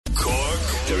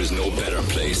there is no better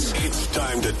place. It's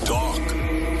time to talk.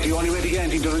 The only way to get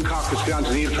anything done in Cork is to go on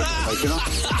to Neil Prendeville, you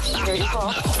know? There you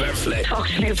go. Fair play. Talk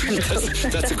to Neil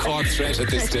Prendeville. That's a Cork threat at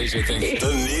this stage, I think.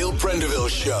 The Neil Prendeville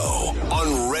Show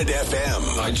on Red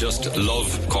FM. I just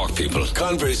love Cork people.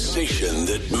 Conversation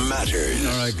that matters.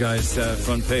 All right, guys,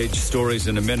 front page stories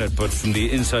in a minute, but from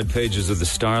the inside pages of the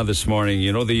Star this morning,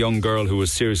 you know the young girl who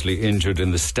was seriously injured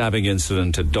in the stabbing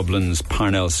incident at Dublin's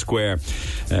Parnell Square,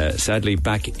 sadly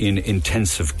back in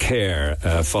intensive care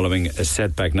following a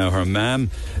setback. Now, her mum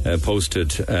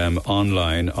posted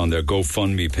online on their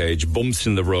GoFundMe page, bumps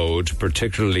in the road,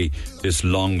 particularly this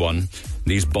long one.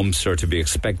 These bumps are to be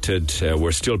expected.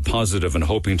 We're still positive and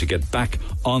hoping to get back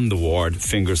on the ward,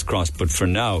 fingers crossed. But for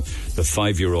now, the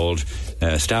 5-year-old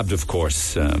stabbed, of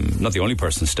course, not the only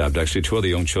person stabbed, actually. 2 other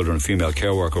young children, a female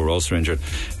care worker, were also injured.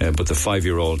 But the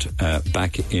 5-year-old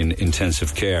back in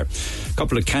intensive care. A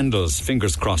couple of candles,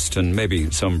 fingers crossed, and maybe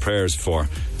some prayers for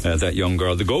that young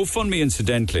girl. The GoFundMe,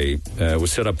 incidentally,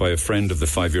 was set up by a friend of the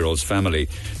 5-year-old's family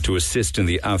to assist in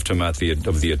the aftermath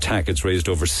of the attack. It's raised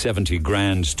over 70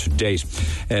 grand to date.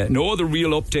 No other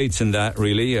real updates in that,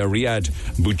 really. Riyad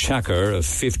Bouchakar, a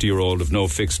 50-year-old of no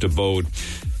fixed abode,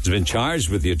 has been charged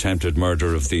with the attempted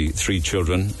murder of the 3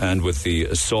 children and with the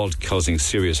assault causing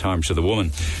serious harm to the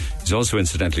woman. He's also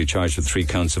incidentally charged with 3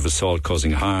 counts of assault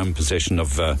causing harm, possession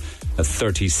of a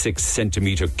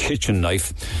 36-centimetre kitchen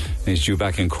knife. He's due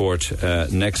back in court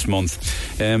next month.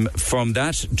 From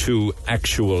that to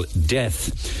actual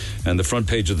death. And the front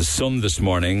page of The Sun this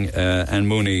morning, Anne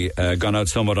Mooney gone out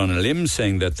somewhat on a limb,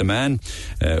 saying that the man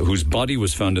whose body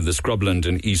was found in the scrubland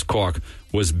in East Cork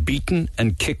was beaten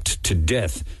and kicked to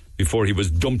death before he was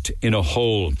dumped in a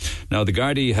hole. Now, the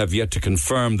Gardaí have yet to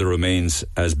confirm the remains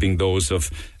as being those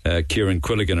of Kieran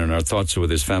Quilligan, and our thoughts are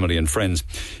with his family and friends.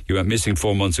 He went missing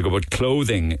 4 months ago, but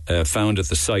clothing found at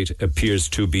the site appears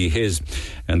to be his.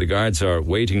 And the guards are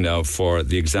waiting now for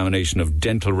the examination of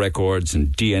dental records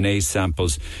and DNA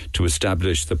samples to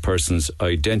establish the person's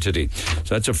identity.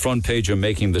 So that's a front page of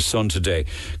Making the Sun today.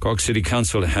 Cork City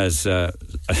Council has...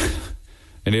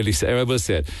 I will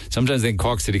say it. Sometimes I think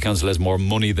Cork City Council has more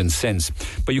money than sense.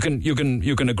 But you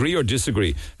can agree or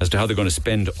disagree as to how they're going to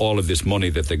spend all of this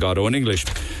money that they got. Owen English.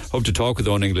 Hope to talk with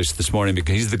Owen English this morning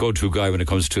because he's the go-to guy when it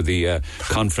comes to the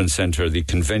conference centre, the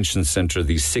convention centre,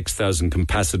 the 6,000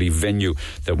 capacity venue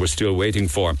that we're still waiting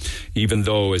for. Even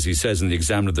though, as he says in the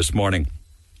Examiner this morning,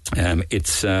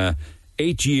 it's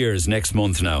 8 years next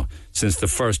month now since the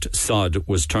first sod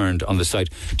was turned on the site.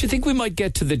 Do you think we might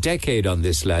get to the decade on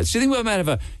this, lads? Do you think we might have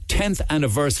a 10th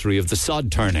anniversary of the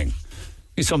sod turning?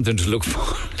 It's something to look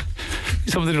for.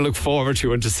 Something to look forward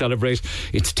to and to celebrate.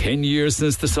 It's 10 years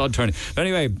since the sod turning. But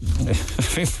anyway,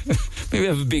 maybe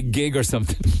have a big gig or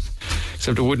something.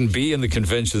 Except it wouldn't be in the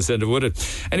convention centre, would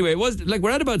it? Anyway, it was like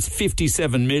we're at about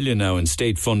 57 million now in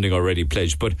state funding already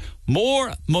pledged, but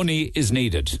more money is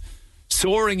needed.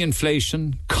 Soaring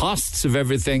inflation, costs of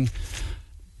everything.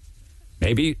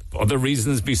 Maybe other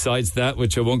reasons besides that,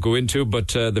 which I won't go into, but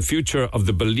the future of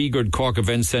the beleaguered Cork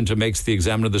Event Centre makes the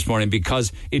Examiner this morning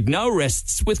because it now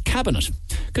rests with Cabinet.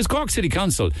 Because Cork City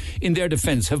Council, in their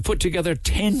defence, have put together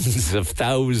tens of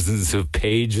thousands of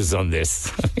pages on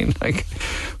this. I mean, like,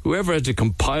 whoever had to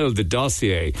compile the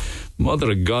dossier,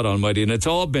 Mother of God Almighty, and it's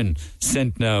all been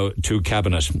sent now to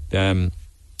Cabinet. In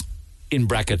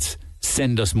brackets,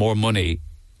 send us more money,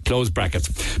 close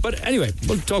brackets. But anyway,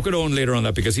 we'll talk with Owen later on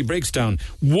that because he breaks down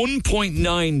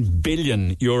 1.9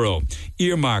 billion euro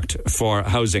earmarked for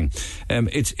housing.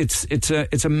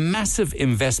 It's a massive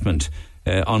investment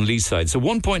on Lee's side. So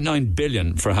 1.9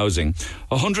 billion for housing,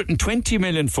 120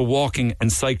 million for walking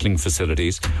and cycling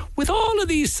facilities. With all of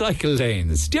these cycle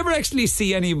lanes, do you ever actually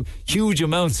see any huge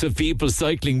amounts of people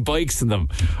cycling bikes in them?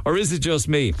 Or is it just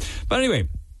me? But anyway,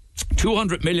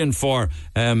 200 million for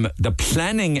the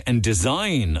planning and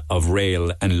design of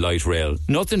rail and light rail.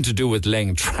 Nothing to do with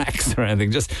laying tracks or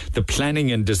anything, just the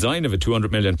planning and design of it,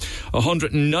 200 million.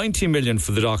 190 million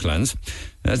for the Docklands.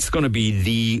 That's going to be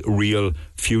the real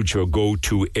future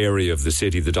go-to area of the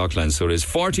city, the Docklands. So there's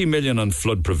 40 million on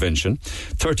flood prevention,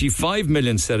 35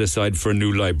 million set aside for a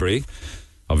new library.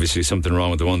 Obviously something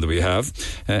wrong with the one that we have.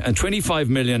 And 25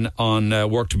 million on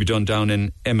work to be done down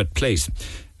in Emmett Place.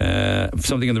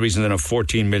 Something in the region then of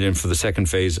 14 million for the second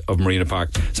phase of Marina Park.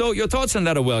 So your thoughts on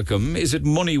that are welcome. Is it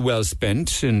money well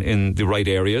spent in the right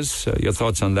areas? Your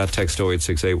thoughts on that, text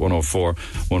 0868 104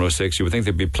 106. You would think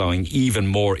they'd be ploughing even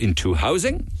more into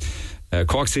housing.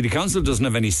 Cork City Council doesn't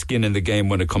have any skin in the game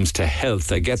when it comes to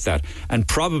health, I get that, and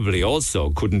probably also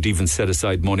couldn't even set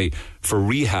aside money for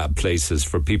rehab places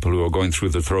for people who are going through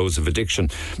the throes of addiction.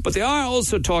 But they are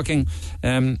also talking,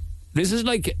 this is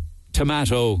like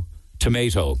tomato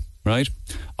tomato, right?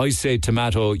 I say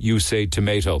tomato, you say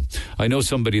tomato. I know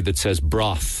somebody that says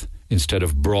broth instead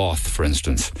of broth, for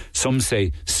instance. Some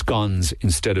say scones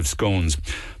instead of scones.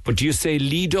 But do you say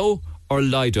Lido or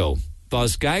Lido?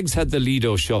 Boz Gags had the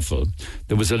Lido shuffle.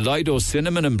 There was a Lido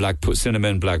cinnamon and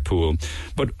Blackpool.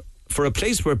 But for a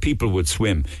place where people would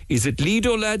swim, is it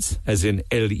Lido, lads, as in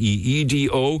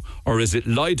Leedo, or is it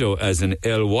Lido, as in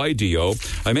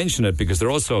Lydo? I mention it because they're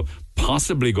also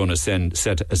possibly going to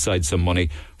set aside some money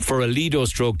for a Lido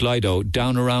stroke Lido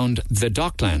down around the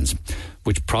Docklands,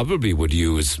 which probably would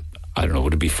use, I don't know,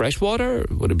 would it be fresh water?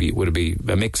 Would it be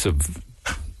a mix of,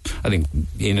 I think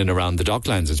in and around the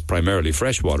Docklands it's primarily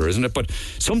fresh water, isn't it? But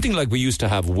something like we used to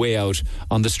have way out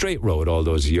on the straight road all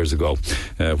those years ago,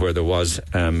 where there was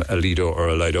a Lido or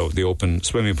a Lido, the open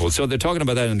swimming pool. So they're talking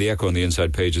about that in the Echo on the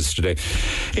inside pages today.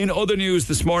 In other news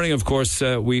this morning, of course,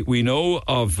 we know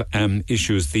of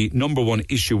issues. The number one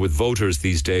issue with voters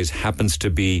these days happens to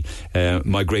be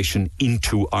migration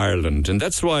into Ireland. And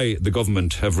that's why the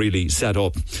government have really sat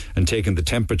up and taken the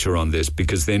temperature on this,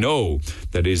 because they know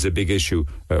that is a big issue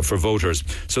for voters.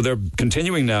 So they're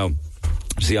continuing now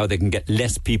to see how they can get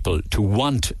less people to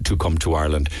want to come to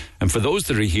Ireland. And for those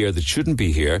that are here that shouldn't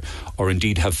be here, or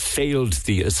indeed have failed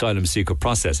the asylum seeker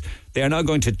process, they are now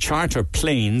going to charter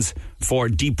planes for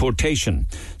deportation.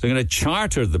 They're going to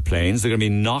charter the planes. They're going to be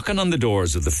knocking on the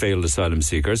doors of the failed asylum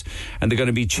seekers, and they're going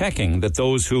to be checking that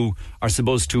those who are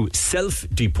supposed to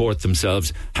self-deport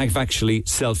themselves have actually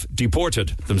self-deported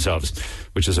themselves,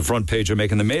 which is a front pager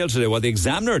making the Mail today. Well, the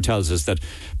Examiner tells us that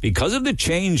because of the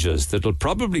changes that will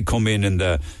probably come in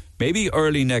the maybe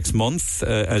early next month,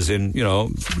 as in, you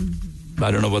know, I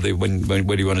don't know whether when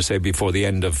do you want to say, before the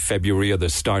end of February or the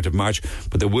start of March,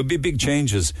 but there would be big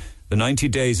changes. The 90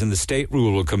 days in the state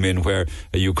rule will come in, where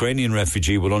a Ukrainian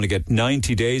refugee will only get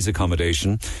 90 days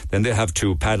accommodation. Then they have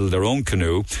to paddle their own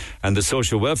canoe, and the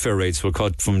social welfare rates will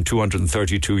cut from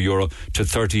 €232 to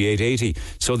 €38.80.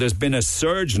 So there's been a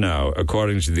surge now,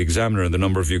 according to the Examiner, in the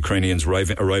number of Ukrainians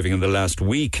arriving in the last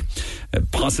week,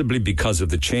 possibly because of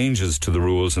the changes to the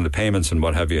rules and the payments and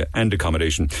what have you, and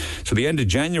accommodation. So the end of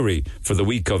January, for the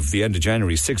week of the end of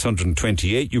January,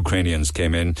 628 Ukrainians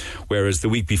came in, whereas the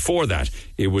week before that,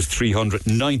 it was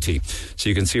 390. So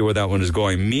you can see where that one is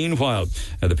going. Meanwhile,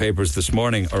 the papers this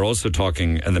morning are also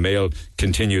talking, and the Mail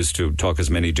continues to talk,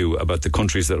 as many do, about the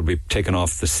countries that will be taken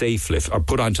off the safe list, or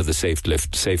put onto the safe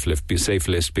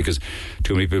list, because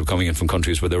too many people coming in from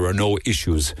countries where there are no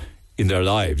issues in their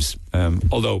lives.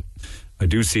 Although I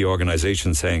do see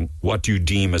organisations saying, what do you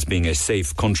deem as being a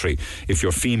safe country if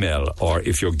you're female or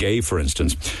if you're gay, for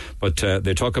instance? But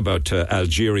they talk about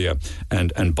Algeria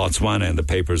and Botswana in the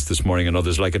papers this morning, and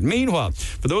others like it. Meanwhile,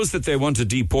 for those that they want to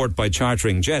deport by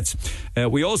chartering jets,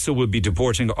 we also will be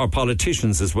deporting our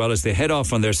politicians as well, as they head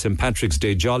off on their St. Patrick's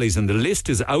Day jollies. And the list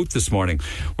is out this morning,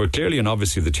 where clearly and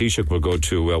obviously the Taoiseach will go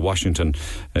to Washington,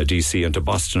 D.C. and to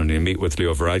Boston, and he'll meet with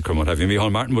Leo Varadkar and what have you.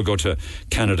 Micheál Martin will go to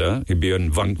Canada. He'll be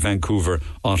in Vancouver,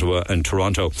 Ottawa and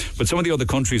Toronto. But some of the other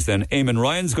countries then, Eamon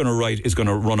Ryan's going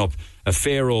to run up a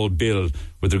fair old bill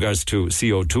with regards to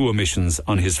CO2 emissions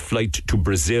on his flight to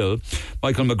Brazil.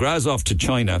 Michael McGrath's off to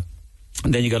China.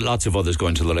 And then you got lots of others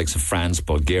going to the likes of France,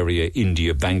 Bulgaria,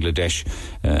 India, Bangladesh,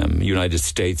 United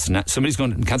States.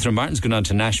 Catherine Martin's going on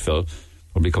to Nashville.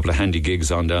 There'll be a couple of handy gigs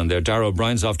on down there. Dara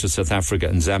O'Brien's off to South Africa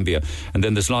and Zambia. And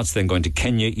then there's lots then going to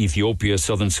Kenya, Ethiopia,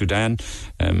 Southern Sudan.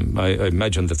 I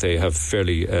imagine that they have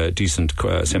fairly decent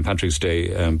St. Patrick's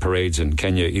Day parades in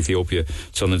Kenya, Ethiopia,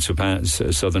 Southern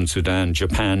Sudan,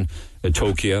 Japan,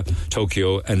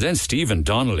 Tokyo, and then Stephen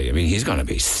Donnelly. I mean, he's going to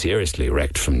be seriously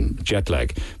wrecked from jet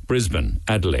lag. Brisbane,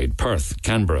 Adelaide, Perth,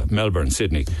 Canberra, Melbourne,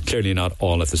 Sydney. Clearly not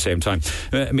all at the same time.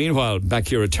 Meanwhile, back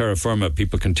here at Terra Firma,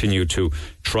 people continue to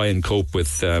try and cope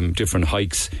with different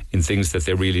hikes in things that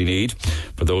they really need.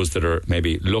 For those that are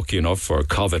maybe lucky enough for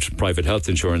COVID private health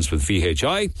insurance with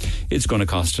VHI, it's going to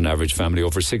cost an average family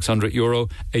over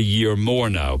 €600 a year more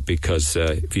now, because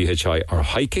VHI are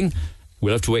hiking.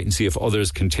 We'll have to wait and see if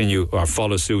others continue or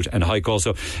follow suit and hike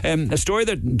also. A story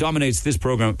that dominates this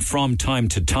programme from time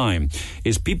to time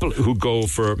is people who go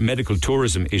for medical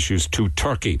tourism issues to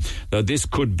Turkey. Now, this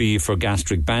could be for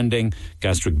gastric banding,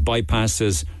 gastric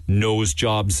bypasses, nose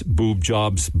jobs, boob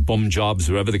jobs, bum jobs,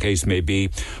 whatever the case may be.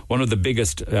 One of the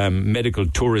biggest medical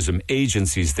tourism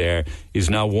agencies there is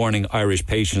now warning Irish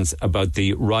patients about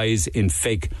the rise in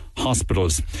fake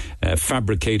hospitals,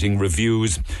 fabricating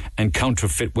reviews and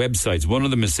counterfeit websites. One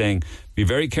of them is saying, be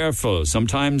very careful.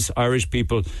 Sometimes Irish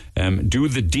people do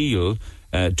the deal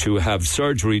to have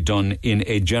surgery done in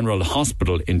a general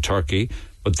hospital in Turkey,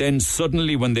 But then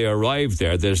suddenly when they arrive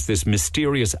there, there's this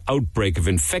mysterious outbreak of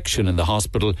infection in the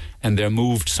hospital and they're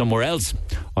moved somewhere else,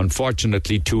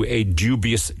 unfortunately to a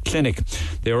dubious clinic.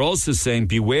 They're also saying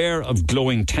beware of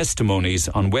glowing testimonies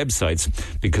on websites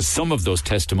because some of those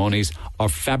testimonies are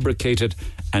fabricated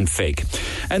and fake.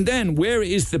 And then, where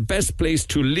is the best place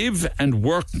to live and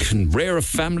work and rear a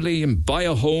family and buy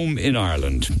a home in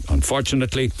Ireland?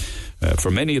 Unfortunately,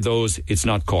 for many of those, it's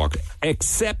not Cork,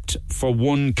 except for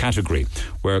one category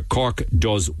where Cork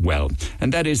does well,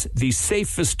 and that is the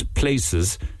safest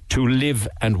places to live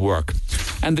and work.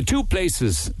 And the two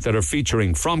places that are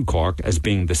featuring from Cork as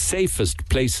being the safest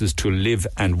places to live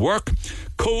and work,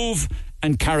 Cove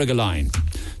and Carrigaline.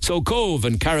 So Cove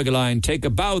and Carrigaline take a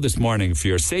bow this morning for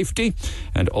your safety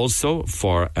and also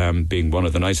for being one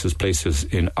of the nicest places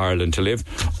in Ireland to live.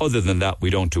 Other than that, we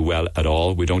don't do well at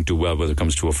all. We don't do well when it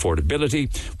comes to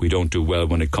affordability. We don't do well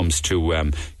when it comes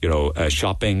to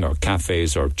shopping or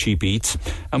cafes or cheap eats.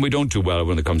 And we don't do well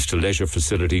when it comes to leisure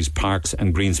facilities, parks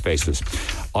and green spaces.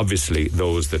 Obviously,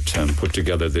 those that put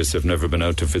together this have never been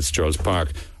out to Fitzgerald's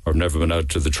Park, or have never been out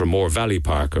to the Tramore Valley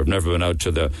Park, or have never been out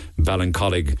to the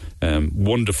Ballincollig,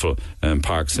 wonderful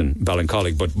parks in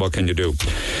Ballincollig, but what can you do?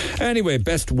 Anyway,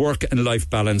 best work and life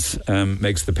balance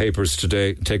makes the papers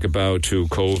today. Take a bow to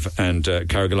Cove and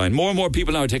Carrigaline. More and more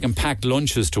people now are taking packed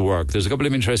lunches to work. There's a couple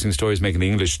of interesting stories making the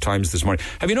English Times this morning.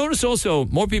 Have you noticed also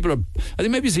more people are, I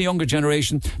think maybe it's a younger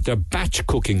generation, they're batch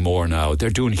cooking more now. They're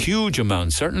doing huge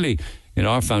amounts. Certainly in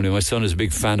our family, my son is a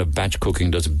big fan of batch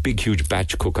cooking, does a big, huge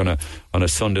batch cook on a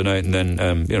Sunday night, and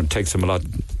then takes him a lot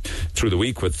through the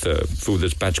week with food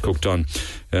that's batch cooked on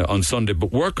Sunday.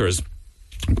 But workers,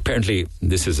 apparently,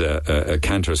 this is a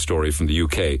Cantor story from the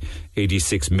UK,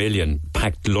 86 million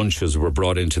packed lunches were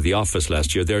brought into the office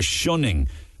last year. They're shunning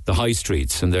the high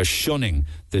streets and they're shunning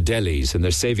the delis and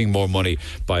they're saving more money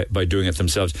by doing it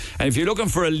themselves. And if you're looking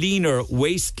for a leaner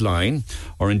waistline,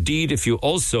 or indeed if you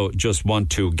also just want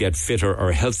to get fitter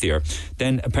or healthier,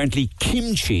 then apparently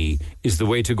kimchi is the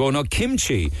way to go. Now,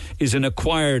 kimchi is an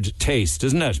acquired taste,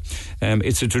 isn't it?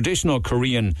 It's a traditional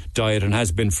Korean diet and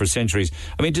has been for centuries.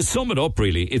 I mean, to sum it up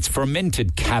really, it's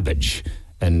fermented cabbage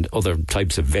and other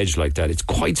types of veg like that. It's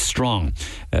quite strong,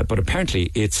 but apparently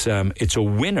it's a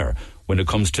winner when it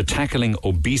comes to tackling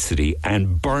obesity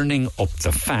and burning up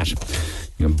the fat.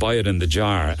 You can buy it in the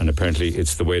jar, and apparently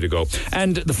it's the way to go.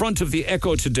 And the front of the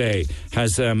Echo today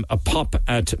has a pop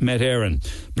at Met Éireann.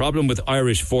 Problem with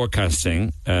Irish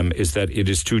forecasting is that it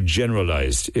is too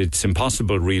generalised. It's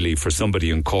impossible, really, for somebody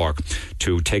in Cork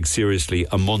to take seriously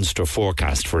a Munster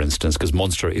forecast, for instance, because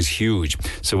Munster is huge.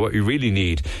 So what you really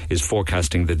need is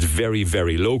forecasting that's very,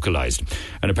 very localised.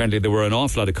 And apparently there were an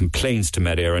awful lot of complaints to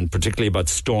Met Éireann, particularly about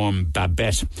Storm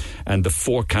Babette and the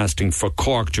forecasting for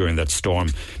Cork during that storm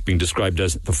being described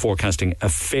as the forecasting a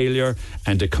failure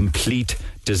and a complete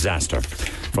disaster.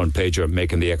 Front pager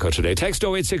making the Echo today. Text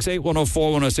 0868 104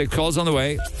 106. Calls on the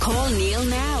way. Call Neil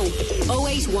now.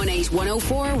 0818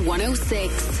 104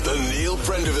 106. The Neil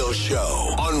Prendeville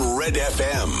Show on Red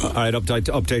FM. All right,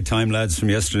 update time, lads, from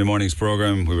yesterday morning's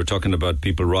programme. We were talking about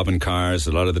people robbing cars.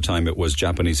 A lot of the time it was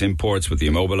Japanese imports with the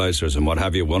immobilizers and what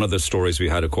have you. One of the stories we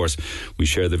had, of course, we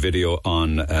shared the video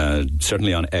on,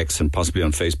 certainly on X and possibly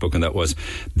on Facebook, and that was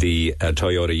the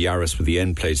Toyota Yaris with the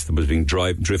end plates that was being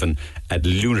driven at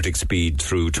lunatic speed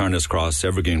through Turner's Cross,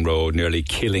 Evergreen Road, nearly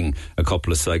killing a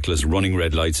couple of cyclists, running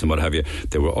red lights and what have you.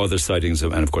 There were other sightings,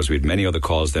 and of course we had many other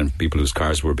calls then from people whose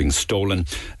cars were being stolen,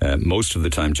 most of the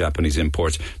time Japanese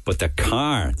imports. But the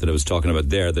car that I was talking about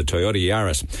there, the Toyota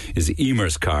Yaris, is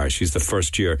Eimear's car. She's the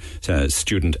first year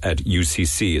student at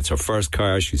UCC. It's her first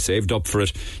car. She saved up for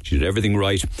it. She did everything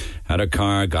right, had her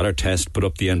car, got her test, put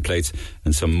up the end plates,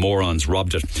 and some morons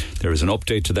robbed it. There is an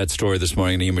update to that story this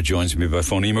morning. Eimear joins me by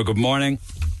phone. Eimear, good morning.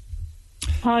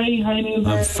 Hi, Neil.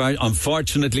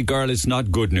 Unfortunately, girl, it's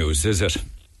not good news, is it?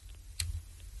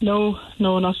 No,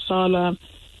 not at all.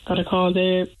 Got a call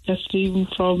there yesterday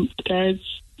from the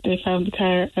guards. They found the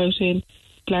car out in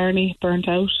Blarney, burnt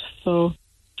out. So,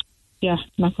 yeah,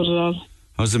 not good at all.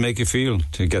 How does it make you feel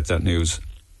to get that news?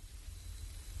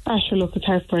 Sure, look, it's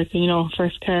heartbreaking.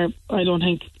 First car, I don't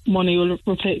think money will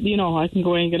replace. I can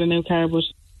go in and get a new car, but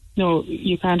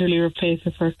you can't really replace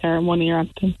the first car money or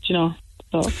anything. So,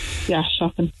 yeah,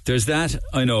 shocking. There's that,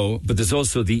 I know, but there's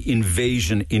also the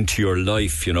invasion into your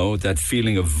life, that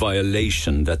feeling of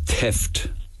violation, that theft,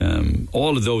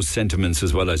 all of those sentiments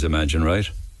as well, I imagine, right?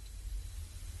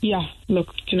 Yeah,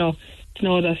 look, to know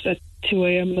that at 2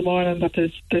 a.m. in the morning that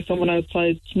there's someone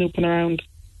outside snooping around,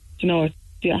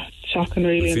 shocking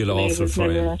really. I feel awful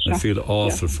for you. I feel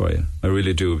awful for you. I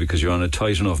really do, because you're on a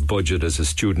tight enough budget as a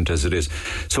student as it is.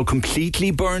 So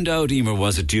completely burned out, Eimear,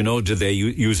 was it? Do you know, do they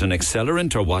use an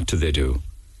accelerant or what do they do?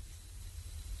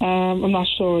 I'm not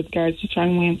sure. The guards just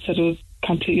rang me and said it was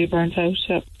completely burnt out.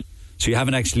 Yeah. So you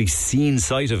haven't actually seen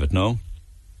sight of it, no?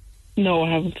 No, I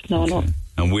haven't. No.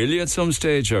 And will you at some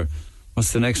stage, or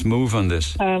what's the next move on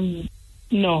this?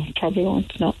 No, probably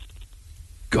won't. No.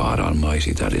 God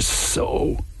Almighty, that is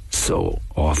so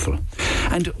awful.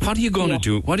 And what are you going to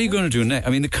do? What are you going to do next?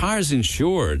 I mean, the car's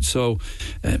insured, so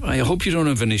I hope you don't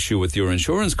have an issue with your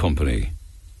insurance company.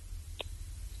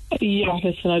 Yeah,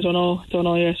 listen, I don't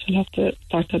know yet. I'll have to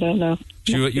start that out now.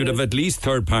 You'd have at least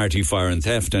third-party fire and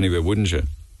theft anyway, wouldn't you?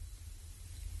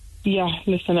 Yeah,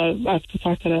 listen, I have to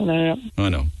sort that out now,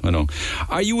 yeah. I know.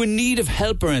 Are you in need of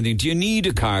help or anything? Do you need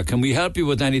a car? Can we help you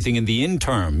with anything in the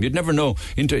interim? You'd never know.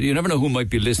 You never know who might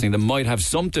be listening that might have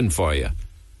something for you.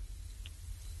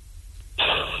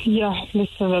 Yeah,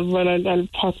 listen, well, I'll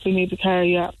possibly need a car,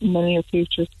 in the near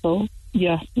future, so...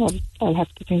 Yeah, I'll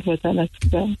have to think about that next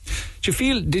time.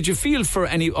 Did you feel for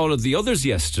all of the others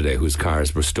yesterday whose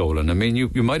cars were stolen? I mean, you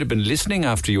might have been listening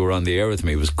after you were on the air with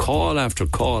me. It was call after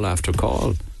call after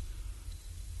call.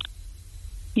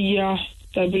 Yeah,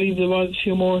 I believe there was a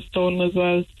few more stolen as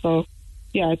well, so...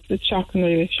 Yeah, it's shocking,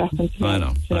 really shocking. I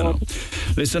know.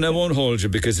 Listen, I won't hold you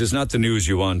because it's not the news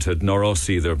you wanted, nor us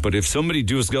either. But if somebody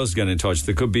does get in touch,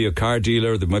 there could be a car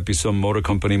dealer, there might be some motor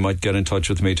company might get in touch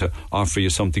with me to offer you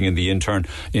something in the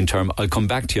interim. I'll come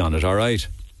back to you on it, all right?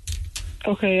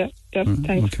 Okay, yeah,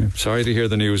 thanks. Okay. Sorry to hear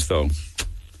the news, though.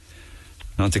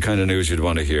 Not the kind of news you'd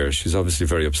want to hear. She's obviously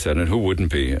very upset, and who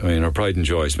wouldn't be? I mean, her pride and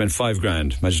joy. Spent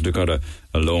 $5,000. Imagine they got a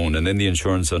loan, and then the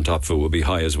insurance on top of it will be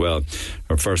high as well.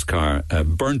 Her first car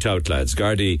burnt out, lads.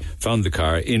 Gardaí found the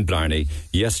car in Blarney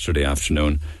yesterday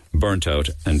afternoon, burnt out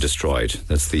and destroyed.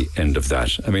 That's the end of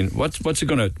that. I mean, what's it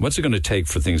going to take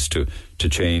for things to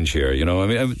change here? You know, I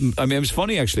mean, it was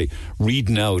funny actually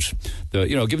reading out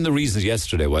given the reasons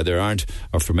yesterday why there aren't,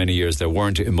 or for many years there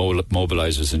weren't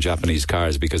immobilizers in Japanese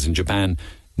cars, because in Japan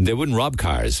they wouldn't rob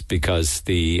cars because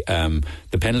the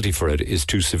penalty for it is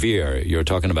too severe. You're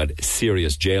talking about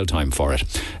serious jail time for it.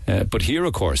 But here,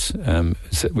 of course,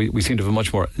 we seem to have a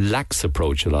much more lax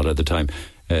approach a lot of the time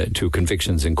to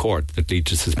convictions in court that lead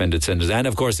to suspended sentences. And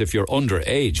of course, if you're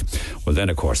underage, well then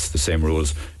of course the same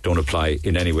rules don't apply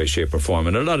in any way, shape or form.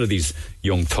 And a lot of these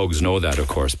young thugs know that, of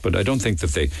course, but I don't think that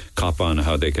they cop on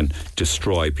how they can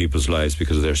destroy people's lives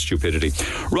because of their stupidity.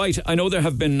 Right, I know there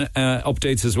have been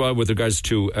updates as well with regards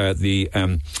to the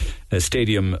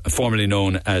stadium formerly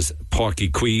known as Páirc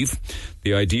Uí Chaoimh.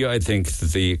 The idea, I think,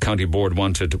 that the county board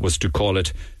wanted was to call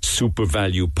it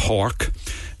SuperValu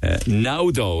Páirc.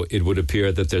 Now, though, it would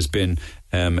appear that there's been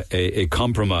a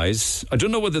compromise. I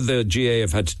don't know whether the GA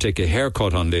have had to take a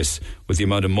haircut on this with the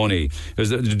amount of money.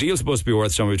 The deal's supposed to be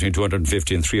worth somewhere between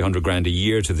 250 and 300 grand a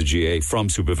year to the GA from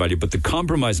SuperValu, but the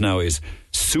compromise now is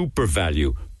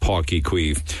SuperValu Páirc Uí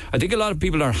Chaoimh. I think a lot of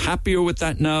people are happier with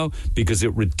that now because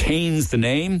it retains the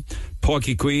name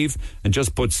Páirc Uí Chaoimh and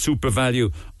just puts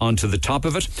SuperValu onto the top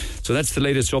of it. So that's the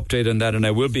latest update on that, and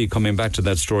I will be coming back to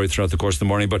that story throughout the course of the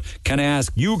morning. But can I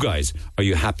ask you guys, are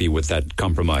you happy with that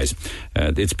compromise?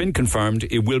 It's been confirmed.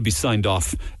 It will be signed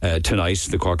off tonight.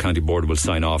 The Cork County Board will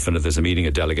sign off, and there's a meeting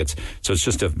of delegates. So it's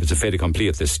just it's a fait accompli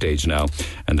at this stage now,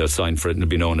 and they'll sign for it, and it'll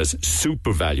be known as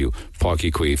SuperValu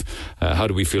Páirc Uí Chaoimh. How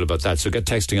do we feel about that? So get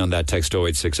texting on that. Text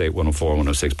 0868 104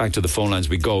 106. Back to the phone lines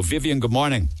we go. Vivian, good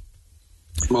morning.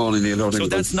 Morning, Neil. So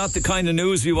that's not the kind of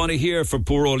news we want to hear for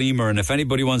poor old Eimear, and if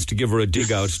anybody wants to give her a dig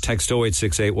out, text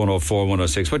 0868 104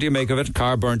 106. What do you make of it?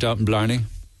 Car burnt out in Blarney?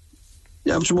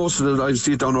 Yeah, I'm sure most of I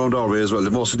see it down around our way as well.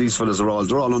 Most of these fellas they're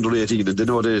all under 18 and they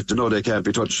know they can't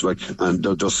be touched, and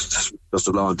they're just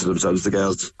alone to themselves. The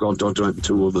girls don't do anything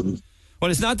to them. And well,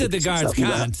 it's not that the guards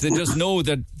can't. They just know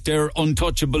that they're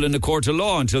untouchable in the court of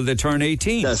law until they turn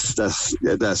 18. That's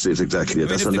it, exactly. I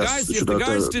mean, if the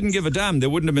guards didn't give a damn, they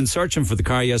wouldn't have been searching for the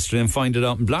car yesterday and find it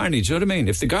out in Blarney. Do you know what I mean?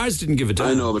 If the guards didn't give a damn.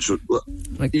 I know,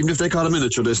 but even if they caught them in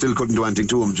it, they still couldn't do anything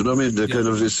to them. Do you know what I mean? They kind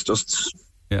of, it's just...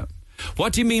 Yeah.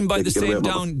 What do you mean by the same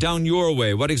down your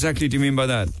way? What exactly do you mean by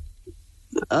that?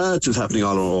 It's just happening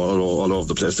all over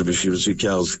the place. If you see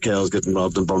cows getting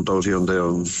robbed and burnt out here and there,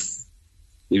 and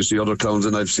you see other clowns,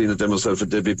 and I've seen it them myself.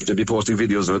 They'd be posting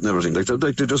videos of it and everything. They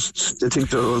think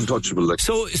they're untouchable.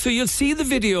 So you'll see the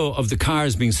video of the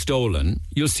cars being stolen.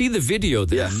 You'll see the video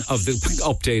then of the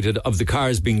updated of the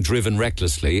cars being driven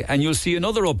recklessly, and you'll see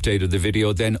another update of the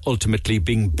video then ultimately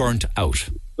being burnt out.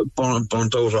 Burnt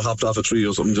out or hopped off a tree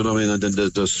or something. Do you know what I mean? And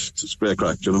then there's spray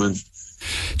crack. Do you know what I mean?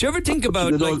 Do you ever think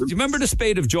about, do you remember the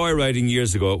spate of joyriding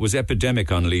years ago? It was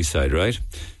epidemic on Leeside, right?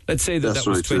 Let's say that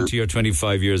was 20 or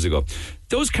 25 years ago.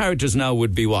 Those characters now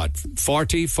would be what?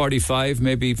 40, 45,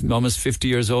 maybe almost 50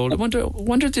 years old. I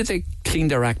wonder did they clean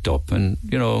their act up? And,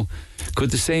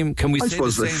 can we say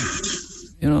the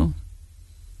same,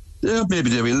 Yeah, maybe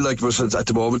they will. Like, at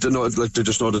the moment, they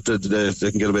just know that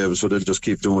they can get away with it, so they'll just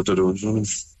keep doing what they're doing. You know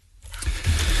what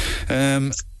I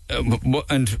mean?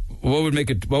 And what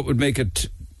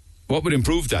would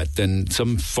improve that? Then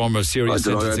some form of serious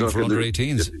sentencing for under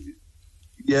 18s.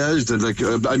 Yeah,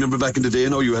 I remember back in the day.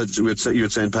 You had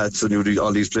St. Pat's and you had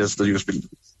all these places that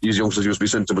these youngsters used to be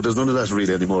sent to, but there's none of that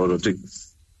really anymore. I don't think.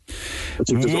 I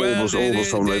think there's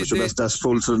almost that's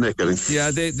full to the neck, I think.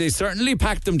 Yeah, they certainly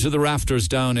packed them to the rafters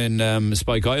down in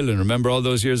Spike Island. Remember all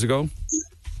those years ago?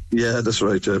 Yeah, that's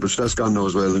right. But that's gone now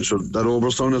as well. And that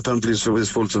Overstone apparently is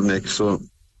full to the neck. So.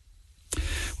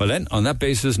 Well then, on that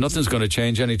basis, nothing's going to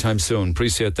change anytime soon.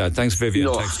 Appreciate that. Thanks, Vivian.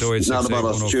 No, text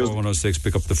 0868-104-106.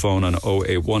 Pick up the phone on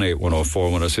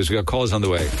 0818-104-106. We got calls on the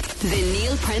way. The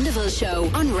Neil Prendeville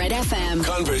Show on Red FM.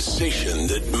 Conversation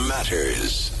that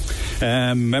matters.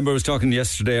 Remember I was talking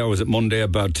yesterday, or was it Monday,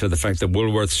 about the fact that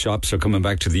Woolworths shops are coming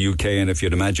back to the UK, and if you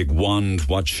had a magic wand,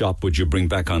 what shop would you bring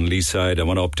back on Leeside? I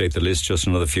want to update the list, just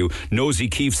another few. Nosy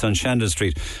Keefe's on Shandon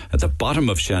Street, at the bottom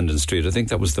of Shandon Street. I think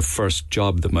that was the first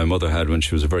job that my mother had when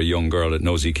she was a very young girl, at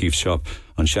Nosy Keefe's shop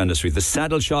on Shandon Street. The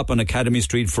Saddle Shop on Academy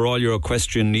Street for all your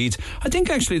equestrian needs. I think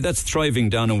actually that's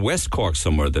thriving down in West Cork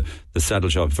somewhere, the Saddle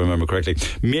Shop, if I remember correctly.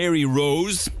 Mary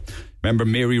Rose. Remember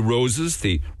Mary Rose's,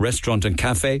 the restaurant and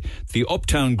cafe, the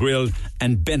Uptown Grill,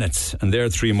 and Bennett's. And there are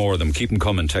three more of them. Keep them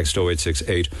coming. Text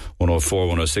 0868 104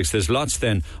 106. There's lots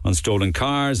then on stolen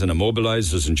cars and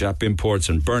immobilisers and Jap imports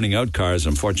and burning out cars.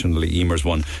 Unfortunately, Eimear's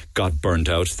one got burnt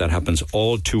out. That happens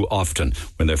all too often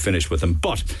when they're finished with them.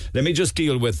 But let me just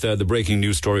deal with the breaking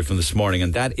news story from this morning,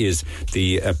 and that is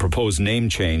the proposed name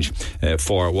change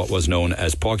for what was known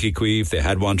as Páirc Uí Chaoimh. They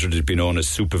had wanted it to be known as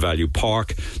SuperValu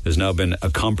Páirc. There's now been a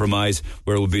compromise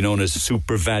where it will be known as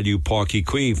SuperValu Páirc Uí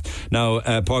Chaoimh. Now,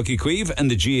 Páirc Uí Chaoimh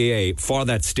and the GAA for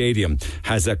that stadium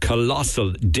has a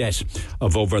colossal debt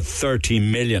of over 30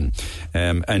 million.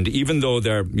 And even though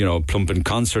they're, plumping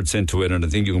concerts into it, and I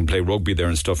think you can play rugby there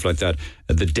and stuff like that,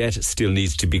 the debt still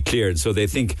needs to be cleared. So they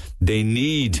think they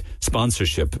need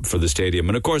sponsorship for the stadium.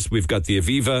 And of course, we've got the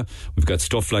Aviva, we've got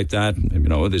stuff like that.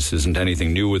 This isn't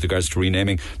anything new with regards to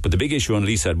renaming. But the big issue on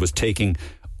Leeside was taking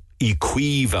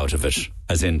Equive out of it,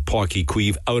 as in Páirc Uí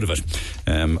Chaoimh out of it.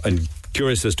 I'm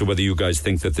curious as to whether you guys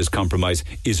think that this compromise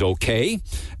is okay,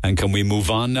 and can we move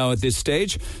on now at this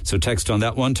stage? So text on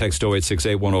that one, text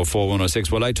 0868 104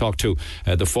 106. Well, I talked to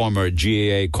the former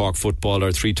GAA Cork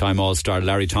footballer, three-time All-Star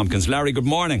Larry Tompkins. Larry, good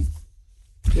morning.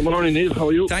 Good morning, Neil. How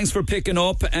are you? Thanks for picking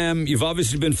up. You've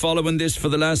obviously been following this for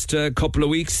the last couple of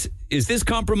weeks. Is this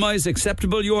compromise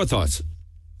acceptable? Your thoughts?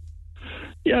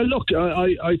 Yeah, look,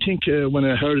 I think when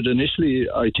I heard it initially,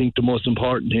 I think the most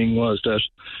important thing was that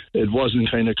it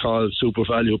wasn't kind of called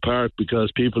SuperValu Páirc,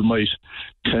 because people might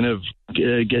kind of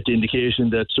get the indication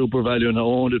that SuperValu now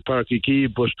owned it, Páirc Uí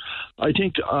Chaoimh. But I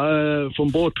think from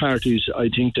both parties, I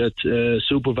think that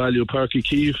SuperValu Páirc Uí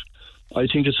Chaoimh, I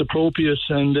think it's appropriate.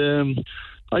 And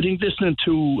I think listening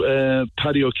to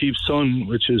Paddy O'Keefe's son,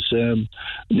 which is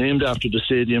named after the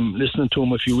stadium, listening to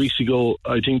him a few weeks ago,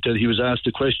 I think that he was asked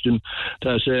the question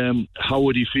that how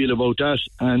would he feel about that?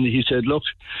 And he said,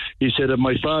 if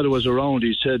my father was around,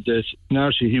 he said that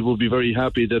naturally he would be very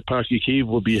happy that Páirc Uí Chaoimh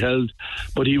would be held,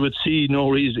 but he would see no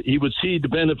reason. He would see the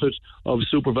benefit of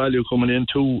SuperValu coming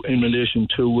in relation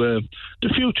to the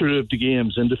future of the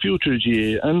games and the future of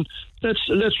GA. And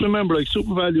let's remember,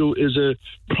 SuperValu is a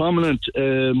prominent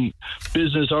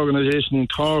business organisation in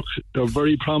Cork. They're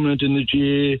very prominent in the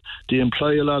GA. They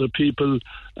employ a lot of people.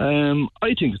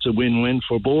 I think it's a win-win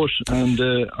for both, and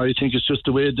I think it's just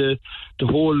the way the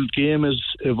whole game is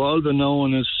evolving now,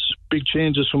 and it's big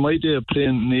changes from my day of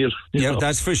playing, Neil. Yeah,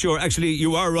 that's for sure. Actually,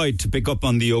 you are right to pick up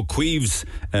on the O'Queeve's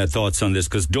thoughts on this,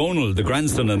 because Donald, the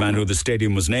grandson of the man who the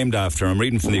stadium was named after, I'm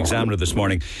reading from the Examiner this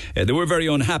morning, they were very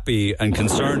unhappy and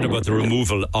concerned about the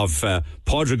removal of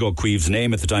Padraig O'Queeve's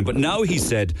name at the time. But now he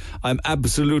said, I'm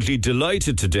absolutely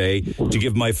delighted today to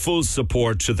give my full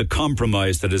support to the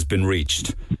compromise that has been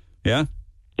reached. Yeah?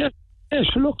 Yeah,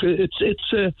 so look,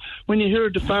 it's when you hear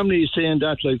the family saying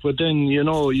that, but then,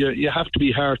 you have to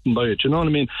be heartened by it, you know what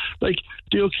I mean? Like,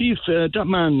 the O'Keefe, that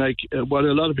man, what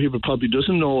a lot of people probably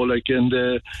doesn't know, in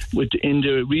the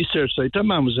research, that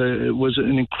man was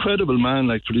an incredible man,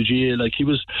 for the GA. He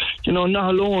was, not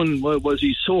alone was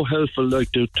he so helpful,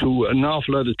 to an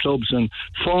awful lot of clubs and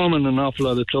forming an awful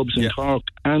lot of clubs in Cork.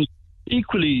 And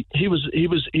equally, he was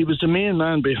the main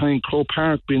man behind Croke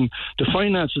Park, being the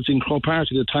finances in Croke Park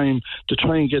at the time to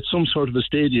try and get some sort of a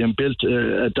stadium built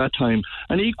at that time.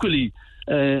 And equally,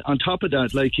 on top of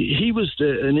that, like he was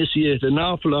initiated an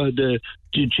awful lot of the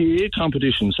GAA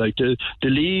competitions, like the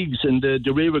leagues and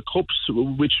the Railway Cups,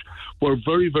 which were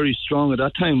very, very strong at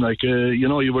that time. Like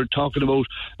you were talking about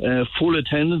full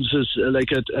attendances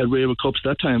like at Railway Cups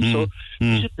that time. So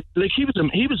like he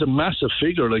was a massive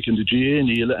figure like in the GAA,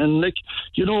 Neil, and like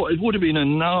it would have been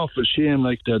an awful shame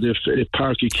like that if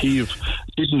Páirc Uí Chaoimh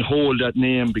didn't hold that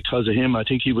name because of him. I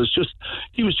think he was just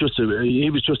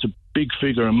a big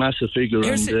figure, a massive figure.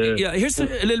 Here's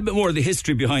a little bit more of the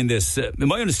history behind this.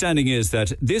 My understanding is that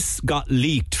this got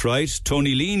leaked, right?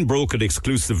 Tony Lean broke it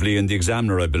exclusively in the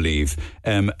Examiner, I believe.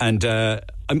 I'm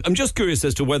just curious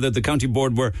as to whether the county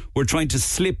board were trying to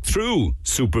slip through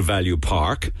SuperValu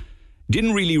Páirc,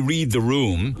 didn't really read the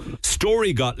room,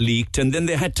 story got leaked, and then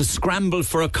they had to scramble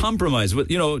for a compromise.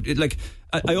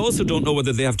 I also don't know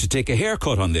whether they have to take a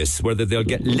haircut on this, whether they'll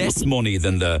get less money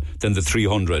than the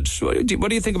 300. What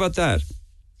do you think about that?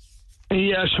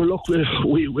 Yeah, sure. Look,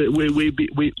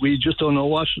 we just don't know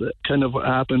what kind of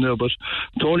happened there. But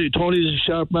Tony's a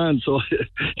sharp man, so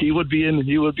he would be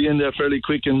in there fairly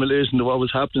quick in relation to what was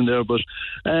happening there. But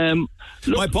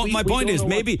look, my point is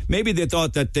maybe they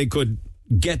thought that they could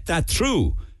get that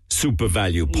through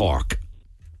SuperValu Páirc.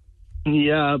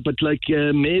 Yeah, but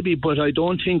maybe, but I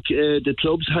don't think the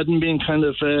clubs hadn't been kind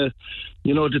of.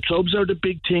 The clubs are the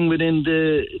big thing within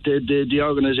the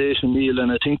organisation, Neil,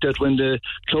 and I think that when the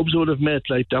clubs would have met,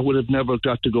 like that would have never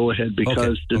got to go ahead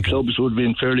because the clubs would have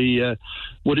been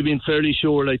fairly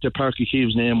sure, like the Páirc Uí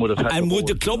Chaoimh's name would have had. And would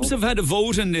the clubs have had a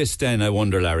vote in this? Then I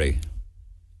wonder, Larry.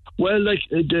 Well, I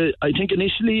think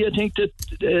initially, that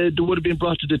they would have been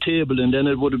brought to the table, and then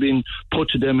it would have been put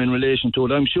to them in relation to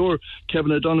it. I'm sure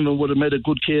Kevin O'Donovan would have made a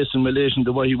good case in relation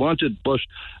to what he wanted, but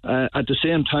at the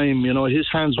same time, his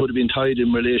hands would have been tied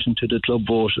in relation to the club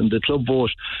vote, and the club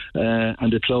vote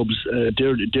and the clubs,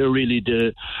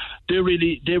 they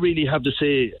really have the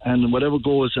say, and whatever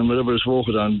goes and whatever is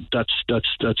voted on, that's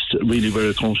really where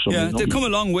it comes from. Yeah, they've come a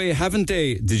long way, haven't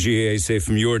they? The GAA say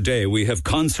from your day, we have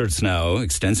concerts now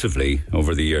extensively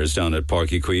over the years down at Páirc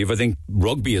Uí Chaoimh. I think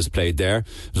rugby is played there.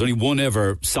 There's only one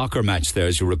ever soccer match there,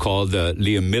 as you recall, the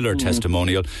Liam Miller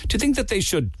testimonial. Do you think that they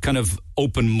should kind of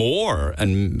open more?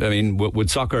 And I mean, would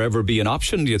soccer ever be an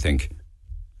option, do you think?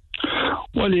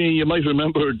 Well, you might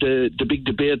remember the big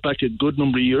debate back a good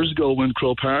number of years ago when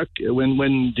Croke Park, when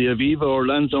the Aviva or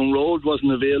Lansdowne Road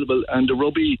wasn't available, and the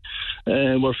rugby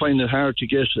were finding it hard to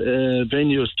get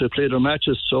venues to play their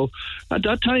matches. So at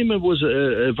that time it was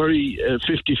a very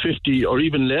 50-50 or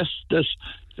even less.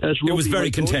 It was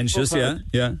very contentious, yeah,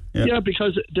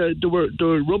 because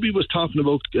the rugby was talking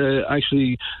about the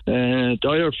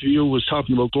IRFU was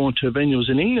talking about going to venues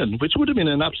in England, which would have been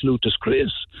an absolute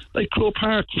disgrace. Like Croke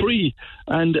Park free,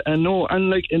 and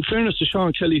like in fairness to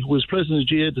Sean Kelly, who was president of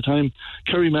GA at the time,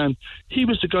 Kerryman, he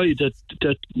was the guy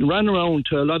that ran around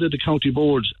to a lot of the county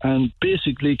boards and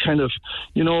basically kind of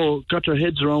got their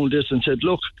heads around this and said,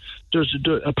 look, there's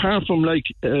apart from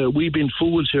we've been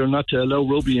fools here not to allow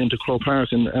rugby into Croke Park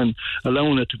and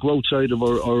allowing it to go outside of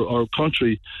our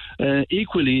country.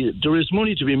 Equally, there is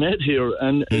money to be made here,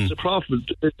 and it's a profit.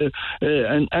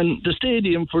 And the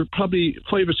stadium for probably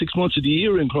 5 or 6 months of the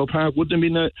year in Croke Park wouldn't have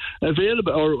been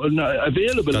available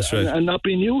That's right. and not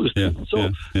being used. The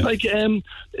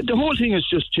whole thing has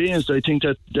just changed. I think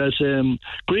that's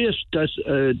great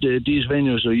that these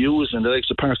venues are used, and the likes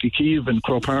of Páirc Uí Chaoimh and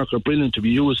Croke Park are brilliant to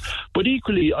be used. But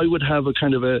equally, I would have a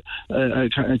kind of a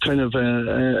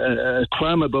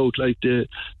qualm about the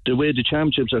way the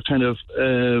championships are kind of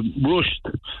rushed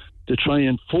to try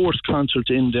and force concerts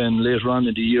in then later on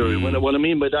in the year. What I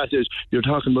mean by that is you're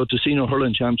talking about the Senior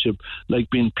Hurling Championship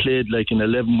being played in an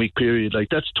 11-week period.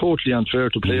 That's totally unfair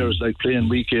to players playing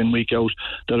week in, week out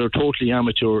that are totally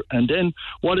amateur. And then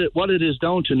what it is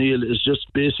down to, Neil, is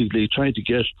just basically trying to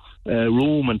get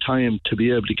room and time to be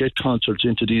able to get concerts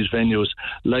into these venues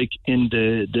in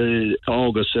the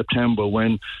August, September,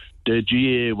 when the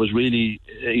GAA was really,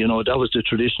 that was the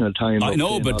traditional time. I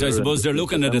know, but I suppose they're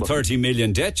looking at a 30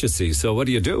 million debt, you see, so what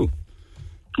do you do?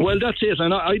 Well, that's it,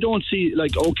 and I don't see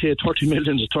 30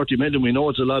 million is 30 million. We know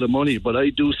it's a lot of money, but I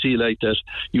do see that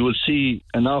you will see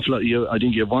an awful lot. I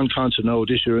think you have one concert now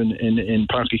this year in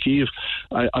Páirc Uí Chaoimh.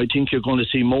 I think you're going to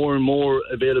see more and more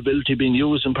availability being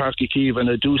used in Páirc Uí Chaoimh, and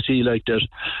I do see that.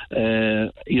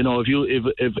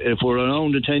 If we're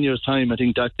around in 10 years' time, I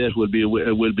think that debt will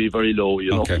be very low.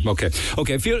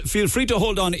 Okay. Feel free to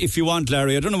hold on if you want,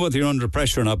 Larry. I don't know whether you're under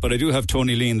pressure or not, but I do have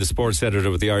Tony Lean, the sports editor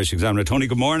with the Irish Examiner. Tony,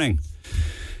 good morning.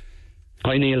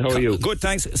 Hi Neil, how are you? Good,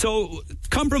 thanks. So,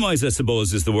 compromise, I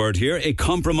suppose, is the word here. A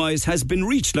compromise has been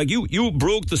reached. Like you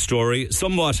broke the story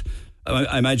somewhat,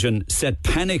 I imagine, set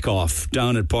panic off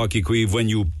down at Páirc Uí Chaoimh when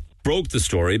you broke the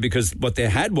story, because what they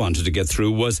had wanted to get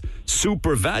through was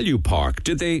SuperValu Páirc.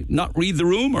 Did they not read the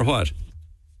room or what?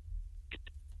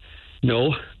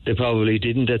 No, they probably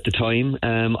didn't at the time.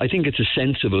 I think it's a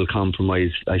sensible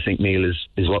compromise, I think, Neil,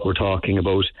 is what we're talking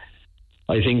about.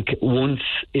 I think once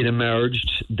it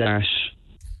emerged that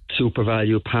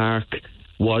SuperValu Páirc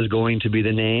was going to be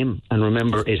the name, and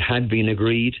remember, it had been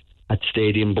agreed at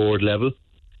stadium board level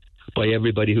by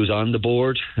everybody who's on the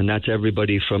board, and that's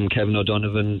everybody from Kevin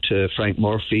O'Donovan to Frank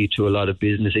Murphy to a lot of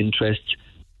business interests.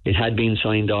 It had been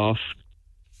signed off.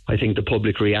 I think the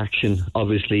public reaction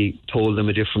obviously told them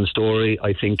a different story.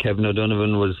 I think Kevin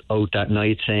O'Donovan was out that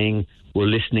night saying, we're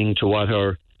listening to what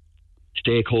our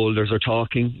stakeholders are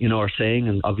talking, are saying,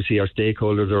 and obviously our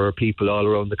stakeholders are our people all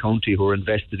around the county who are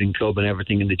invested in club and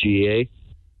everything in the GAA.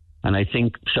 And I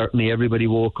think certainly everybody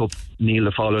woke up, Neil,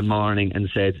 the following morning and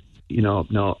said,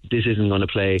 no, this isn't going to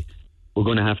play. We're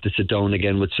going to have to sit down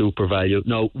again with SuperValu.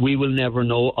 Now, we will never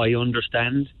know. I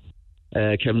understand.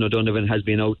 Kevin O'Donovan has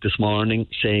been out this morning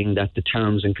saying that the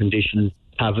terms and conditions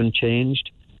haven't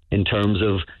changed in terms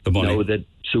of that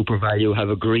SuperValu have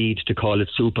agreed to call it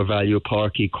SuperValu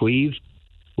Páirc Uí Chaoimh.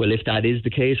 Well, if that is the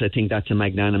case, I think that's a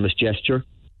magnanimous gesture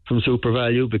from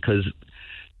SuperValu, because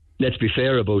let's be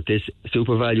fair about this.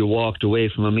 SuperValu walked away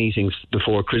from a meeting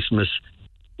before Christmas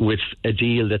with a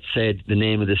deal that said the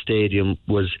name of the stadium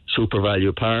was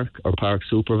SuperValu Páirc or Páirc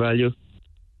SuperValu.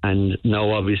 And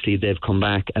now obviously they've come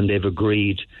back and they've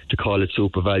agreed to call it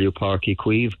SuperValu Páirc Uí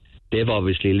Chaoimh. They've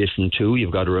obviously listened too.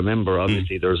 You've got to remember,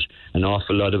 obviously, there's an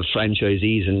awful lot of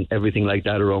franchisees and everything like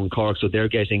that around Cork, so they're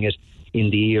getting it in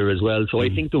the ear as well. So I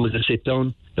think there was a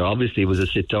sit-down. There obviously was a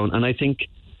sit-down. And I think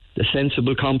the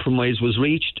sensible compromise was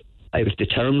reached. If the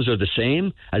terms are the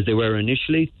same as they were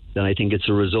initially, then I think it's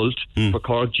a result for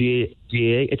Cork GAA.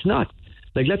 It's not,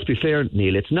 let's be fair,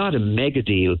 Neil, it's not a mega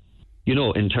deal,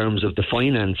 in terms of the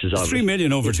finances of it. 3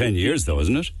 million over 10 years, though,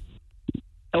 isn't it?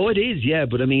 Oh, it is, yeah.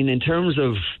 But I mean, in terms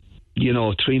of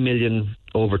 3 million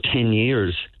over 10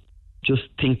 years, just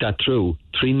think that through.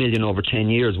 3 million over 10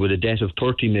 years with a debt of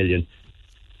 30 million.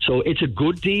 So it's a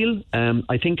good deal.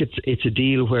 I think it's a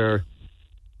deal where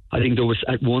I think there was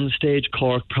at one stage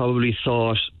Cork probably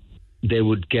thought they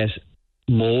would get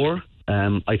more.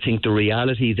 I think the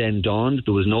reality then dawned.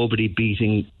 There was nobody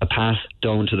beating a path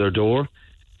down to their door.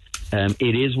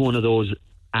 It is one of those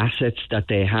assets that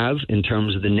they have in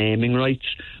terms of the naming rights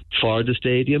for the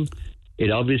stadium. It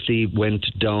obviously went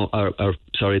down,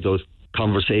 those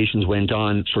conversations went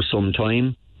on for some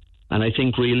time. And I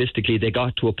think realistically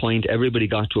everybody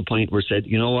got to a point where said,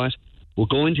 you know what, we're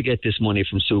going to get this money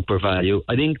from SuperValu.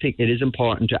 I think it is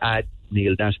important to add,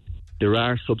 Neil, that there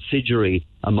are subsidiary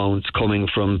amounts coming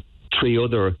from 3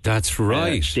 other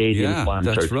stadium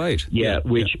sponsors. That's right.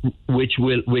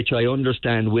 Which I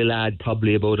understand will add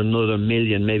probably about another 1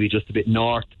 million, maybe just a bit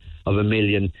north of 1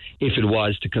 million, if it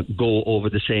was to go over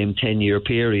the same 10-year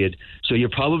period. So you're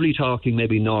probably talking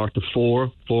maybe north of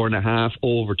 4.5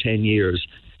 over 10 years.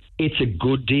 It's a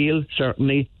good deal,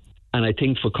 certainly, and I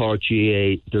think for Cork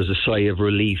GAA there's a sigh of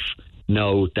relief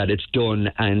now that it's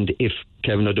done. And if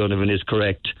Kevin O'Donovan is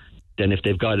correct, then if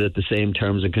they've got it at the same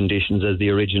terms and conditions as the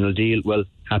original deal, well,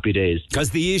 happy days.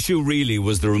 Because the issue really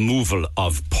was the removal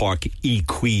of Páirc Uí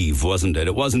Chaoimh, wasn't it?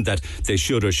 It wasn't that they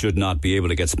should or should not be able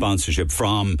to get sponsorship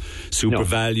from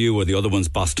SuperValu or the other ones,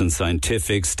 Boston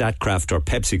Scientific, Statkraft or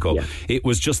PepsiCo. Yeah. It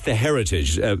was just the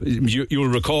heritage. You'll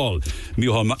recall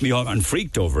Micheál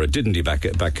freaked over it, didn't he, back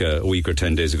a week or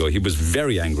 10 days ago? He was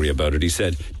very angry about it. He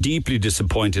said, deeply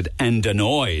disappointed and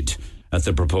annoyed at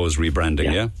the proposed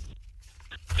rebranding, yeah?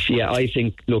 Yeah, I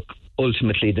think, look,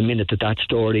 ultimately, the minute that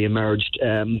story emerged,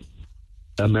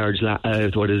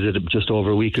 just over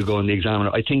a week ago in the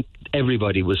Examiner, I think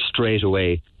everybody was straight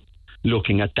away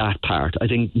looking at that part. I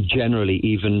think generally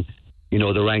even,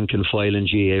 the rank and file in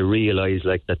GA realised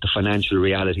that the financial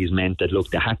realities meant that, look,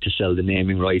 they had to sell the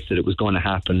naming rights, that it was going to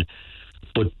happen.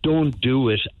 But don't do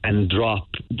it and drop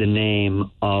the name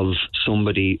of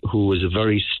somebody who was a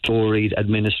very storied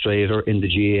administrator in the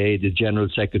GA, the General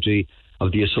Secretary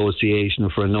of the association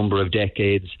for a number of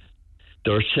decades.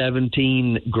 There are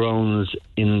 17 grounds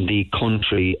in the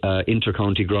country,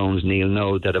 inter-county grounds, Neil,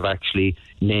 now that have actually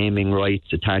naming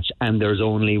rights attached, and there's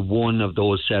only one of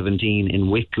those 17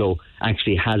 in Wicklow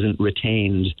actually hasn't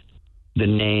retained the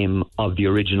name of the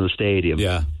original stadium.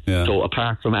 Yeah. So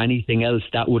apart from anything else,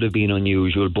 that would have been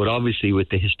unusual, but obviously with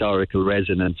the historical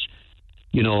resonance,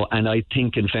 And I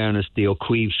think, in fairness, the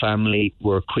O'Queeve family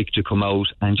were quick to come out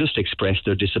and just express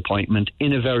their disappointment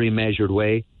in a very measured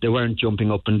way. They weren't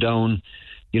jumping up and down.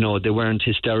 They weren't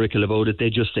hysterical about it. They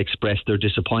just expressed their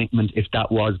disappointment if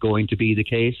that was going to be the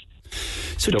case.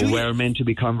 So there were meant to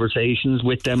be conversations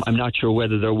with them. I'm not sure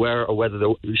whether there were or whether they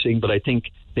were saying, but I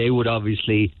think they would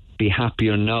obviously be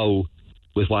happier now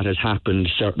with what has happened,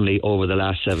 certainly over the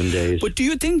last 7 days. But do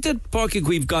you think that Páirc Uí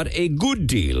Chaoimh got a good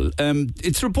deal?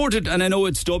 It's reported, and I know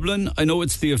it's Dublin, I know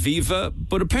it's the Aviva,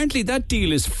 but apparently that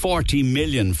deal is 40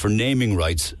 million for naming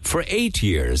rights for 8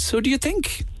 years. So do you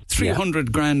think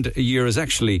 300 grand a year is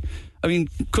actually,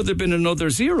 could there have been another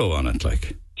zero on it,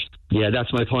 like? Yeah,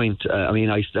 that's my point. That's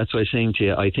what I was saying to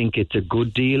you. I think it's a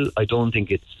good deal. I don't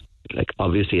think it's,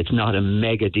 obviously it's not a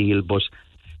mega deal, but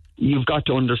you've got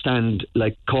to understand,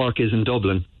 Cork is in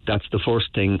Dublin. That's the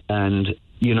first thing. And,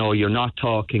 you're not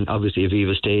talking, obviously,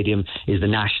 Aviva Stadium is the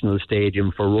national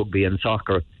stadium for rugby and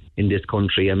soccer in this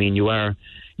country.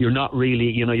 You're not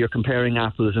really, you're comparing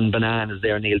apples and bananas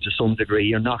there, Neil, to some degree.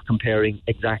 You're not comparing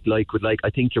exact like with like.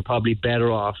 I think you're probably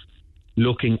better off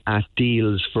looking at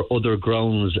deals for other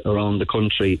grounds around the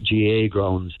country, GA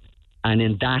grounds. And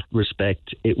in that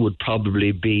respect, it would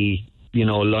probably be,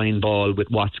 line ball with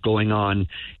what's going on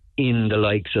in the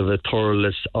likes of a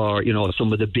Thurles or,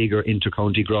 some of the bigger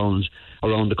inter-county grounds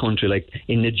around the country. Like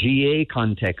in the GA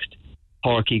context,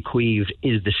 Páirc Uí Chaoimh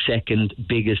is the second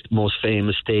biggest, most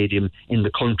famous stadium in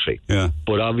the country. Yeah.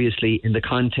 But obviously, in the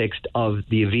context of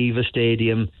the Aviva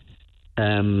Stadium,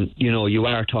 you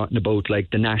are talking about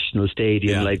the national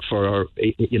stadium, for our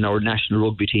national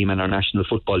rugby team and our national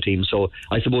football team. So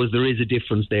I suppose there is a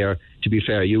difference there. To be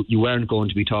fair, you weren't going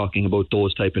to be talking about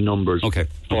those type of numbers for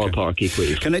Páirc Uí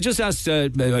Chaoimh. Can I just ask? I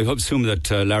assume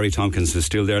that Larry Tompkins is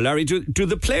still there. Larry, do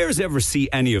the players ever see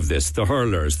any of this? The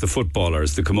hurlers, the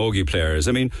footballers, the camogie players.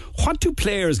 What do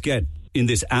players get in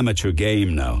this amateur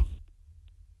game now?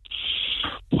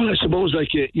 Well, I suppose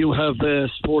you have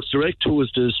Sports Direct, who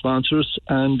is the sponsors,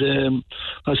 and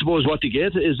I suppose what they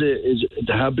get is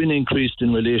they have been increased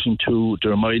in relation to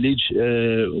their mileage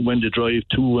when they drive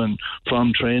to and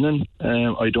from training.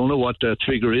 I don't know what that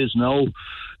figure is now,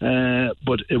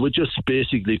 but it would just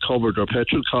basically cover their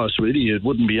petrol costs, really. It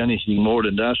wouldn't be anything more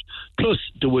than that. Plus,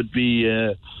 there would be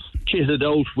kitted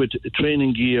out with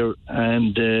training gear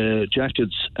and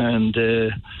jackets,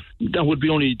 and that would be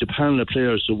only the panel of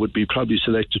players that would be probably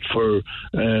selected for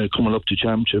coming up to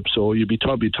championship. So you'd be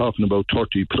probably talking about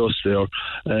 30 plus there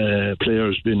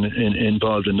players been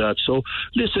involved in that. So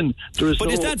listen, there is.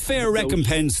 But is that fair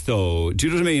recompense, though? Do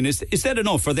you know what I mean? Is that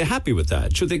enough? Are they happy with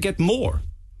that? Should they get more?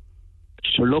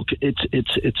 Sure, look,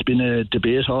 it's been a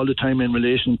debate all the time in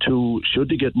relation to should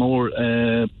they get more.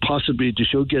 Possibly they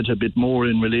should get a bit more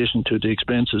in relation to the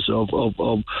expenses of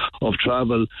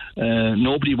travel.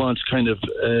 Nobody wants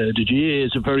the GA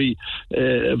is a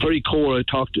very core. I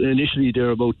talked initially there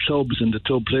about clubs and the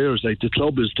club players. The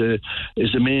club is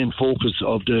the main focus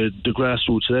of the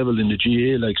grassroots level in the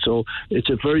GA. So it's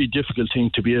a very difficult thing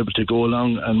to be able to go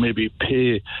along and maybe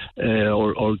pay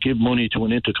or give money to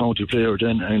an inter-county player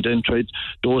and then trade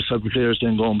those type of players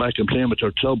then going back and playing with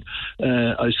their club.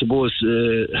 I suppose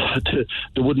there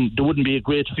wouldn't be a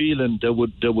great feeling that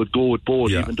would go with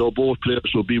both, even though both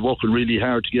players would be working really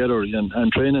hard together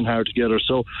and training hard together.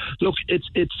 So look, it's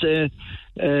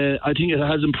I think it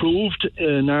has improved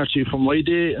naturally from my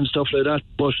day and stuff like that,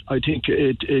 but I think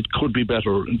it could be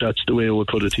better. That's the way I would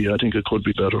put it to you. I think it could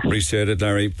be better. Appreciate it,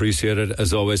 Larry. Appreciate it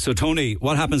as always. So Tony,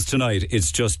 what happens tonight?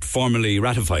 It's just formally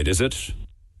ratified, is it?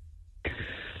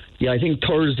 Yeah, I think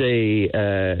Thursday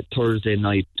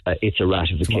night it's a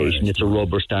ratification. It's a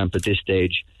rubber stamp at this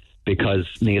stage because,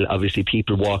 Neil, obviously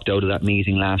people walked out of that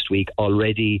meeting last week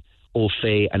already au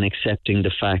fait and accepting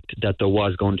the fact that there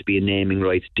was going to be a naming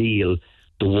rights deal.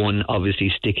 The one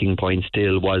obviously sticking point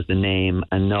still was the name,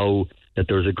 and now that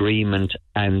there's agreement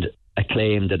and a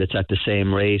claim that it's at the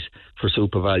same rate for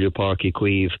SuperValu Páirc Uí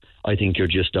Chaoimh, I think you're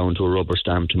just down to a rubber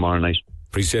stamp tomorrow night.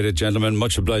 Appreciate it, gentlemen.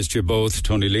 Much obliged to you both.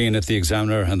 Tony Lean at the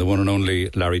Examiner and the one and only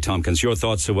Larry Tompkins. Your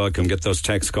thoughts are welcome. Get those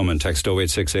texts coming. Text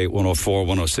 0868 104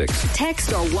 106.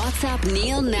 Text or WhatsApp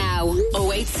Neil now.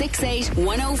 0868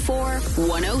 104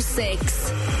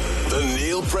 106. The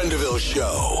Neil Prendeville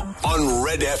Show on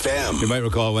Red FM. You might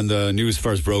recall when the news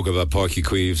first broke about Páirc Uí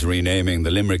Chaoimh's renaming,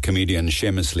 the Limerick comedian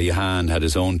Seamus Lehan had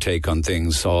his own take on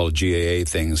things, all GAA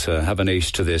things. Have an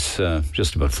ace to this,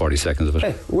 just about 40 seconds of it.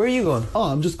 Hey, where are you going? Oh,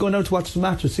 I'm just going out to watch the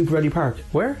match at SuperValu Páirc.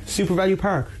 Where? SuperValu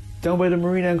Páirc, down by the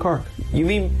marina in Cork. You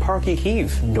mean Páirc Uí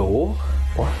Chaoimh? No.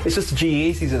 It's just the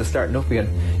GAA season is starting up again.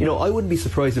 You know, I wouldn't be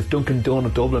surprised if Dunkin'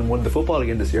 Donut Dublin won the football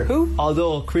again this year. Who?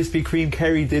 Although Krispy Kreme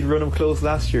Kerry did run them close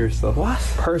last year, so... What?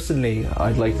 Personally,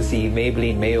 I'd like to see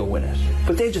Maybelline Mayo win it.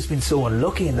 But they've just been so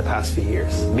unlucky in the past few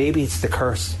years. Maybe it's the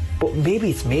curse. But maybe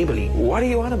it's Maybelline. What are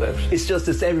you on about? It's just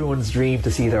it's everyone's dream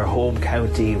to see their home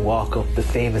county walk up the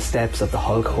famous steps of the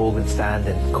Hulk Hogan stand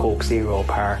in Coke Zero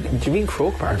Park. Do you mean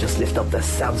Croke Park? Just lift up the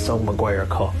Samsung Maguire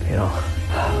Cup, you know.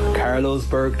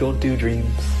 Carlosberg don't do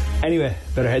dreams. Anyway,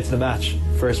 better head to the match.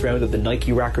 First round of the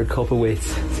Nike Rackard Cup awaits.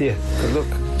 See ya. Good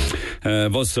luck.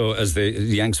 I've also, as the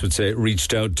Yanks would say,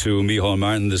 reached out to Micheál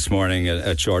Martin this morning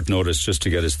at short notice just to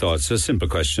get his thoughts. A simple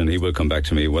question. He will come back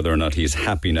to me whether or not he's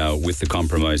happy now with the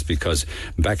compromise, because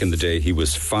back in the day he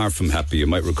was far from happy. You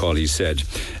might recall he said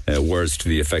words to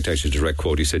the effect, actually direct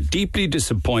quote, he said, deeply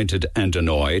disappointed and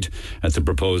annoyed at the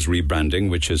proposed rebranding,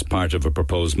 which is part of a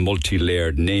proposed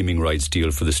multi-layered naming rights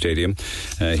deal for the stadium.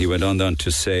 He went on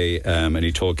to say, and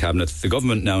he told Cabinet, the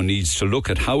government now needs to look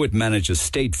at how it manages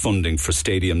state funding for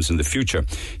stadiums in the future.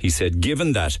 He said,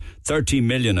 given that 30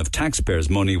 million of taxpayers'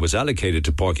 money was allocated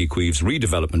to Páirc Uí Chaoimh's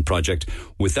redevelopment project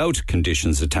without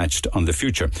conditions attached on the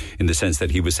future, in the sense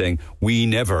that he was saying, we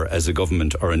never, as a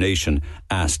government or a nation,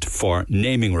 asked for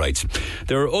naming rights.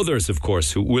 There are others, of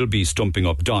course, who will be stumping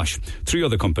up dosh. 3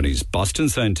 other companies, Boston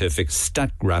Scientific,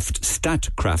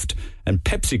 Statkraft and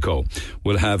PepsiCo,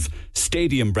 will have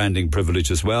stadium branding privilege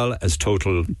as well, as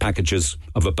total packages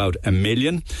of about $1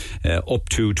 million up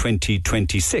to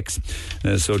 2026.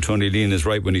 So Tony Lean is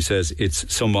right when he says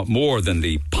it's somewhat more than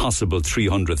the possible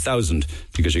 300,000,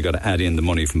 because you got to add in the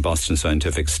money from Boston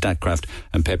Scientific, Statkraft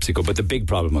and PepsiCo. But the big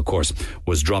problem, of course,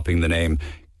 was dropping the name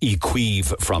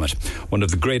Equive from it. One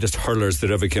of the greatest hurlers that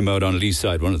ever came out on Lee's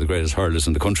side, one of the greatest hurlers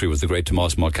in the country, was the great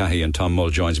Tomás Mulcahy, and Tom Mull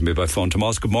joins me by phone.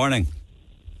 Tomás, good morning.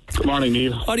 Good morning,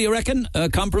 Neil. What do you reckon?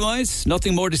 Compromise?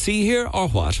 Nothing more to see here, or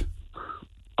what?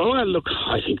 Oh, well, look,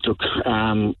 I think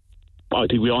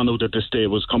we all knew that this day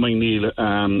was coming, Neil,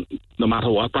 no matter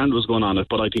what brand was going on it,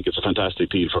 but I think it's a fantastic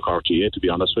deal for Cork GA, to be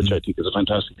honest, which I think is a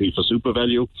fantastic deal for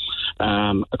SuperValu.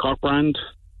 A Cork brand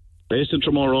based in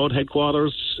Tramore Road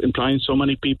headquarters, employing so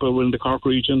many people in the Cork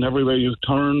region. Everywhere you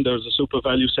turn, there's a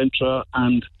SuperValu centre,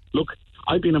 and look,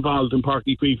 I've been involved in Páirc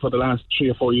Uí Chaoimh for the last 3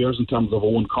 or 4 years in terms of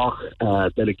own Cork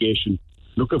delegation,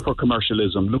 looking for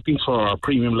commercialism, looking for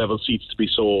premium level seats to be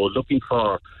sold, looking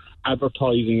for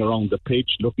advertising around the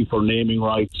pitch, looking for naming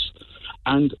rights.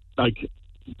 And like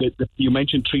you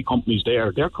mentioned 3 companies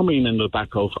there, they're coming in the back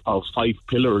of 5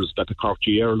 pillars that the Cork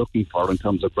GA are looking for in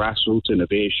terms of grassroots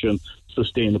innovation,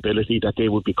 sustainability, that they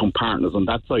would become partners on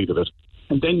that side of it.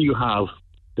 And then you have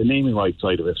the naming rights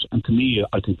side of it, and to me,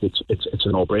 I think it's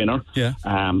a no-brainer. Yeah.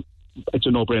 It's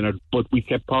a no-brainer, but we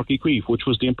kept Páirc Uí Chaoimh, which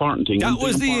was the important thing. That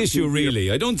was the issue,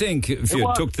 really. I don't think if you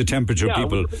took the temperature of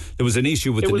people, there was an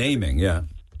issue with the naming. Yeah,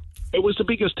 it was the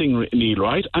biggest thing, Neil.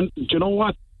 Right, and do you know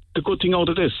what? The good thing out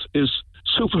of this is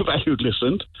SuperValu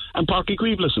listened and Páirc Uí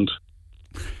Chaoimh listened,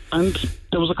 and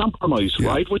there was a compromise,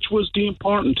 right, which was the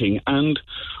important thing. And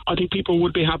I think people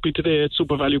would be happy today at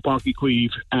SuperValu Páirc Uí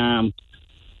Chaoimh.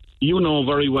 You know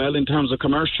very well, in terms of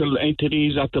commercial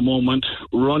entities at the moment,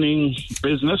 running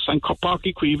business, and Páirc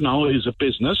Uí Chaoimh now is a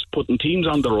business, putting teams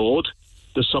on the road.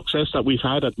 The success that we've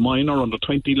had at minor under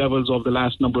 20 levels over the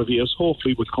last number of years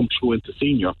hopefully will come through into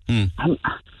senior. And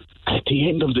at the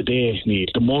end of the day, Neil,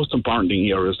 the most important thing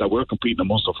here is that we're competing in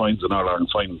Munster finals and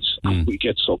All-Ireland finals. And we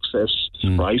get success,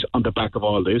 right, on the back of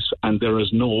all this, and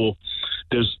there's no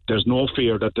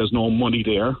fear that there's no money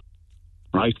there,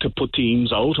 right, to put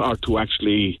teams out or to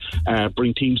actually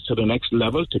bring teams to the next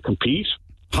level to compete.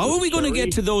 How are we going to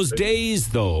get to those days,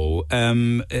 though?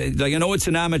 Like, I know it's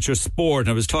an amateur sport, and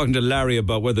I was talking to Larry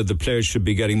about whether the players should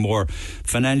be getting more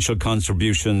financial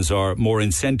contributions or more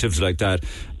incentives like that.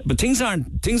 But things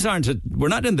aren't. We're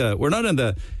not in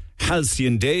the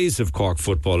halcyon days of Cork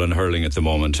football and hurling at the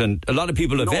moment, and a lot of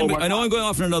people have. I know I'm going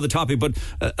off on another topic, but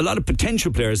a lot of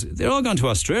potential players, they're all gone to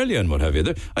Australia and what have you.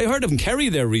 I heard of Kerry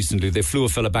there recently. They flew a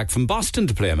fella back from Boston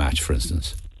to play a match, for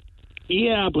instance.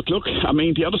 Yeah, but look, I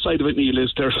mean, the other side of it, Neil,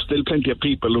 is there's still plenty of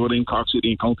people who are in Cork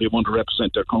City and County who want to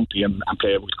represent their county and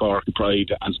play with Cork and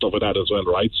Pride and stuff like that as well,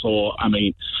 right? So, I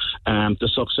mean, the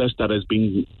success that has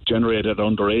been generated at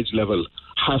underage level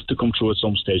has to come through at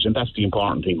some stage, and that's the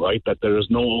important thing, right? That there's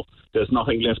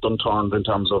nothing left unturned in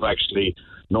terms of actually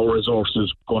no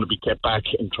resources going to be kept back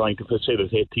in trying to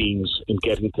facilitate teams in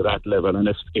getting to that level. And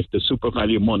if the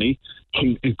SuperValu money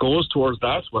it goes towards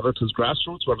that, whether it is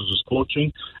grassroots, whether it is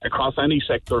coaching, across any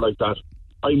sector like that,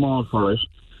 I'm all for it.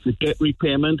 The debt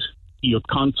repayment, you've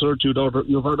concerts, you've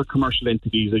other commercial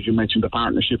entities, as you mentioned, the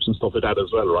partnerships and stuff like that as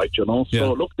well, right? You know,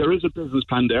 so look, there is a business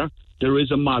plan there. there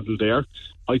is a model there.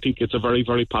 I think it's a very,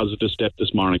 very positive step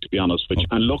this morning, to be honest with you.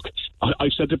 And look,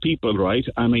 I've said to people, right,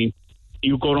 I mean,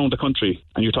 you go around the country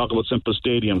and you talk about Semple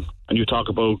Stadium and you talk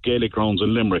about Gaelic grounds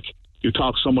in Limerick. You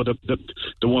talk some of the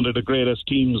one of the greatest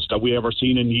teams that we ever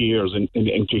seen in years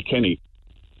in Kilkenny,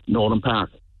 Northern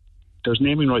Park. There's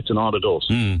naming rights in all of those.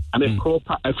 And if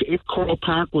Croke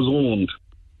Park was owned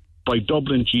by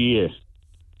Dublin GA,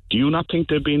 do you not think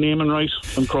there'd be a naming right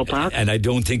in Croke Park? And I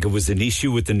don't think it was an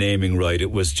issue with the naming right. It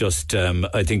was just,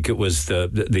 I think it was the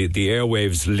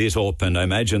airwaves lit up, and I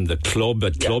imagine the club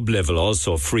at club level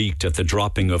also freaked at the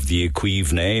dropping of the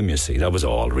Equive name, you see. That was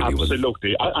all really.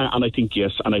 Absolutely. And I think,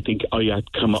 yes, and I think I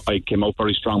came out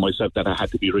very strong myself that it had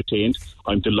to be retained.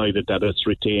 I'm delighted that it's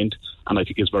retained, and I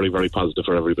think it's very, very positive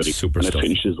for everybody. Super and stuff. It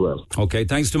finishes well. Okay,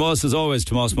 thanks Tomas as always.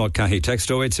 Tomas Mulcahy. Text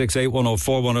 0868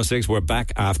 104 106. We're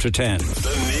back after 10.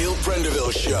 The Neil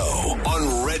Prendeville Show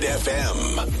on Red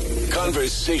FM.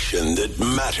 Conversation that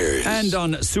matters. And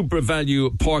on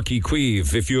SuperValu Páirc Uí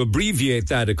Chaoimh. If you abbreviate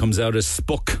that, it comes out as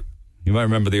SPUC. You might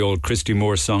remember the old Christy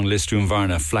Moore song, Listún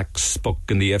Varna, Flax Spuck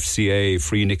in the FCA,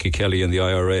 Free Nicky Kelly in the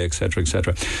IRA, etc.,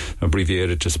 etc.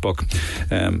 Abbreviated to Spuck.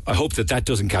 I hope that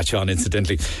doesn't catch on,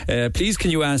 incidentally. Please can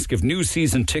you ask if new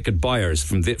season ticket buyers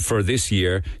for this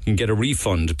year can get a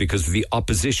refund because of the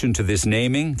opposition to this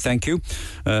naming? Thank you.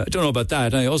 I don't know about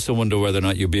that. I also wonder whether or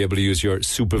not you'll be able to use your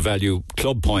SuperValu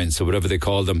club points or whatever they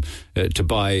call them to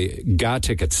buy GA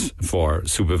tickets for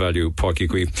SuperValu Páirc Uí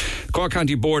Chaoimh. Cork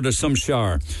County Board of some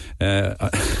shower. I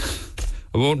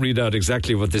won't read out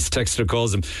exactly what this texter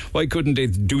calls them. Why couldn't they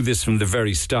do this from the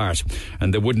very start?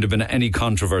 And there wouldn't have been any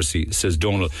controversy, says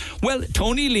Donald. Well,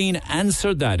 Tony Lean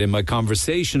answered that in my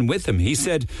conversation with him. He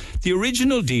said the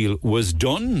original deal was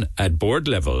done at board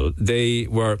level. They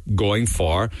were going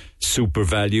for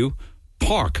SuperValu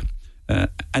Páirc.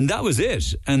 And that was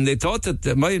it. And they thought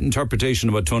that my interpretation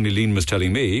of what Tony Lean was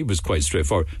telling me was quite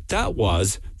straightforward. That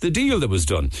was the deal that was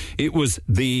done. It was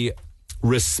the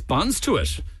response to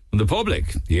it from the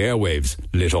public. The airwaves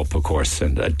lit up, of course,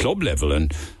 and at club level,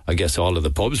 and I guess all of the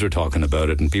pubs were talking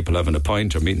about it, and people having a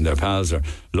pint or meeting their pals or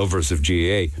lovers of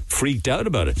GAA freaked out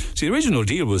about it. See, the original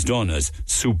deal was done as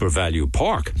SuperValu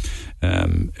Páirc.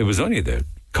 It was only the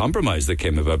compromise that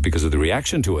came about because of the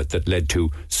reaction to it that led to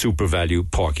SuperValu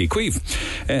Páirc Uí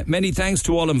Chaoimh. Many thanks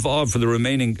to all involved for the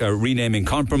remaining renaming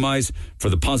compromise, for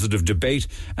the positive debate,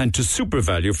 and to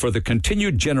SuperValu for the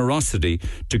continued generosity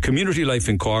to community life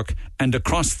in Cork and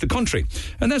across the country.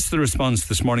 And that's the response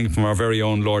this morning from our very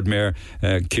own Lord Mayor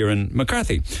Kieran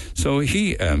McCarthy. So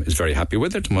he is very happy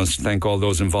with it. Must thank all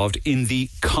those involved in the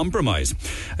compromise.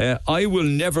 I will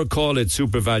never call it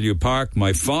SuperValu Páirc.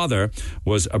 My father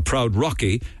was a proud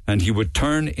Rocky, and he would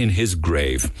turn in his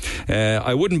grave.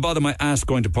 I wouldn't bother my ass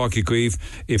going to Páirc Uí Chaoimh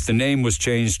if the name was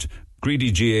changed.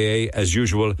 Greedy GAA, as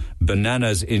usual,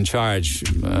 bananas in charge.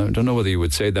 I don't know whether you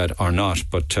would say that or not,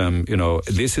 but,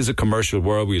 this is a commercial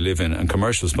world we live in, and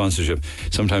commercial sponsorship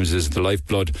sometimes is the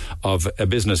lifeblood of a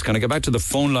business. Can I get back to the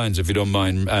phone lines, if you don't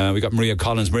mind? We got Maria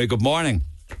Collins. Maria, good morning.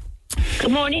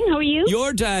 Good morning, how are you?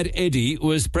 Your dad, Eddie,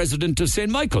 was president of St.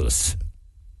 Michael's.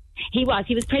 He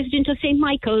was president of St.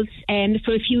 Michael's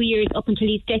for a few years, up until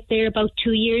his death there about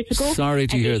 2 years ago. Sorry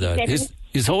to hear that. His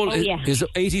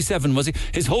 87, was he?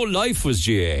 His whole life was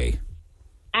GAA.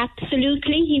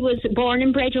 Absolutely. He was born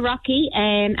and bred a Rocky,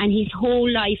 and his whole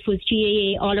life was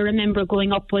GAA. All I remember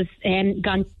growing up was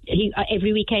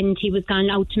every weekend he was gone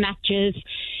out to matches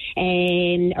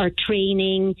or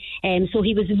training. So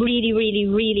he was really, really,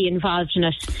 really involved in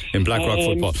it. In Blackrock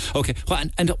football. Okay.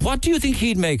 And what do you think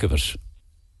he'd make of it?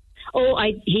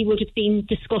 He would have been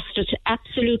disgusted,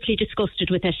 absolutely disgusted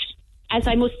with it. As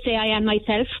I must say, I am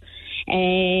myself.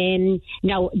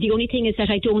 Now, the only thing is that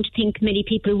I don't think many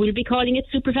people will be calling it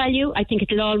SuperValu. I think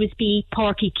it'll always be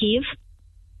Páirc Uí Chaoimh.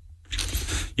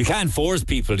 You can't force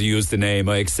people to use the name,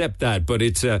 I accept that, but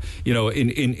it's,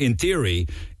 in theory,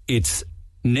 it's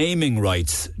naming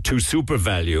rights to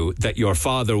SuperValu that your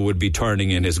father would be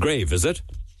turning in his grave, is it?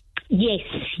 Yes,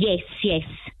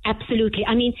 absolutely.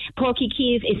 I mean, Páirc Uí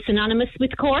Chaoimh is synonymous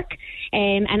with Cork,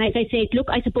 and as I said, look,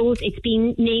 I suppose it's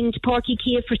been named Páirc Uí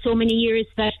Chaoimh for so many years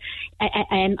that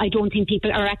I don't think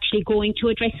people are actually going to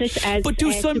address it as. But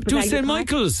do St.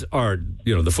 Michael's or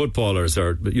the footballers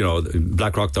or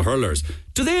Blackrock the hurlers,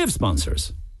 do they have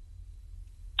sponsors?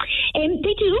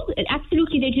 They do,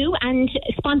 absolutely they do, and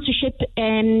sponsorship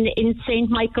in St.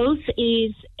 Michael's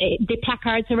is the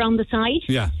placards around the side.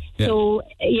 Yeah. So,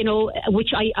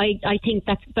 which I think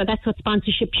that's what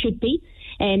sponsorship should be.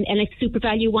 And if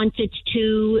SuperValu wanted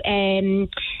to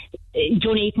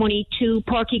donate money to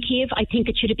Páirc Uí Chaoimh. I think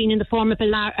it should have been in the form of a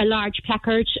large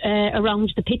placard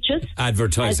around the pitches.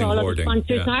 Advertising, as all hoarding. Of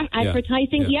the sponsors are.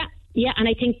 Advertising, yeah, and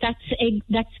I think that's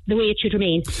the way it should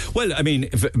remain. Well, I mean,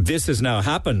 if this has now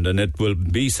happened and it will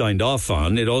be signed off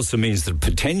on, it also means that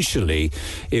potentially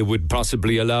it would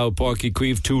possibly allow Páirc Uí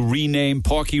Chaoimh to rename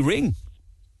Páirc Uí Ring.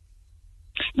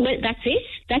 Well, that's it.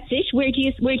 Where do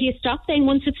you stop then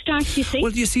once it starts, you see?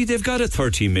 Well, you see, they've got a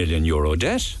 €30 million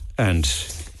debt and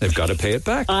they've got to pay it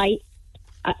back.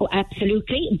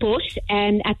 Absolutely, but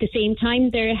at the same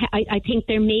time, I think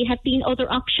there may have been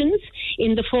other options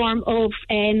in the form of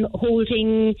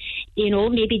holding,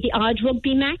 maybe the odd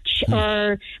rugby match,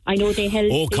 or I know they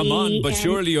held. Oh, come on! But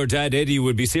surely your dad Eddie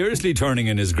would be seriously turning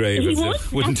in his grave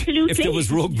if there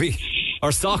was rugby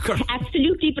or soccer.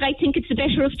 Absolutely, but I think it's the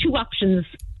better of two options.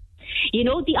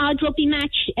 The odd rugby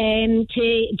match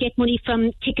to get money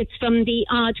from tickets from the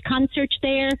odd concert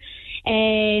there.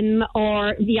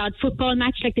 Or the odd football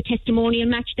match, like the testimonial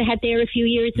match they had there a few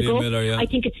years ago. Miller, yeah. I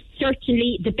think it's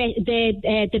certainly the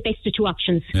best of two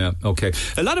options. Yeah, okay.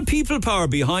 A lot of people power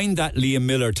behind that Liam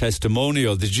Miller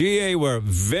testimonial. The GA were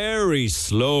very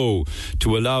slow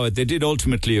to allow it. They did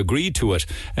ultimately agree to it,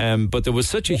 but there was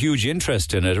such a huge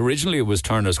interest in it. Originally it was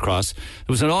Turner's Cross. There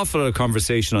was an awful lot of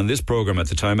conversation on this programme at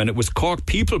the time, and it was Cork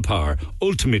People Power,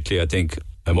 ultimately, I think,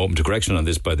 I'm open to correction on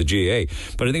this by the GAA,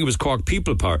 but I think it was Cork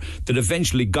People Power that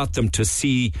eventually got them to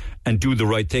see and do the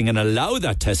right thing and allow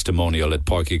that testimonial at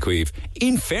Páirc Uí Chaoimh,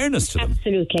 in fairness to them.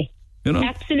 Absolutely.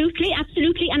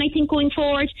 Absolutely. And I think going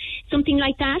forward, something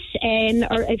like that,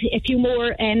 or a few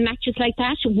more matches like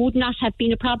that would not have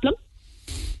been a problem.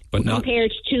 But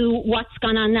compared to what's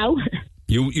gone on now.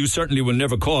 You certainly will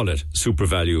never call it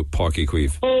SuperValu Páirc Uí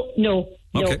Chaoimh. Oh, no.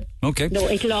 Okay. No,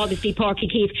 it'll always be Páirc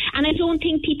Uí Chaoimh. And I don't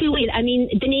think people will. I mean,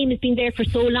 the name has been there for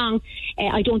so long.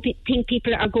 I don't think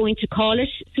people are going to call it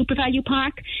SuperValu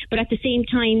Park. But at the same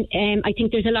time, I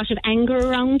think there's a lot of anger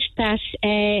around that,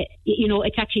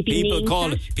 it's actually been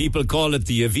named. People call it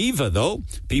the Aviva, though.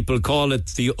 People call it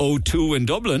the O2 in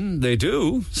Dublin. They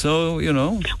do. So,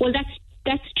 Well,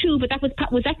 that's true. But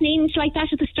was that named like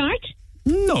that at the start?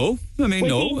 No. I mean,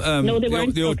 no, they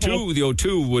weren't. The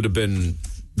O2 would have been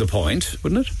the point,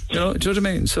 wouldn't it? Do you know what I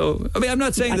mean? So, I mean, I'm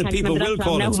not saying that people will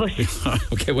call it.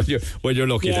 Okay, well, you're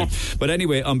lucky then. But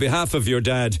anyway, on behalf of your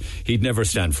dad, he'd never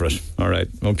stand for it. All right,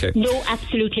 okay. No,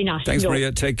 absolutely not. Thanks,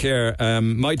 Maria. Take care.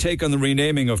 My take on the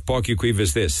renaming of Páirc Uí Chaoimh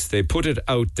is this. They put it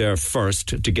out there first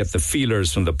to get the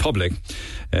feelers from the public.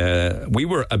 We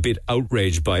were a bit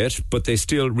outraged by it, but they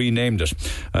still renamed it.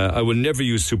 I will never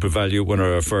use SuperValu when I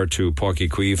refer to Páirc Uí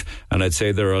Chaoimh, and I'd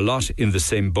say there are a lot in the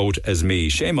same boat as me.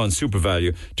 Shame on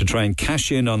SuperValu to try and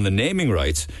cash in on the naming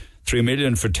rights. 3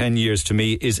 million for 10 years to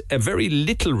me is a very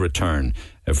little return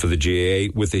for the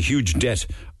GAA with a huge debt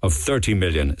of 30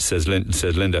 million, says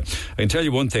Linda. I can tell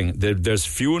you one thing, there's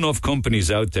few enough companies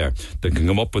out there that can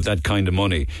come up with that kind of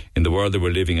money in the world that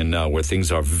we're living in now, where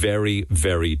things are very,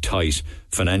 very tight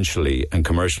financially and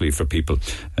commercially for people.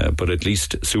 But at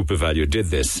least SuperValu did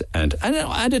this, and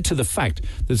added to the fact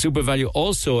that SuperValu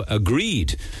also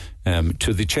agreed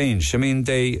to the change. I mean,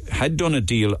 they had done a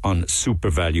deal on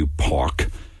SuperValu Park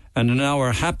and now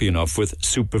are happy enough with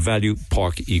SuperValu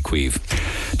Páirc Uí Chaoimh.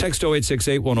 Text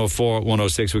 0868 104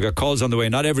 106. We've got calls on the way.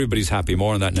 Not everybody's happy.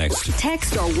 More on that next.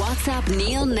 Text or WhatsApp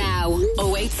Neil now.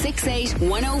 0868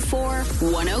 104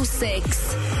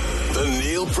 106. The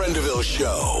Neil Prendeville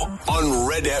Show on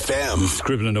Red FM.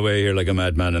 Scribbling away here like a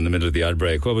madman in the middle of the ad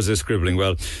break. What was this scribbling?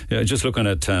 Well, just looking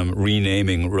at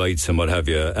renaming rights and what have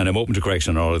you, and I'm open to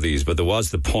correction on all of these, but there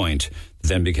was the point,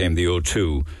 then became the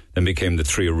O2, then became the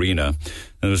 3 Arena, then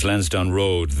there was Lansdowne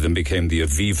Road, then became the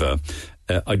Aviva.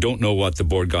 I don't know what the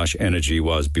Bord Gáis Energy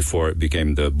was before it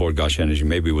became the Bord Gáis Energy.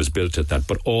 Maybe it was built at that,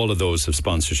 but all of those have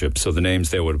sponsorship. So the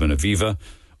names there would have been Aviva,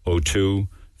 O2,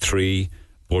 3,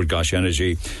 Bord Gáis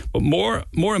Energy. But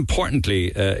more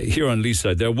importantly, here on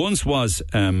Leeside, there once was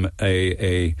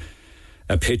a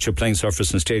pitch of playing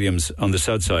surface and stadiums on the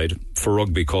south side for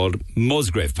rugby called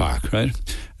Musgrave Park, right?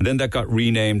 And then that got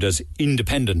renamed as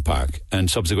Independent Park, and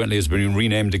subsequently has been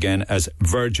renamed again as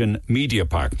Virgin Media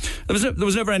Park. There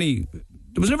was never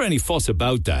any fuss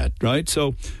about that, right?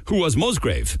 So who was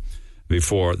Musgrave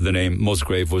before the name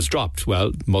Musgrave was dropped?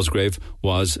 Well, Musgrave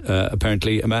was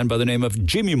apparently a man by the name of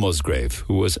Jimmy Musgrave,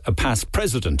 who was a past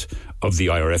president of the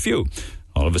IRFU.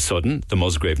 All of a sudden, the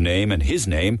Musgrave name and his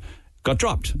name got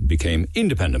dropped, became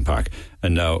Independent Park,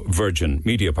 and now Virgin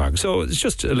Media Park. So it's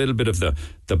just a little bit of the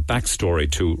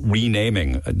backstory to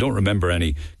renaming. I don't remember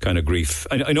any kind of grief.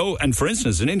 I know, and for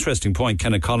instance, an interesting point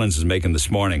Kenneth Collins is making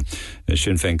this morning,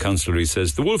 Sinn Féin councillor, he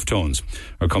says the Wolf Tones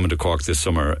are coming to Cork this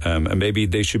summer, and maybe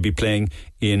they should be playing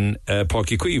in Páirc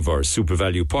Uí Chaoimh or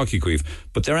SuperValu Páirc Uí Chaoimh,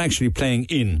 but they're actually playing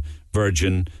in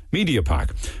Virgin Media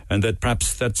Park, and that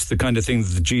perhaps that's the kind of thing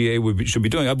that the GAA should be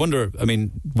doing. I wonder, I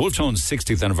mean, Wolf Tones'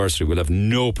 60th anniversary will have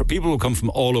people will come from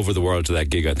all over the world to that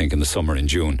gig, I think, in the summer in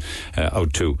June,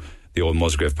 out to the old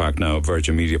Musgrave Park, now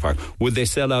Virgin Media Park. Would they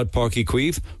sell out Páirc Uí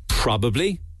Chaoimh?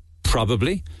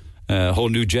 Probably. A whole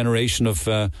new generation of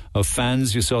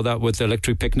fans. You saw that with the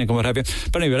Electric Picnic and what have you.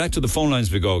 But anyway, back to the phone lines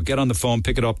we go. Get on the phone,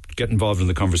 pick it up, get involved in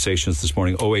the conversations this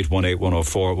morning. 0818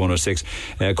 104 106.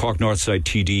 Cork Northside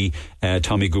TD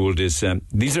Tommy Gould is...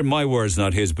 these are my words,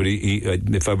 not his, but he,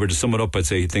 if I were to sum it up, I'd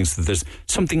say he thinks that there's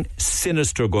something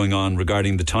sinister going on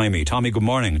regarding the timing. Tommy, good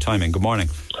morning. Good morning.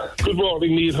 Good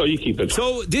morning, Neil. How are you keeping?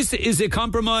 So this is a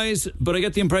compromise, but I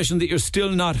get the impression that you're still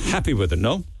not happy with it,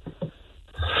 no?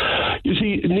 You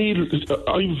see, Neil,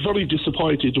 I'm very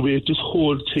disappointed the way this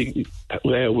whole thing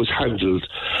was handled.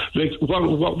 Like,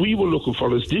 what we were looking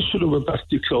for is this should have went back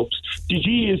to clubs. The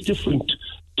GAA is different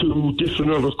to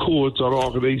different other codes or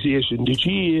organisations. The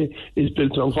GAA is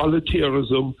built on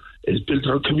volunteerism, is built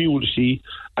on community,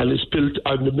 and is built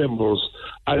on the members.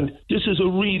 And this is a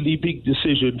really big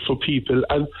decision for people.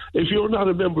 And if you're not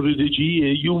a member of the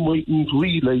GAA, you mightn't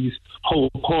realise how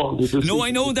important it is. No,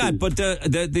 I know that, but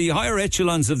the higher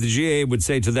echelons of the GAA would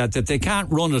say to that they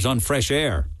can't run it on fresh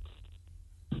air.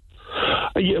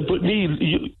 Yeah, but Neil,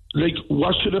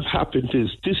 what should have happened is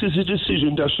this is a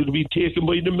decision that should be taken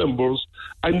by the members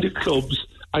and the clubs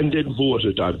and then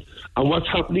voted on. And what's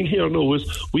happening here now is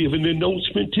we have an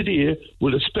announcement today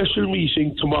with a special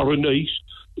meeting tomorrow night.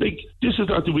 This is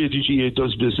not the way the GAA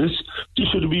does business. This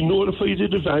should have been notified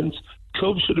in advance.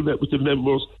 Clubs should have met with the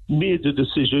members, made the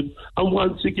decision, and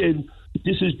once again,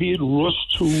 this is being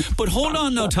rushed through. But hold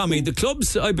on now, Tommy. The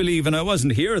clubs, I believe, and I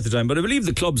wasn't here at the time, but I believe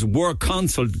the clubs were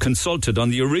consulted on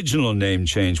the original name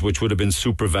change, which would have been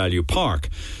SuperValu Park.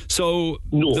 So...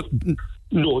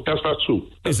 No, that's not true.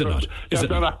 Is it not?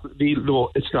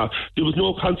 No, it's not. There was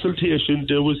no consultation.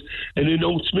 There was an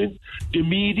announcement. The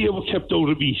media were kept out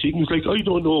of meetings. I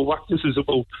don't know what this is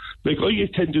about. I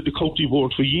attended the county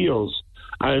board for years.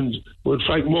 And when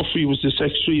Frank Murphy was the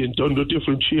secretary and under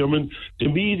different chairman, the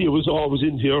media was always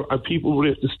in here and people would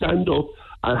have to stand up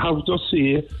and have their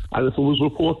say. And if it was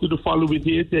reported the following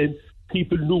day, then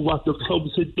people knew what the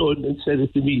clubs had done and said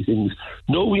at the meetings.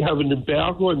 Now we have an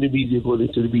embargo on the media going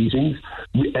into the meetings,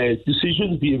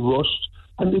 decisions being rushed,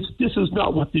 and this is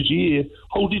not what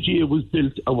how the GAA was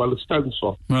built and what it stands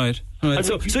for. Right.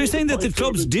 So you're saying that the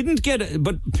clubs didn't get,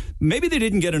 but maybe they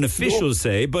didn't get an official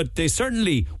say, but they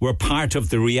certainly were part of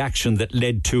the reaction that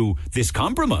led to this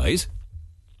compromise.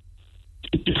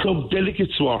 The club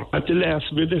delegates were at the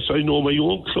last minute. I know my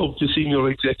own club, the senior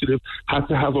executive, had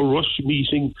to have a rush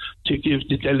meeting to give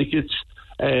the delegates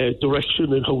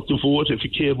direction on how to vote if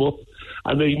it came up.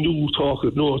 And I knew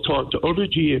talking to other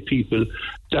GAA people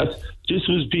that this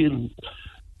was being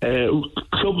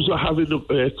clubs were having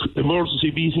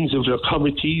emergency meetings of their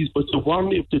committees, but they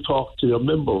weren't able to talk to their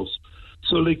members.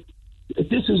 So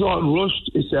this is all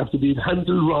rushed. It's after being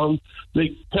handled wrong.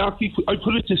 I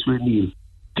put it this way, Neil.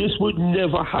 This would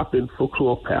never happen for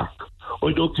Croke Park.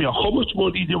 I don't care how much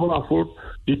money they were offered.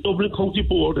 The Dublin County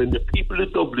Board and the people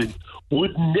in Dublin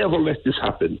would never let this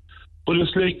happen. But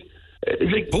it's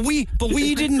But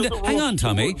we didn't. Hang on,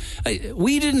 Tommy.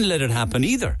 We didn't let it happen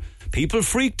either. People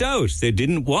freaked out. They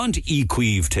didn't want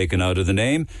Equeve taken out of the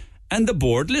name, and the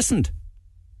board listened.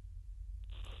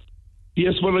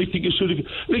 Yes, well, I think it should have...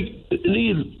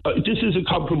 Neil, this is a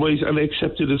compromise, and I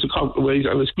accept it as a compromise,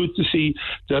 and it's good to see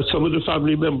that some of the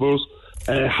family members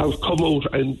have come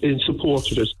out and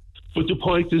supported it. But the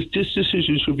point is, this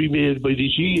decision should be made by the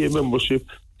GAA membership,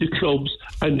 the clubs,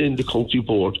 and then the county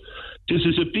board. This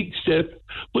is a big step,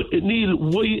 but Neil,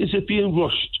 why is it being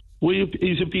rushed? Why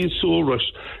is it being so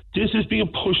rushed? This is being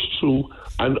pushed through,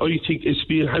 and I think it's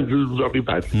being handled very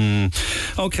badly.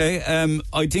 Okay,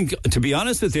 I think, to be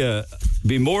honest with you,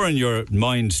 be more in your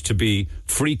mind to be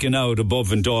freaking out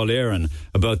above in Dáil Éireann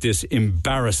about this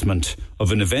embarrassment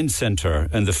of an event centre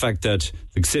and the fact that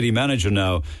the city manager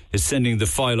now is sending the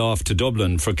file off to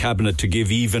Dublin for Cabinet to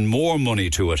give even more money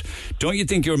to it. Don't you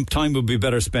think your time would be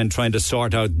better spent trying to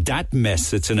sort out that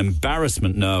mess? It's an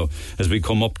embarrassment now as we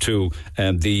come up to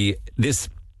this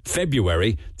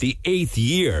February, the 8th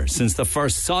year since the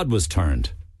first sod was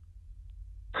turned.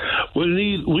 Well,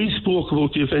 Neil, we spoke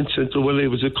about the event centre when I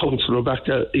was a councillor back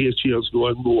 8 years ago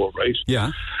and more, right?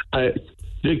 Yeah. I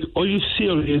have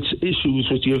serious issues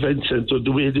with the event centre,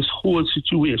 the way this whole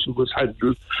situation was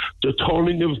handled, the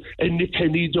turning of Enda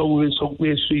Kenny down in South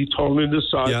Main Street, turning the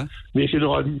side, making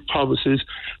all these promises.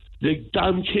 The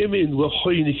dam came in with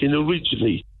Heineken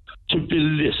originally to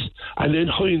build this, and then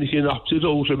Heineken opted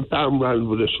out and bam ran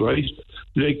with it, right?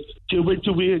 They went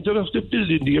away and they're after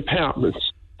building the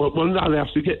apartments. But we're not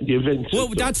after getting the events. Well,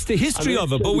 that's the history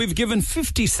of it. But we've given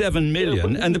 57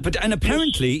 million, and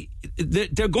apparently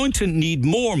they're going to need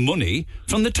more money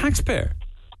from the taxpayer.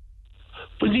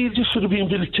 But this should have been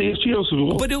built 8 years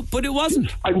ago. But it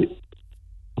wasn't.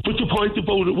 But the point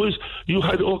about it was, you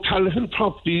had O'Callaghan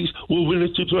Properties were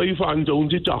willing to drive on down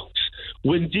the docks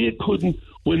when they couldn't.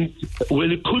 When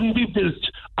it couldn't be built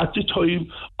at the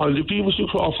time on the Beamish and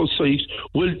Crawford site,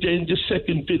 well, then the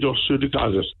second bidder should have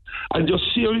got it. And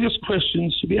there's serious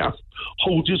questions to be asked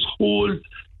how this whole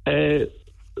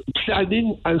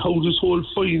planning and how this whole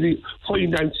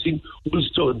financing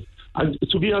was done. And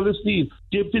to be honest, Neil,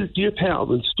 they built the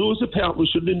apartments. Those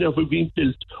apartments should have never been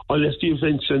built unless the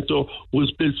event centre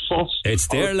was built first. It's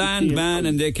their land, man,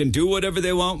 and they can do whatever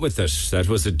they want with it. That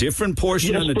was a different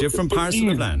portion and a different parcel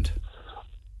of land.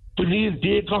 But Neil,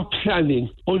 they got planning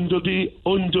under the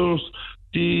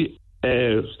deal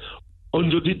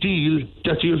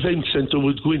that the event centre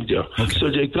would go in there. Okay. So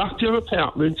they got their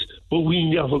apartments, but we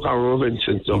never got our event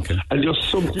centre. Okay. And there's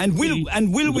something. And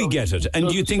will we get it? And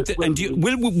do you think that? And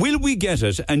will we get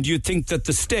it? And do you think that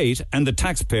the state and the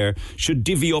taxpayer should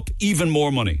divvy up even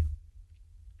more money?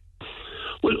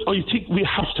 Well, I think we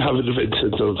have to have an event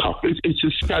centre in Cork. It's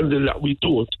a scandal that we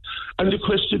don't. And the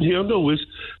question here now is,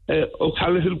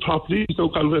 O'Callaghan Properties,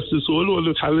 God rest his soul, or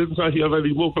O'Callaghan's not here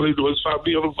anymore, but I know his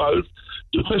family are involved.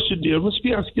 The question there must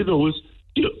be asking now is,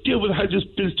 they would have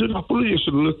just built an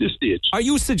operational at this stage. Are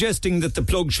you suggesting that the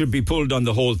plug should be pulled on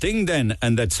the whole thing then,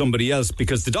 and that somebody else,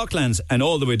 because the Docklands and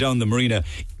all the way down the marina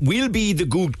will be the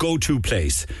good go-to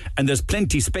place, and there's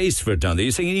plenty space for it down there?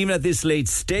 You're saying even at this late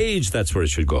stage that's where it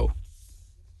should go?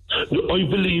 I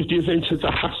believe the event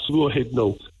centre has to go ahead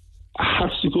now.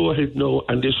 Has to go ahead now,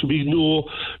 and there should be no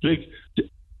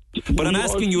But I'm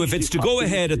asking you if it's to go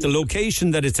ahead at the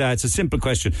location that it's at. It's a simple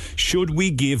question. Should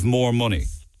we give more money?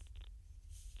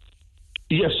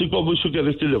 Yes, the government should get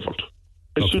it delivered.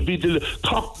 It should be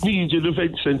Cork needs an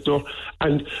event centre,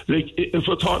 and if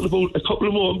we're talking about a couple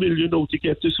of more million now to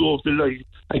get this over the line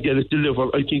and get it delivered,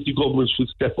 I think the government should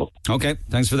step up. Okay,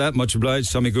 thanks for that. Much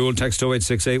obliged. Tommy Gould, text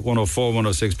 0868 104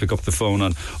 106. Pick up the phone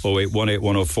on 0818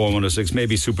 104 106.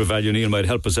 Maybe SuperValu Neil might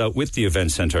help us out with the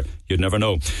event centre. You'd never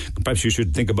know. Perhaps you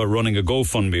should think about running a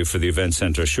GoFundMe for the event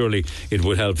centre. Surely it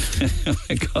would help. Oh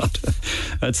my God,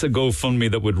 that's a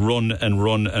GoFundMe that would run and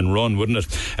run and run, wouldn't it?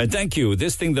 And thank you.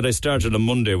 This thing that I started on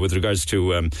Monday with regards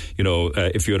to,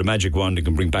 if you had a magic wand, you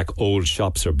can bring back old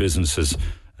shops or businesses.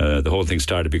 The whole thing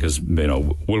started because,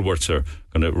 Woolworths are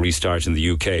going to restart in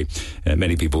the UK.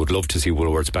 Many people would love to see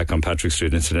Woolworths back on Patrick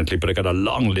Street, incidentally, but I got a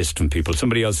long list from people.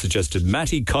 Somebody else suggested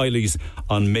Matty Kiley's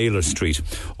on Mailer Street.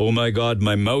 Oh my God,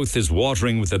 my mouth is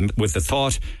watering with the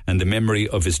thought and the memory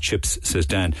of his chips, says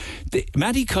Dan.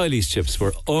 Matty Kiley's chips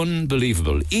were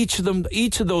unbelievable. Each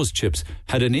of those chips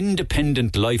had an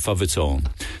independent life of its own.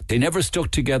 They never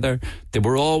stuck together. They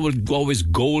were always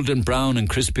golden brown and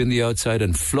crispy on the outside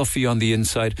and fluffy on the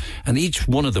inside, and each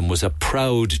one of them was a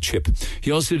proud chip.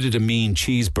 He also did a mean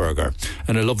cheeseburger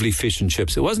and a lovely fish and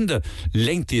chips. It wasn't the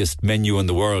lengthiest menu in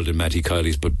the world in Matty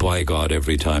Kiley's, but by God,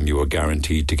 every time you were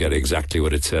guaranteed to get exactly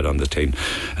what it said on the tin,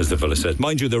 as the fella said.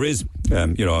 Mind you, there is, a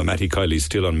Matty Kiley's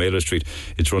still on Mailer Street.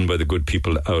 It's run by the good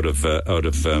people out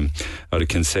of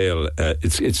Kinsale.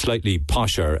 It's slightly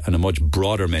posher and a much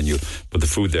broader menu, but the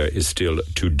food there is still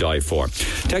to die for.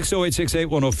 Text 0868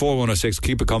 104 106.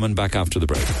 Keep it coming. Back after the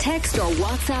break. Text or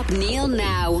WhatsApp Neil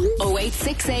now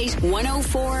 0868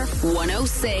 104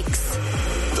 106.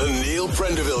 The Neil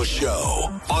Prendeville Show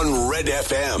on Red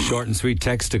FM. Short and sweet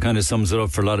text that kind of sums it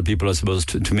up for a lot of people, I suppose.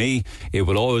 To me, it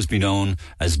will always be known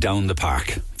as Down the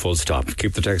Park. Full stop.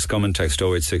 Keep the text coming. Text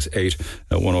 0868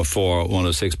 104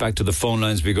 106. Back to the phone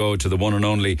lines we go, to the one and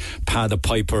only Pa the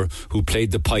Piper, who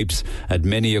played the pipes at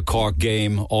many a Cork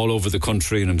game all over the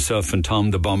country, and himself and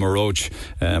Tom the Bomber Roach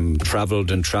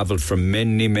travelled for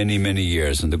many, many, many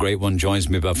years. And the great one joins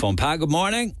me by phone. Pa, good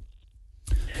morning.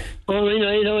 Morning,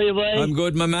 how are you, boy? I'm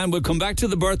good, my man. We'll come back to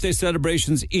the birthday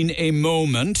celebrations in a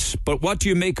moment, but what do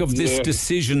you make of this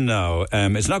decision now?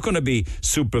 It's not going to be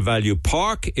SuperValu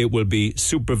Páirc, it will be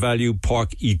SuperValu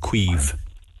Páirc Uí Chaoimh.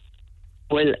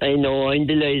 Well, I know, I'm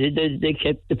delighted that they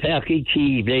kept the park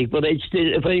cheap, like, but I'd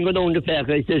still, if I go down the park,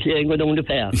 I still say I go down the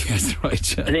park. Yes,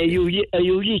 right. Yeah. And I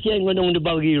usually say I go down the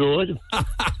boggy road.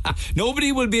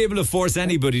 Nobody will be able to force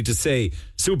anybody to say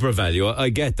SuperValu. I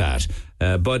get that.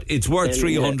 But it's worth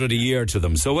 $300 a year to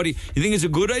them. So what do you think it's a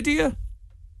good idea?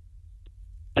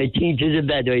 I think it's a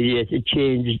bad idea to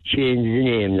change the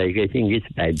name. Like, I think it's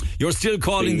bad. You're still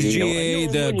calling the GAA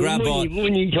the Grab All.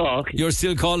 Money talk. You're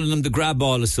still calling them the Grab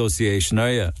All Association, are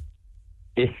you?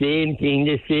 The same thing.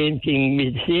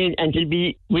 And to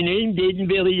be, when I'm dead and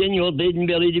buried and you're dead and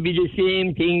buried, to be the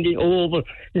same thing over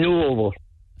and over.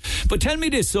 But tell me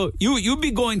this, so you'd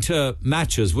be going to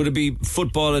matches, would it be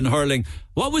football and hurling?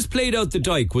 What was played out the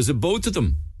dike? Was it both of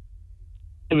them?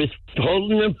 It was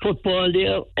hurling and football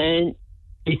there, and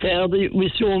he felt it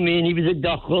was so mean. He was a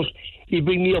doctor. He'd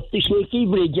bring me up the Shaky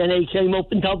Bridge, and I climb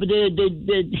up on top of the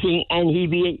thing,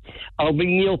 and I'll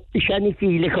bring me up the Shanny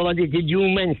Field, called it the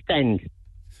Human Stand.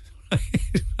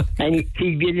 And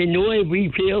he'd be able to know every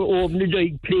player over the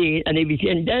dike playing, and he'd be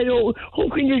saying, Dad, how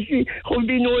do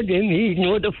you know them? He'd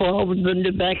know the forwards and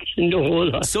the backs and the whole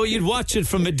lot. So you'd watch it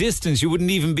from a distance, you wouldn't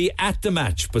even be at the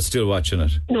match, but still watching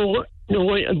it? No,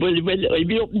 well, I'd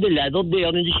be up on the ladder there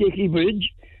on the Shaky Bridge.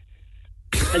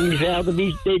 And they're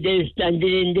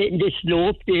standing in the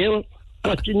slope there,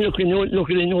 watching, looking over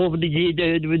the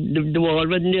wall,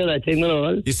 wasn't there, that thing and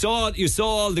all. You saw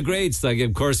all the greats, like,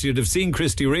 of course, you'd have seen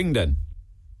Christy Ring then.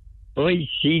 I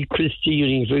see Christy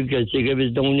Ring, for God's sake. I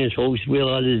was down his house with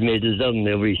all his medals and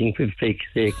everything, for fuck's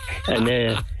sake. And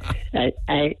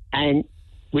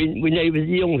when I was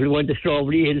young, I went to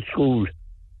Strawberry Hill School.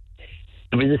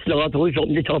 There was a slaughterhouse up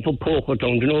on the top of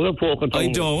Porkertown. Do you know where Porkertown I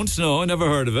don't, no, I never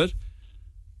heard of it.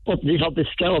 Up the top of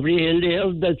Strawberry Hill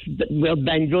there, that's where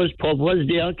Banjo's pub was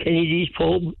there, Kennedy's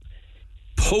pub.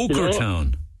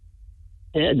 Pokertown?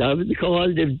 Yeah, that was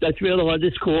called. That's where all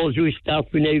the scores used to stop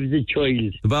when I was a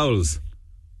child. The Bowls?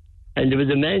 And there was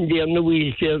a man there in the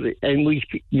wheelchair, and we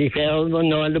found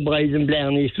on all the boys in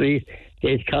Blarney Street,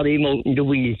 they'd carry him out in the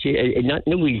wheelchair, not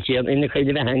in the wheelchair, in a kind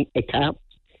of a cap.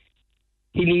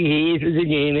 Timmy Hayes was the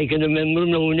name. I can remember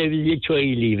him now when I was a child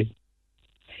even.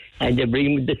 And they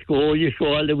bring him to the school, you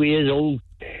saw all the way out,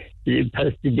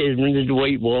 past the Desmond and the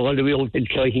White Wall, all the way out to the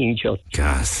Caheen Church.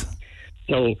 Gas.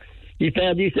 So, he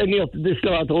sent me up to the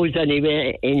slaughterhouse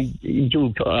anyway in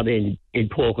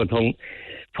Porkertown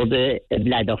for the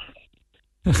bladder.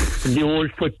 The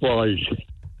old footballs.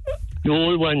 The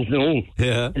old ones, no.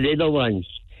 Yeah. The little ones.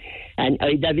 And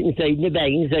I'd have it inside in the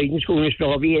bag, inside in school in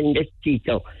Strawberry and the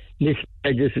teacher. This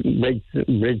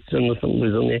Redson or something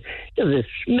was on there. There was a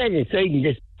smell inside and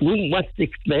just what's the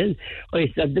smell?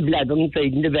 I had the bladder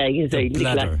inside in the bag, inside the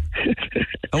bladder.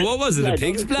 And what was it? A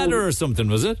pig's bladder or something,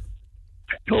 was it?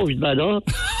 Closed bladder.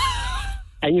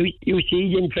 And you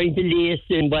see them trying to lace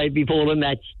in by before a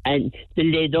match, and the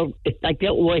leather, it's like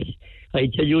that wet. I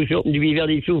tell you something, to be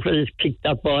very true, for this kicked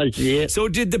that ball today. So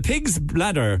did the pig's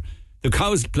bladder, the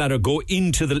cow's bladder, go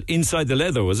inside the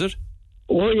leather, was it?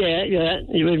 Oh yeah.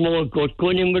 It was more gut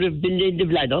going in with the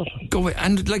bladder. Go away.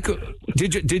 And like,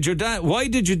 did your dad? Why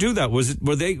did you do that?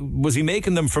 Was he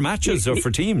making them for matches or for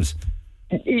teams?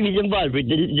 He was involved with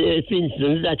the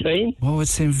Vincent's that time. Oh,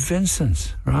 it's St.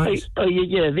 Vincent's, right?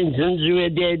 Yeah, Vincent's.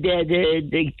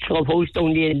 The clubhouse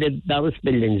down there in the Barris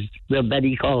buildings where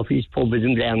Betty Coffee's pub is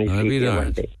in Blarney Street.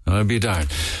 I'll be darned.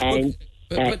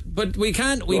 But we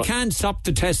can't stop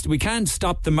the test. We can't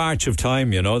stop the march of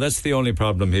time. You know, that's the only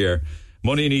problem here.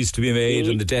 Money needs to be made,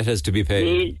 and the debt has to be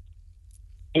paid.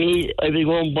 I was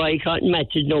going boycotting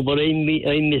matches now, but I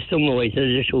missed some noise as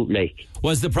a shoot like.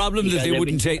 Was the problem that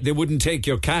they wouldn't take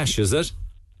your cash? Is it?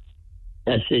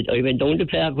 That's it. I went down to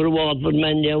Park with a Watford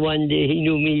man there one day. He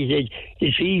knew me. He said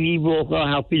the TV broker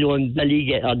happy on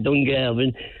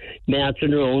Dungarvan,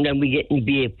 marching around, and we getting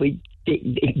beef with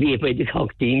the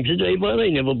cock teams. I said, well, I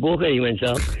never broke anyone,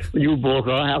 sir. You broke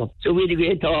our help. So we had a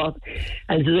great talk.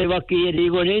 And so they were okay, are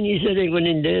you going in? He said, I'm going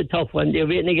in there, tough one. They're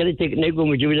waiting to get a ticket, and they're going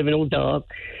with you, we'll have no talk.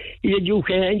 He said, you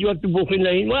can't, you have to book in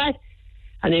line. What?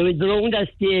 And I went around that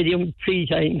stadium 3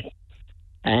 times.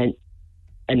 And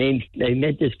I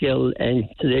met this girl, and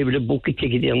so they would have booked a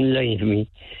ticket on the line for me.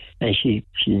 And she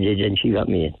did, and she got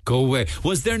me in. Go away.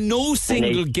 Was there no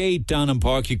single gate down in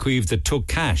Páirc Uí Chaoimh that took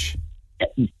cash?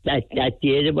 That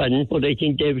year there wasn't, but I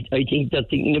think they're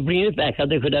thinking of bringing it back, or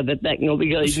they could have it back now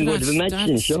because I didn't go to the match.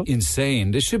 That's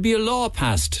insane. There should be a law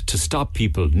passed to stop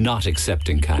people not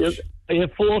accepting cash. I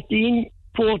have 14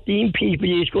 people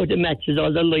used to go to matches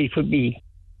all their life with me,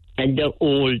 and they're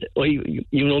old.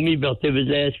 You know, my birthday was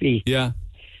last week. Yeah.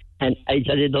 And I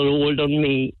said they're older than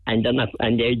me, and they're not,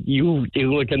 and they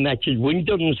go to matches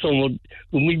winter and summer.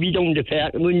 When we be down the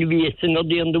park, when we be sitting out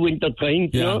there in the winter time,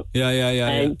 you know. Yeah.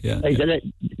 I said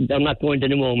they're not going to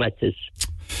any more matches.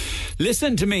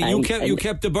 Listen to me. You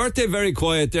kept the birthday very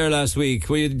quiet there last week.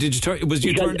 Did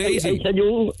you turned 80? I said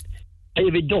I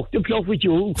have a doctor clock with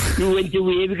you. You went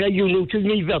away because you noticed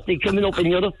my birthday coming up and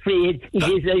you're afraid in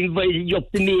case I invited you up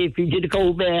to Mayfield to the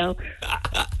Cold Bear.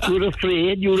 You're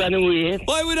afraid, you ran away.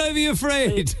 Why would I be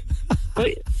afraid?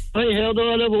 I heard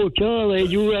all about you, all right.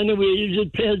 You ran away, you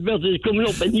said Pierre's birthday's coming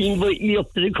up and you invite me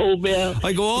up to the Cold Bear.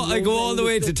 I go all the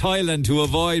way to Thailand to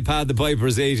avoid Pad the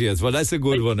Piper's 80th. Well, that's a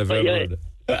good one if ever heard it.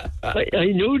 I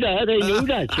knew that.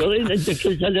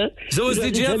 So was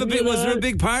there a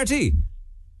big party?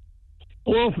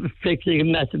 Oh, fixing a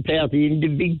massive party and the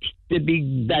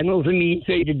big banners of me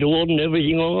inside the door and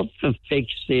everything. Oh, for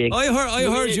fuck's sake! I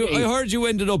heard you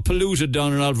ended up polluted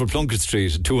down on Oliver Plunkett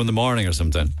Street at 2 a.m. or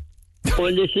something. Oh,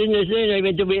 listen. I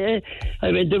went away.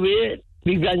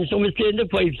 My grandson was playing the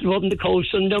pipes from the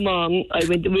coast Sunday morning. I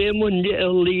went away Monday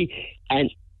early and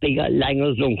I got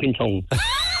Langer's Lunkin' Tongue.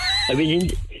 I went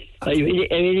into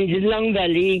the Long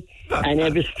Valley and I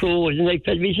was frozen. I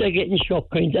felt myself getting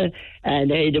shocked, kind of,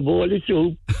 and I had a bowl of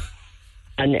soup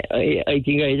and I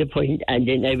think I had a pint, and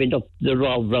then I went up the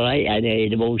Rob Rye and I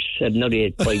had about 7 or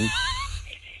 8 pints.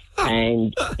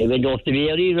 And I went off to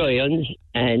Mary Ryan's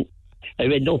and I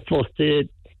went up first to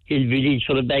his village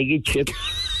for a bag of chips.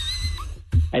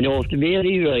 And off to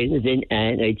Mary Ryan's then,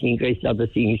 and I think I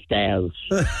started seeing stars.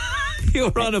 You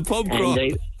were on a pub crawl.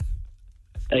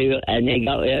 I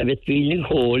was feeling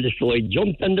cold, so I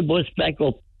jumped on the bus back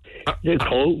up the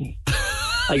coat.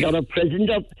 I got a present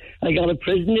of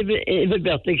a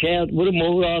birthday card with a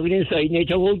mower organ inside, and I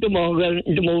took out the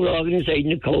mower organ inside in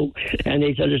the coat, and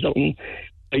I said something.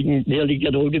 I didn't nearly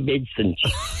get out of bed since.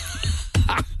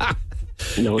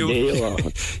 No,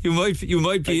 you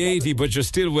might be 80, but you're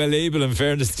still well able, in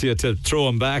fairness to you, to throw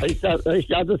them back. I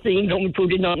started singing coming through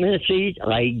the Nottingham Street.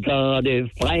 I gotta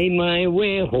find my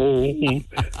way home.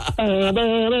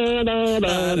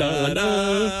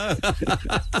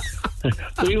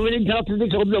 We were in top of the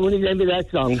club now when he remember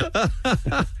that song.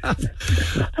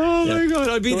 Oh my God!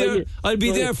 I'll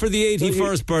be there for the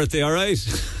 81st birthday. All right.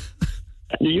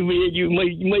 You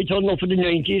might turn up for the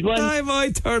 90th one. I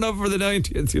might turn up for the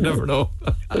 90th. You never know.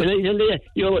 I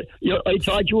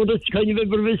thought you were just kind of a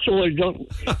bit of a soldier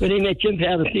when I met you in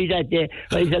Paris that day.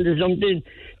 I tell you something.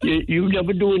 You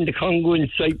never do in the Congo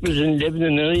and Cyprus and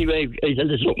Lebanon anyway. I tell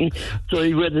you something. So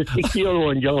you were the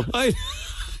 60-year-old job. I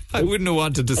wouldn't have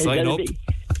wanted to sign up.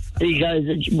 Because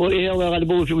when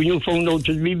you found out it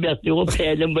was me best, they were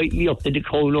paying and invite me up to the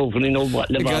cold oven and all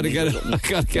what. I gotta get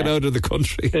out of the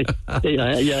country.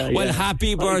 Well,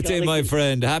 happy birthday, my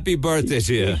friend. Happy birthday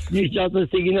to you. You started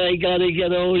thinking, I gotta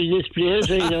get out of this place.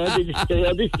 I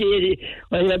had the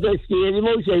stadium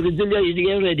outside. I was delighted to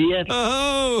get ready. Yeah.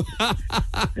 Oh!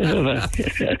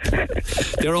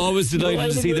 They're always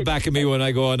delighted to see the back of me when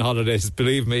I go on holidays,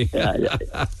 believe me. But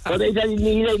I said, I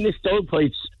missed out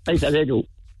pipes. I said, I do.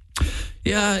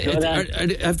 Yeah,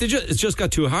 it's just got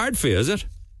too hard for you, is it?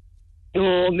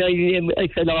 No, I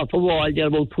fell off a wall there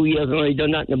about 2 years and I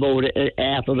done nothing about it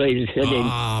after I said in.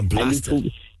 Ah,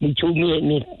 blasted. Me two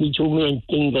main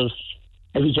fingers.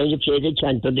 Every time you play the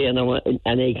chanter there now, and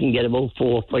I can get about 4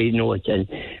 or 5 notes.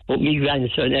 But my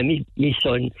grandson and my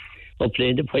son were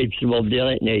playing the pipes above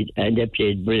there at night and they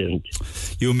played brilliant.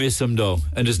 You miss them though,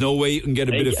 and there's no way you can get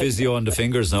a bit of physio on the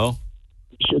fingers, no?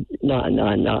 No,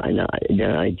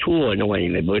 too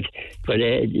annoying, but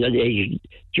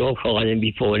Joe calling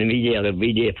before and me there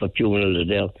every day for funerals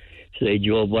there. So they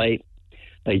drove by.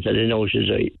 I said, no, she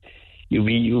said, you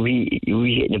be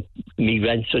getting my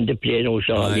grandson to play no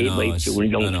shot. I know.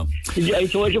 I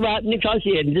told you about in the class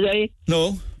here, did I?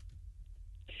 No.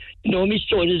 No, my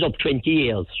son is up 20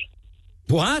 years.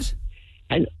 What?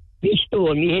 And my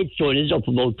headstone is up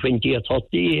about 20 or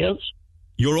 30 years.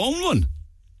 Your own one?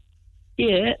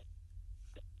 Yeah.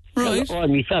 Right. All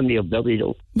my family up there,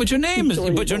 though. But your name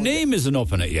isn't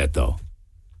up on it yet, though.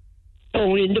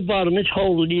 Down in the bottom, it's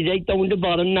holy. Right down the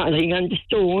bottom, nothing on the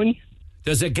stone.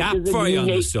 There's a gap for you on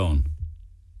the stone.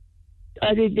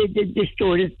 The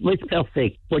stone was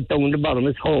perfect, but down the bottom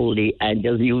is holy, and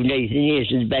there's a United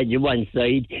Nations badge on one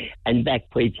side and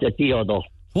backpipes at the other.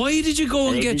 Why did you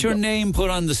go and get your name put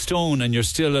on the stone and you're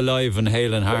still alive and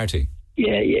hale and hearty?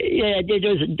 Yeah, they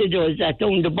does that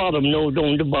down the bottom,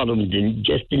 then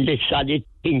just in the solid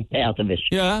pink part of it.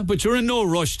 Yeah, but you're in no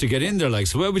rush to get in there, like,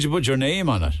 so where would you put your name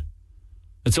on it?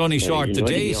 It's only short to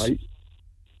date.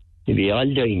 You'll be all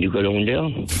dying to go down there.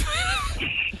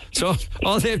 So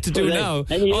all they have to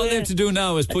do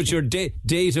now is put your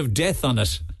date of death on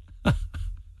it.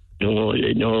 No,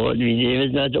 my name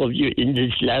is not up in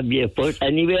the slab yet. But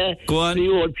anyway, go on. Three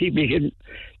old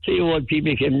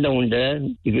people came down there,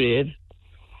 the grave,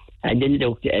 and they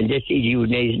looked and they see the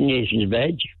United Nations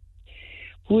badge.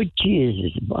 Oh,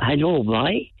 Jesus, I know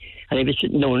why. And I was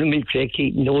sitting down in a milkshake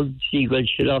eating old seagull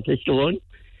shit off the stone.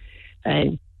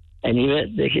 And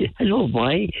anyway, they said, I know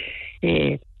why.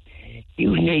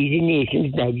 United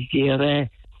Nations badge there,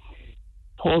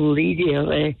 probably there.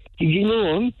 Did you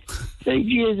know him? Like,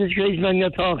 Jesus Christ, man, you're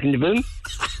talking to him.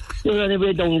 They're on the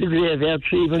way down the graveyard,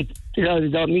 because I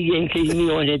got me getting cleaning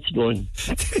me on headstone.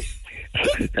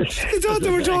 I thought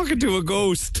they were talking to a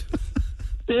ghost.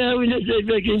 Yeah, when I said,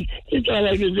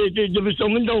 there was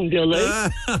someone down there,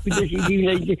 like.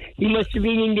 He must have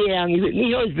been in the army with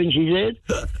my husband, she said.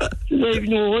 Like,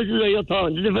 no, what's the you're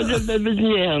talking to? That was in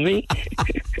the army.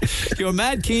 You're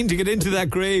mad keen to get into that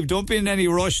grave. Don't be in any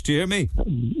rush, do you hear me?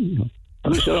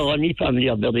 I'm sure all my family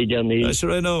are buried down there.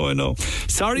 Sure, I know.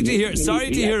 Sorry to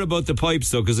hear about the pipes,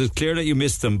 though, because it's clear that you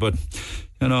missed them, but...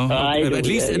 You know, at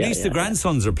least the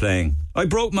grandsons are playing. I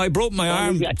broke my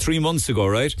arm 3 months ago,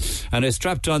 right? And I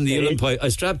strapped on the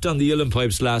uilleann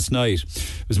pipes last night.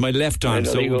 It was my left arm,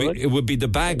 so it would be the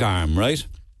bag arm, right?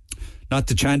 Not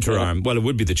the chanter arm. Well, it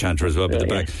would be the chanter as well, but the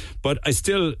bag. But I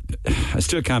still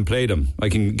can't play them. I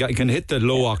can hit the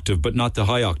low octave, but not the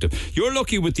high octave. You're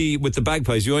lucky with the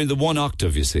bagpipes. You're in the one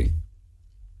octave, you see.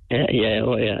 Yeah.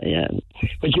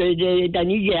 But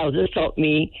Danny Gales has taught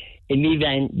me in my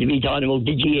van to be talking about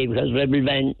the GA, because that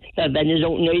van is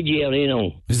out in Nigeria, you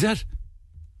know. Is that?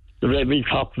 The Rebel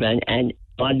Cock van, and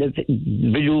on the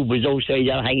blue was outside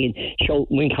there hanging, shouting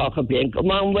when Cock are playing, come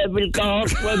on, Rebel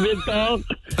Cock. I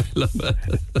love it.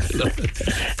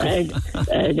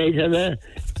 And they said,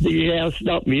 the girl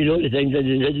stopped me, you know, the things, and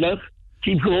they said, look,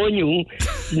 keep going, you.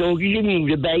 No, give me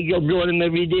the bag, you're blowing them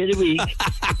every day of the week.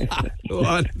 Go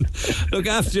on. Look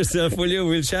after yourself, will you?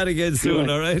 We'll chat again soon,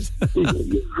 all right?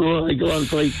 Go on,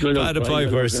 Bad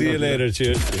Piper. See you later.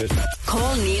 Cheers.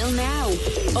 Call Neil now.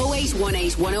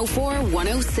 0818 104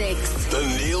 106. The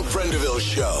Neil Prendeville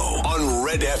Show on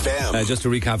Red FM. Just a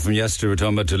recap from yesterday, we're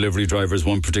talking about delivery drivers.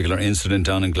 One particular incident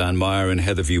down in Glanmire in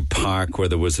Heatherview Park, where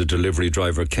there was a delivery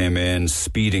driver came in,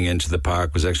 speeding into the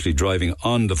park, was actually driving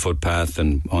on the footpath,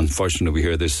 and unfortunately we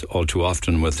hear this all too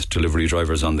often with delivery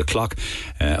drivers on the clock.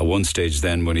 At one stage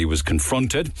then, when he was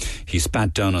confronted, he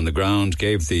spat down on the ground,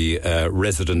 gave the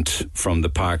resident from the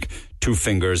park 2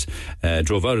 fingers,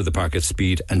 drove out of the park at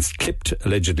speed and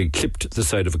allegedly clipped the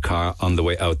side of a car on the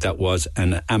way out. That was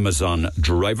an Amazon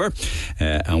driver,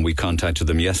 and we contacted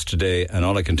them yesterday, and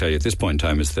all I can tell you at this point in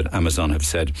time is that Amazon have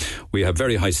said, we have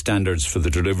very high standards for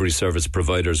the delivery service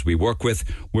providers we work with.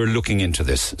 We're looking into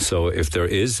this. So if there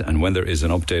is, and when there is an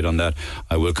update on that,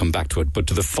 I will come back to it. But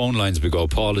to the phone lines we go.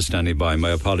 Paul is standing by. My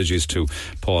apologies to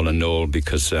Paul and Noel,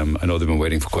 because I know they've been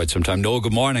waiting for quite some time. Noel,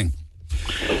 good morning.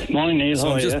 Morning, Neil.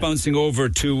 So I'm just bouncing over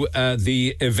to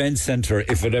the event centre,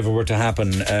 if it ever were to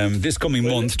happen. This coming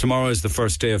month, tomorrow is the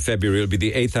first day of February. It'll be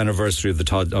the 8th anniversary of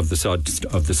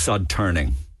the sod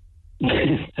turning.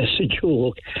 That's a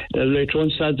joke. Later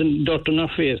on, sad and dirt on our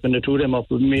face when they threw them up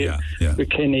with me, with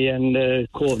Kenny and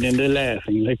Courtney, and they're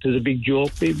laughing like there's a big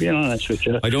joke. Being honest with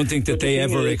you, I don't think that they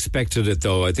ever expected it,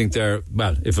 though. I think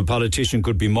if a politician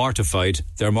could be mortified,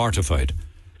 they're mortified.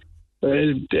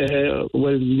 Well,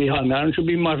 Michal Maron should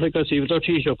be mortified, because he was our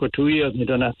Taoiseach for 2 years and he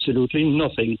done absolutely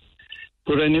nothing.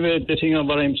 But anyway, the thing of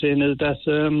what I'm saying is that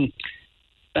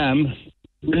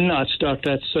will not start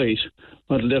that site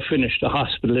until they finish the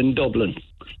hospital in Dublin.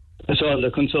 That's all the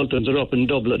consultants are up in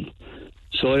Dublin.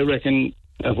 So I reckon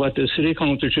what the City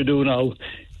Council should do now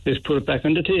is put it back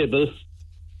on the table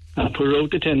and put it out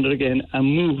the tender again and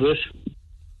move it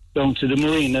down to the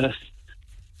marina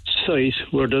site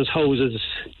where there's houses.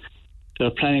 They're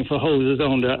planning for houses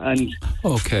down there and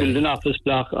build an office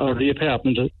block or the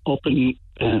apartment up in.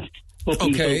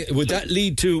 Would that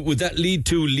lead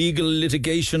to legal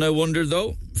litigation? I wonder,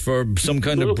 though, for some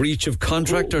kind of breach of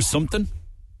contract or something.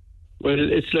 Well,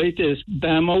 it's like this: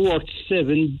 BAM are worth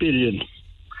 $7 billion.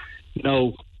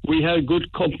 Now we have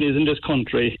good companies in this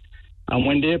country, and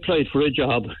when they applied for a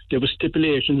job, there were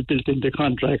stipulations built into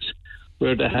contracts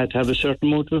where they had to have a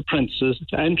certain amount of apprentices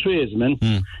and tradesmen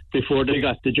before they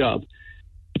got the job.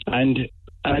 And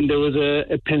there was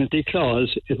a penalty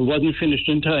clause if it wasn't finished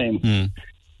in time.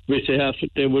 Which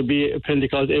there would be a penalty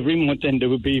clause every month, and they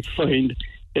would be fined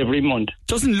every month.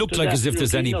 Doesn't look like as if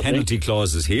there's any penalty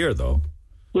clauses here, though.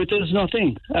 But there's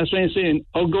nothing. As I'm saying,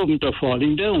 our government are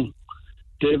falling down.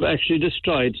 They've actually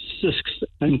destroyed Sisks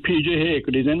and PJ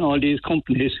Hakeries and all these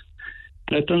companies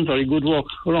They've done very good work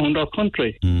around our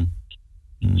country.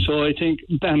 So I think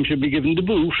BAM should be given the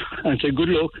boot and say, good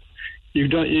luck.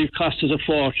 You've cost us a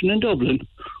fortune in Dublin,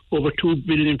 over $2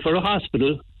 billion for a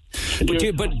hospital.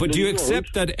 But do you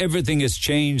accept that everything has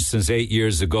changed since 8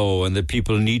 years ago, and that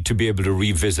people need to be able to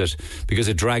revisit because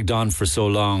it dragged on for so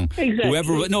long?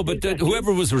 Exactly.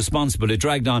 Whoever was responsible, it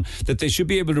dragged on. That they should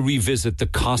be able to revisit the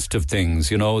cost of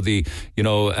things. Whether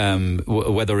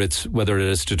it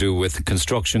is to do with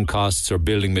construction costs or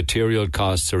building material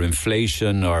costs or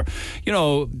inflation or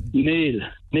Neil,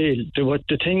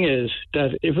 the thing is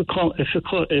that if a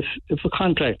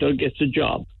contractor gets a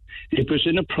job, he puts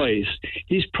in a price,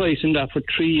 he's pricing that for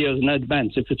 3 years in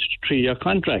advance if it's a 3-year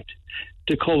contract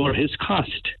to cover his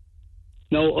cost.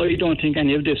 Now, I don't think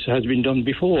any of this has been done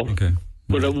before. Okay.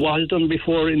 But it was done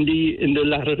before in the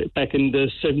latter, back in the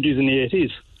 70s and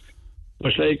 80s.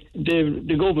 But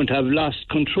the government have lost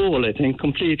control, I think,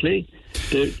 completely.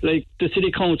 The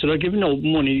city council are giving out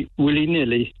money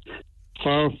willy-nilly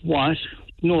for what?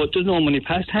 No, there's no money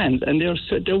past hand, and they're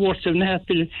worth $7.5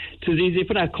 billion. It's easy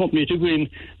for that company to go in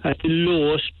at the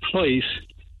lowest price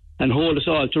and hold us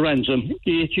all to ransom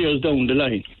 8 years down the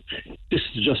line. This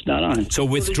is just not on. So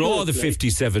withdraw the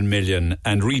 57 million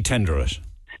and retender it.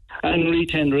 And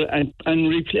retender it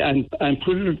and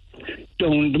put it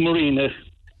down the marina,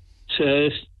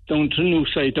 down to the new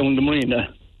site down the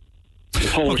marina.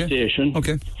 Power station.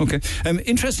 Okay.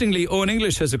 Interestingly, Owen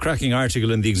English has a cracking article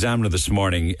in the Examiner this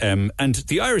morning, and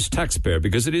the Irish taxpayer,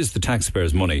 because it is the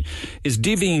taxpayer's money, is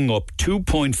divvying up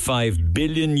 €2.5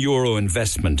 billion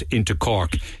investment into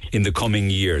Cork in the coming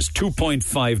years.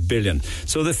 2.5 billion.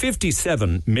 So the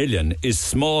 57 million is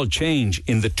small change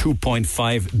in the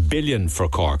 2.5 billion for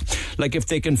Cork. Like if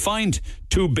they can find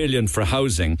 2 billion for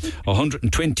housing,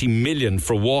 120 million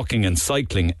for walking and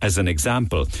cycling as an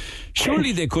example,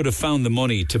 surely they could have found the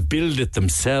money to build it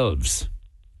themselves.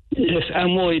 Yes,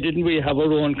 and why didn't we have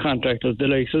our own contractors, the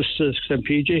likes of St.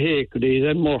 PJ Hakeries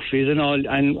and Murphy's and all,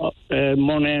 and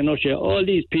Monet and Usher, all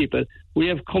these people? We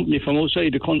have company from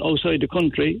outside the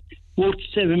country, worth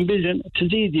 $7 billion. It's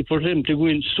easy for them to go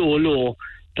in so low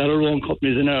that our own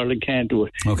companies in Ireland can't do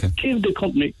it. Okay. Give the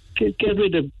company, get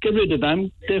rid of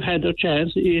them. They've had their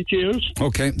chance 8 years.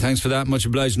 Okay, thanks for that. Much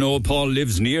obliged. Noel, Paul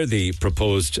lives near the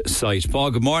proposed site.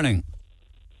 Paul, good morning.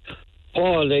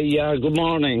 Paul, good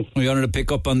morning. We wanted to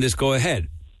pick up on this. Go ahead.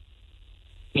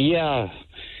 Yeah.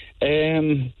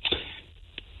 I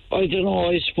don't know,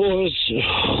 I suppose,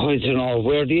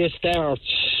 where do you start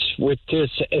with this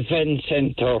event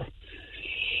centre?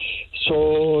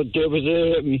 So there was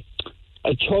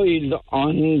a child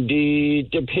on the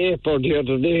paper the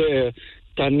other day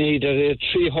that needed a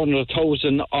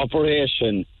 300,000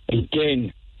 operation.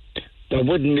 Again, that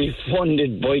wouldn't be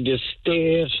funded by the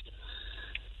state.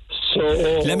 So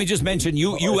let me just mention,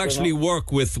 you actually work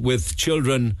with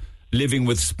children living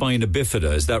with spina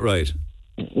bifida, is that right?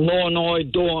 No, I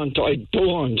don't.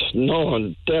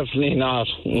 No, definitely not.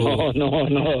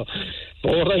 No.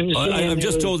 But what I'm saying I'm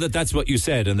just told that that's what you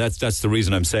said, and that's the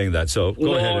reason I'm saying that. So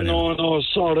go ahead. Anyway. No,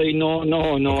 sorry, no,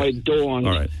 okay. I don't.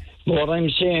 All right. What I'm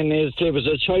saying is there was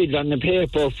a child on the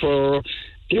paper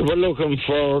they were looking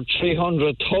for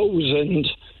 300,000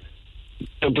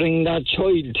 to bring that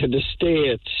child to the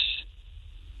States,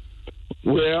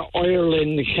 where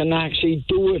Ireland can actually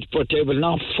do it, but they will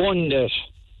not fund it.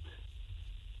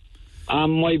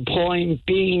 And my point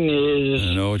being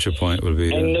is, I know what your point will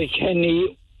be. And the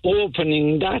Kenny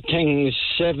opening that thing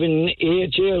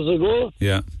 7-8 years ago.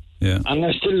 Yeah. And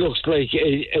it still looks like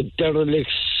a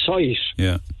derelict site.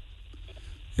 Yeah.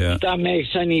 If that makes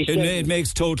any sense. It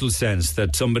makes total sense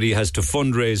that somebody has to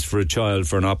fundraise for a child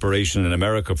for an operation in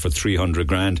America for 300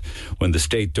 grand when the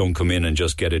state don't come in and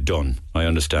just get it done. I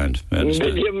understand.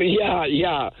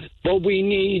 Yeah. But we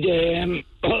need,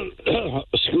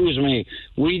 excuse me,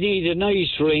 we need an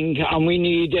ice rink and we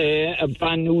need a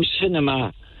brand new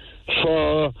cinema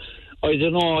for, I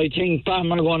don't know, I think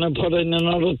BAM are going to put in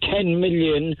another 10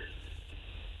 million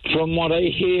from what I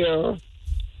hear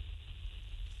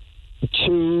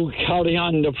to carry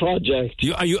on the project.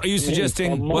 Are you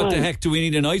suggesting what the heck do we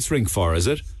need an ice rink for, is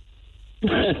it?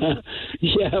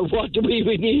 Yeah, what do we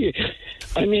need?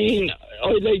 I mean,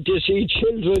 I'd like to see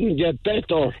children get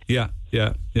better. Yeah.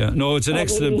 No, it's an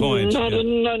excellent point. Not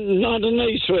an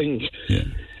ice rink. Yeah.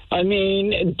 I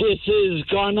mean, this has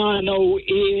gone on now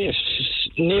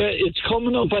it's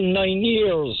coming up on 9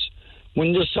 years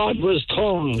when the sod was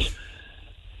turned.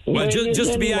 Well,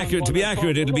 just to be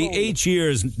accurate, it'll be 8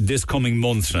 years this coming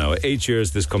month now. 8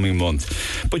 years this coming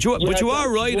month. But you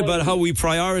are right about how we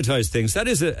prioritise things. That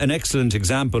is an excellent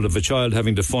example of a child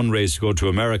having to fundraise to go to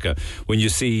America when you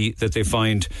see that they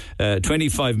find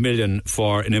 25 million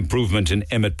for an improvement in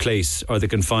Emmett Place, or they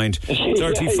can find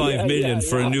 35 million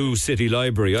for a new city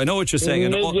library. I know what you're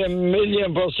saying.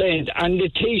 Million%. And the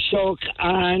Taoiseach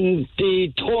and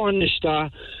the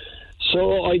Taoiseach.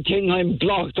 So I think I'm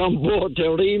blocked on both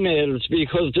their emails,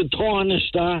 because the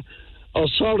Taoiseach,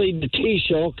 the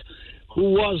Taoiseach, who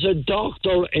was a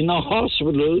doctor in a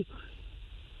hospital,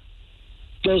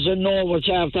 doesn't know what's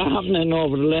after happening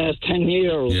over the last 10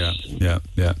 years. Yeah.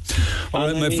 All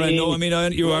right, my friend. No, I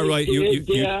mean, you are right.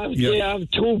 They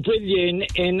have 2 billion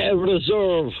in a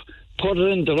reserve put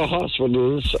it into the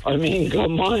hospitals. I mean,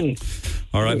 come on.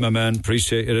 All right, my man,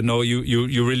 appreciate it. No,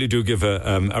 you really do give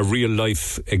a real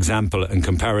life example and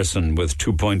comparison with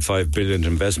 2.5 billion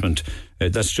investment.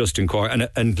 That's just in Cork.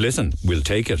 And listen, we'll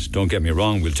take it. Don't get me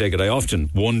wrong, we'll take it. I often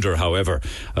wonder, however,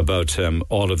 about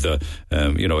all of the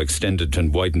extended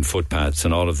and widened footpaths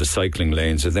and all of the cycling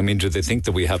lanes. I mean, do they think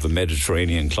that we have a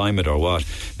Mediterranean climate or what?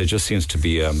 There just seems to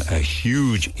be a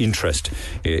huge interest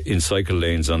in cycle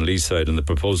lanes on Leaside, and the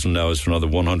proposal now is for another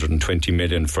 120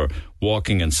 million for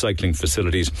walking and cycling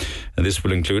facilities, and this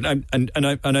will include and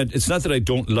it's not that I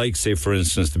don't like, say for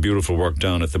instance, the beautiful work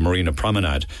down at the Marina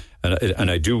Promenade,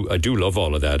 and I do love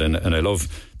all of that, and I love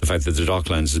the fact that the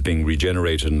Docklands is being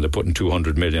regenerated, and they're putting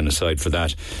 200 million aside for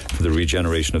that, for the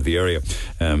regeneration of the area,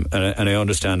 and I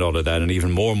understand all of that, and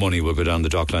even more money will go down the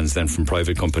Docklands then from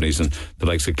private companies and the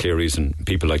likes of Cleary's and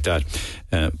people like that,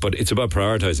 but it's about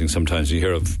prioritising. Sometimes you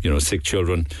hear of sick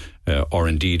children, or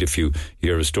indeed if you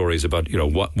hear stories about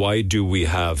why do we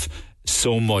have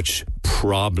so much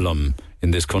problem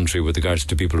in this country with regards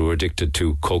to people who are addicted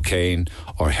to cocaine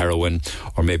or heroin,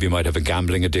 or maybe might have a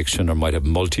gambling addiction or might have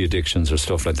multi-addictions or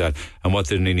stuff like that, and what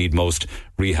do they need most?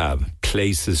 Rehab,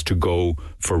 places to go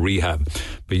for rehab.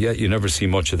 But yet you never see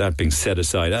much of that being set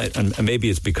aside, and maybe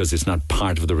it's because it's not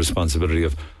part of the responsibility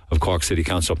of Cork City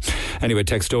Council. Anyway,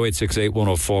 text 0868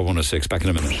 104 106. Back in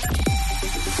a minute.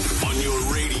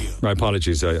 My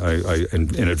apologies, I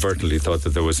inadvertently thought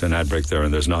that there was an ad break there,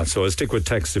 and there's not. So I'll stick with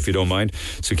text if you don't mind.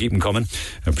 So keep them coming,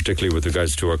 and particularly with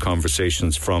regards to our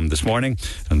conversations from this morning,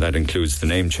 and that includes the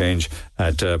name change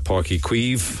at Páirc Uí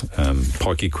Chaoimh.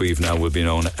 Páirc Uí Chaoimh now will be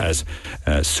known as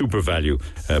SuperValu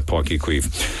Páirc Uí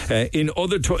Chaoimh. In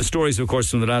other stories, of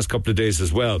course, from the last couple of days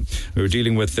as well, we were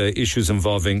dealing with issues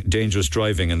involving dangerous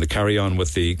driving and the carry-on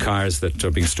with the cars that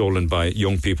are being stolen by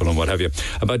young people and what have you.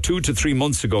 About 2 to 3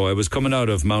 months ago, I was coming out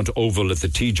of Mount Oval at the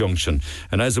T-junction,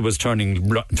 and as I was turning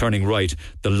right,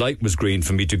 the light was green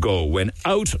for me to go, when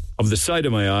out of the side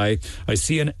of my eye I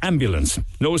see an ambulance,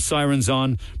 no sirens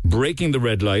on, breaking the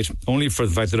red light. Only for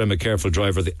the fact that I'm a careful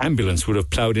driver, the ambulance would have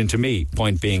ploughed into me.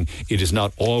 Point being, it is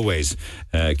not always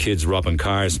kids robbing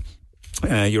cars.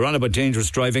 You're on about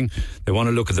dangerous driving. They want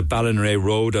to look at the Ballinray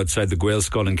Road outside the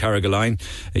Gaelscoil in Carrigaline.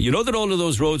 You know that all of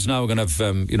those roads now are going to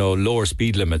have lower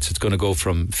speed limits. It's going to go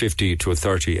from 50 to a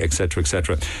 30, etc.,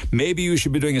 etc. Maybe you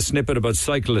should be doing a snippet about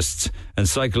cyclists and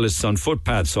cyclists on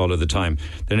footpaths all of the time.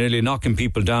 They're nearly knocking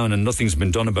people down and nothing's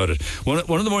been done about it. One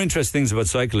of the more interesting things about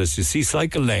cyclists, you see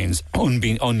cycle lanes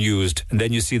being unused, and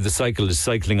then you see the cyclists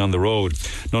cycling on the road.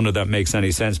 None of that makes any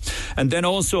sense. And then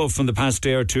also from the past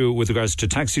day or two, with regards to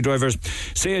taxi drivers,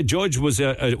 say a judge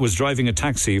was driving a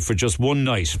taxi for just one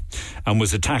night and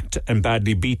was attacked and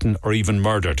badly beaten or even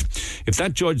murdered. If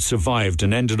that judge survived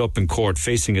and ended up in court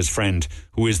facing his friend,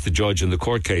 who is the judge in the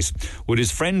court case, would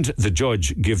his friend, the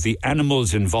judge, give the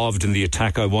animals involved in the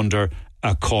attack, I wonder,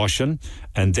 a caution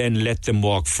and then let them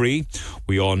walk free?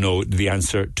 We all know the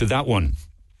answer to that one.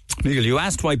 Neil, you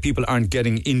asked why people aren't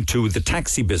getting into the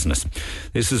taxi business.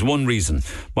 This is one reason.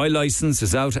 My licence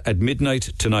is out at midnight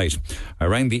tonight. I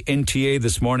rang the NTA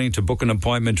this morning to book an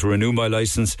appointment to renew my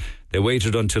licence. They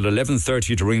waited until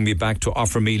 11:30 to ring me back to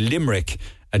offer me Limerick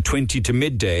at 20 to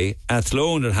midday,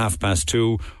 Athlone at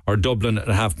 2:30 or Dublin at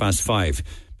 5:30.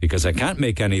 Because I can't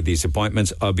make any of these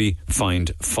appointments, I'll be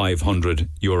fined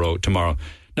 €500 tomorrow.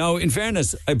 Now, in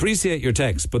fairness, I appreciate your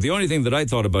text, but the only thing that I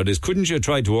thought about is, couldn't you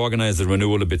try to organise the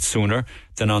renewal a bit sooner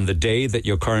than on the day that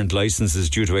your current licence is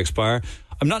due to expire?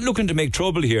 I'm not looking to make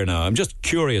trouble here now. I'm just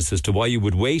curious as to why you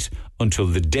would wait until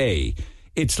the day.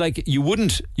 It's like you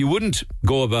wouldn't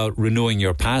go about renewing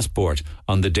your passport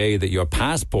on the day that your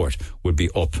passport would be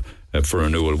up for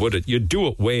renewal, would it? You'd do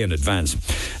it way in advance.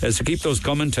 So keep those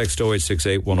coming. Text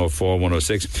 0868 104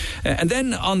 106. And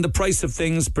then on the price of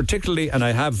things, particularly, and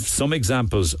I have some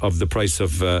examples of the price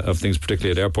of things,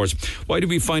 particularly at airports. Why do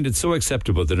we find it so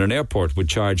acceptable that an airport would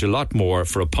charge a lot more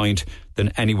for a pint than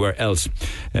than anywhere else.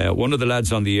 One of the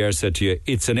lads on the air said to you,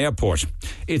 it's an airport.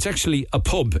 It's actually a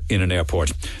pub in an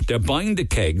airport. They're buying the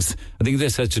kegs. I think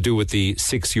this has to do with the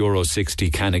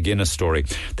 €6.60 can of Guinness story.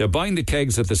 They're buying the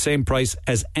kegs at the same price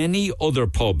as any other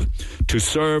pub to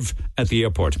serve at the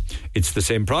airport. It's the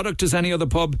same product as any other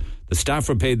pub. The staff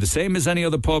are paid the same as any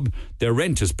other pub. Their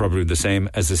rent is probably the same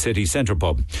as a city centre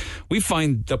pub. We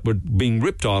find that we're being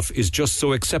ripped off is just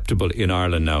so acceptable in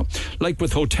Ireland now. Like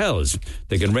with hotels,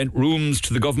 they can rent rooms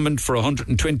to the government for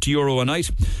 €120 a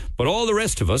night, but all the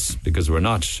rest of us, because we're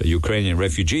not a Ukrainian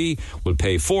refugee, will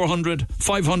pay €400,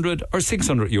 €500 or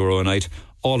 €600 a night.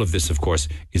 All of this, of course,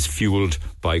 is fuelled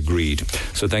by greed.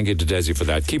 So thank you to Desi for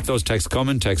that. Keep those texts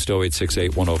coming. Text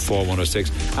 0868 104 106.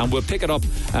 And we'll pick it up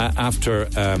after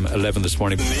 11 this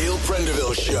morning. Neil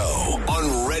Prendeville Show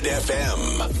on Red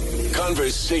FM.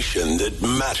 Conversation that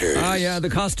matters. Yeah, the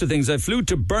cost of things. I flew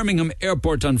to Birmingham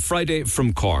Airport on Friday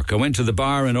from Cork. I went to the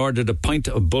bar and ordered a pint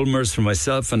of Bulmers for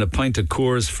myself and a pint of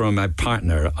Coors for my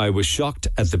partner. I was shocked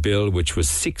at the bill, which was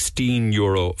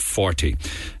 €16.40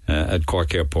 at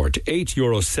Cork Airport.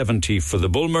 €8.70 for the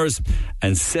Bulmers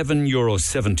and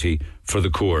 €7.70 for the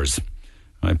Coors.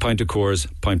 A pint of Coors,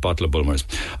 pint bottle of Bulmers.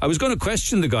 I was going to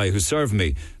question the guy who served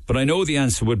me, but I know the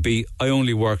answer would be, I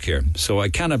only work here, so I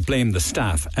cannot blame the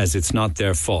staff as it's not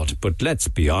their fault. But let's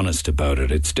be honest about it.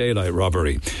 It's daylight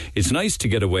robbery. It's nice to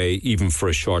get away, even for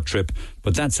a short trip,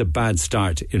 but that's a bad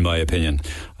start, in my opinion.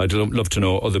 I'd love to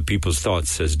know other people's thoughts,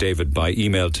 says David, by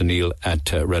email to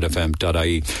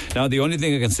neil@redfm.ie. Now, the only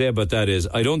thing I can say about that is,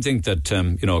 I don't think that,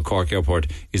 Cork Airport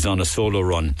is on a solo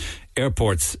run.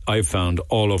 Airports, I've found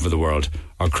all over the world,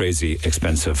 are crazy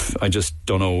expensive. I just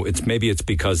don't know. Maybe it's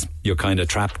because you're kind of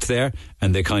trapped there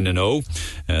and they kind of know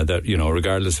that,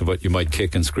 regardless of what you might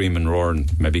kick and scream and roar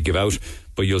and maybe give out,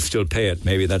 but you'll still pay it.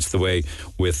 Maybe that's the way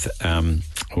with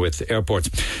airports.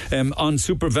 On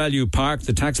SuperValu Páirc,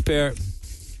 the taxpayer...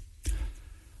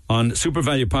 On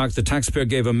SuperValu Páirc, the taxpayer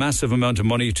gave a massive amount of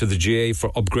money to the GA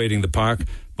for upgrading the park,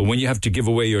 but when you have to give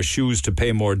away your shoes to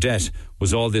pay more debt,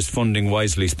 was all this funding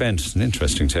wisely spent? It's an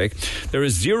interesting take. There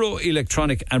is zero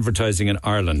electronic advertising in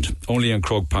Ireland, only in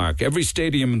Croke Park. Every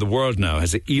stadium in the world now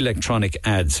has electronic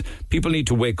ads. People need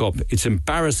to wake up. It's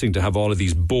embarrassing to have all of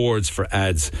these boards for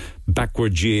ads.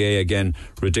 Backward GA again,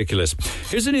 ridiculous.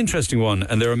 Here's an interesting one,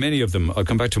 and there are many of them. I'll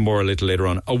come back to more a little later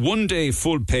on. A one-day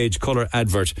full-page colour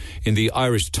advert in the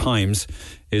Irish Times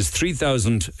is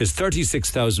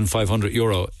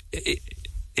 €36,500.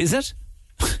 Is it?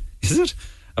 Is it?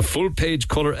 A full-page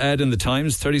colour ad in the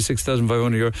Times,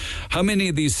 €36,500. How many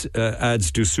of these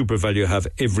ads do SuperValu have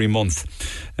every month?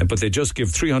 But they just give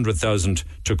 $300,000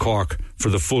 to Cork for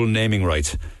the full naming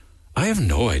rights. I have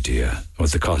no idea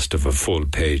what the cost of a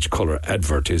full-page colour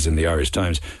advert is in the Irish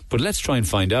Times, but let's try and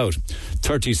find out.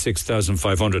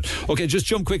 $36,500. Okay, just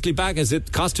jump quickly back. Is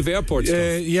it cost of airport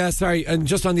stuff? Yeah, sorry. And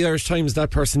just on the Irish Times,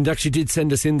 that person actually did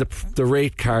send us in the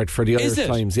rate card for the Irish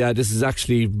Times. Yeah, this is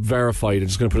actually verified. I'm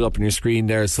just going to put it up on your screen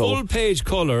there. So full-page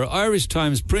colour, Irish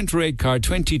Times print rate card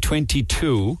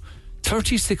 2022.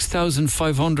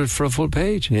 $36,500 for a full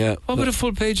page. Yeah. What would a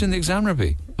full page in the Examiner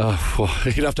be? Well,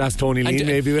 you'd have to ask Tony Lee,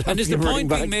 maybe. And is the point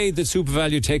being made that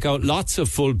SuperValu take out lots of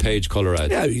full-page colour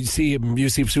ads? Yeah, you see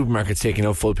supermarkets taking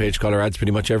out full-page colour ads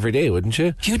pretty much every day, wouldn't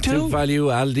you? You do?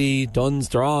 SuperValu, Aldi, Dunn's,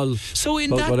 they're all... So in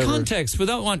that context,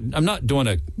 I'm not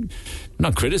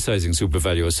criticising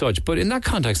SuperValu as such, but in that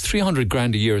context,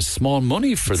 $300,000 a year is small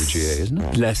money for the GA, isn't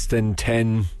it? Less than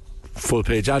 10...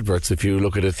 full-page adverts, if you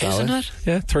look at it that way. Isn't it?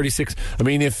 Yeah, 36. I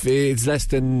mean, if it's less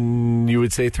than, you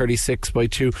would say 36 by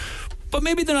 2. But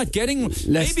maybe they're not getting...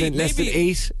 Less than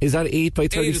 8. Is that 8 by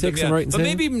 36? Yeah. But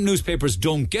maybe newspapers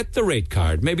don't get the rate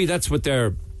card. Maybe that's what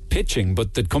they're pitching,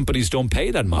 but the companies don't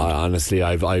pay that much. Honestly,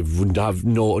 I wouldn't have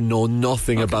know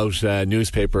nothing about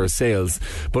newspaper sales.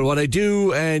 But what I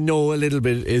do know a little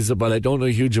bit is, I don't know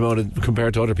a huge amount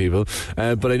compared to other people,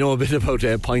 but I know a bit about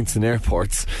pints in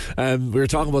airports. We were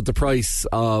talking about the price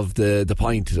of the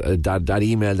pint, that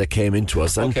email that came into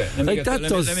us. And let me get that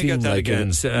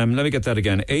again.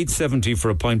 $8.70 for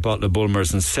a pint bottle of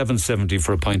Bulmers and $7.70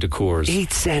 for a pint of Coors.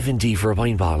 $8.70 for a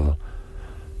pint bottle.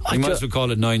 You might as well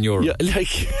call it €9. Yeah,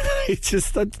 it's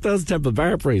just those Temple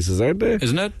Bar prices, aren't they?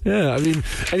 Isn't it? Yeah, I mean,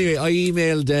 anyway, I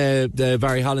emailed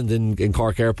Barry Holland in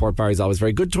Cork Airport. Barry's always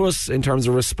very good to us in terms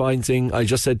of responding. I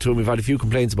just said to him, we've had a few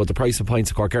complaints about the price of pints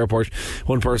at Cork Airport.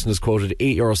 One person has quoted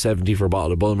 €8.70 for a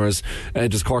bottle of Bulmers.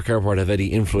 Does Cork Airport have any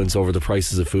influence over the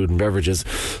prices of food and beverages?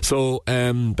 So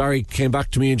Barry came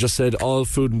back to me and just said all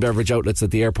food and beverage outlets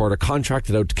at the airport are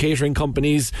contracted out to catering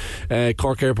companies.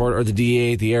 Cork Airport or the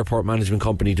DA, the airport management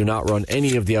company, do not run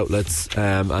any of the outlets,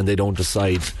 and they don't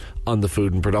decide on the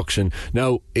food and production.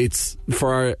 Now, it's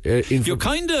for our... You're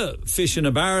kind of fish in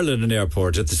a barrel at an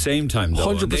airport at the same time, though.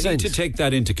 100%. And they need to take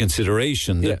that into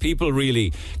consideration, that people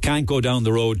really can't go down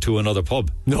the road to another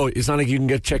pub. No, it's not like you can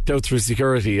get checked out through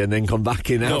security and then come back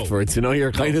in afterwards. You know,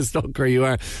 you're kind of stuck where you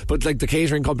are. But like the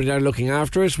catering company that are looking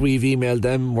after it, we've emailed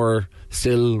them. We're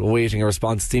still awaiting a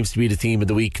response. It seems to be the theme of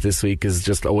the week this week, is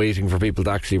just awaiting for people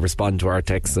to actually respond to our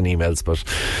texts and emails. But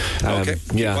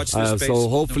so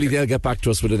hopefully they'll get back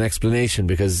to us with an explanation,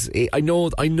 because I know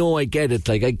I get it.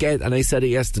 Like, I get, and I said it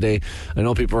yesterday, I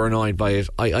know people are annoyed by it.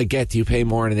 I get you pay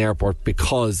more in an airport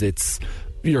because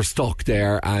you're stuck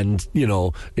there, and you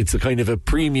know it's a kind of a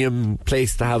premium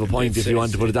place to have a pint, if you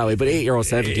want to put it that way. But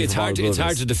 €8.70. It's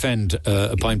hard to defend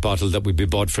a pint bottle that would be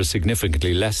bought for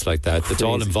significantly less like that. That's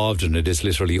all involved in it is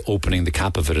literally opening the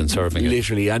cap of it and serving it.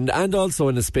 Literally, and also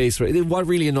in a space where what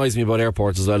really annoys me about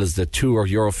airports as well is the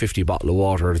 €2.50 bottle of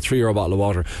water, or the €3 bottle of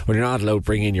water, when you're not allowed to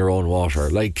bring in your own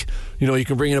water. Like, you know, you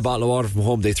can bring in a bottle of water from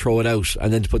home, they throw it out,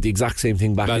 and then to put the exact same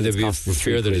thing back in, there'd be a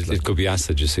fear that it could be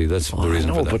acid. You see, that's the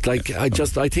reason for that. But like,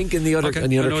 I think in the other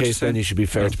case, then you should be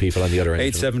fair to people on the other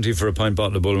end. $8.70 for a pint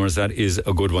bottle of Bulmers. That is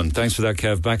a good one. Thanks for that,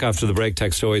 Kev. Back after the break.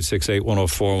 Text 0868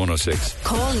 104 106.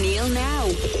 Call Neil now.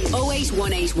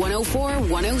 0818 104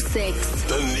 106.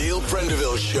 The Neil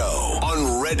Prendeville Show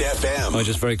on Red FM.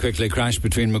 Just very quickly, crash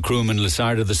between Macroom and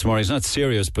Lisarda this morning. It's not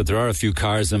serious, but there are a few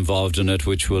cars involved in it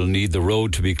which will need the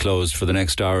road to be closed for the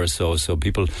next hour or so. So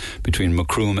people between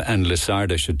Macroom and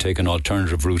Lisarda should take an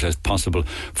alternative route as possible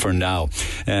for now.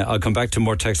 I'll come back to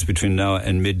more texts between now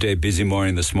and midday. Busy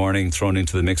morning this morning. Thrown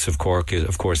into the mix of Cork,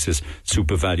 of course, is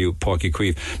SuperValu Páirc Uí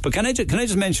Chaoimh. But can I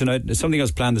just mention something else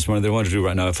planned this morning that I want to do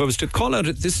right now? If I was to call out,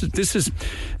 this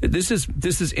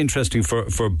is interesting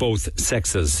for both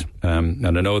sexes, and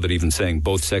I know that even saying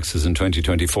both sexes in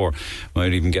 2024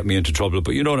 might even get me into trouble.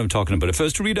 But you know what I'm talking about. If I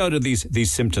was to read out of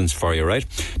these symptoms for you, right?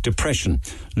 Depression,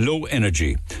 low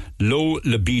energy, low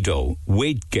libido,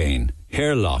 weight gain,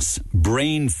 hair loss,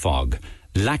 brain fog,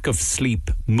 lack of sleep,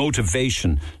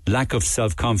 motivation, lack of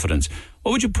self-confidence.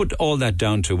 What would you put all that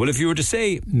down to? Well, if you were to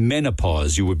say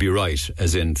menopause, you would be right,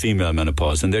 as in female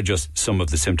menopause, and they're just some of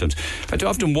the symptoms. I've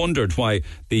often wondered why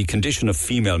the condition of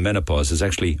female menopause is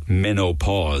actually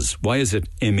menopause. Why is it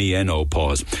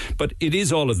menopause? But it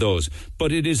is all of those.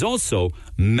 But it is also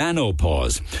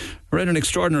menopause. I read an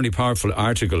extraordinarily powerful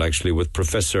article, actually, with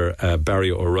Professor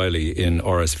Barry O'Reilly in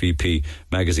RSVP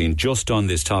magazine just on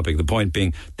this topic. The point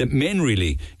being that men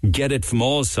really get it from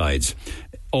all sides.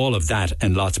 All of that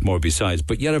and lots more besides,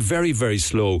 but yet are very, very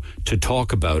slow to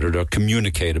talk about it or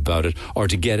communicate about it or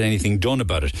to get anything done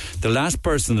about it. The last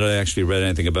person that I actually read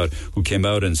anything about who came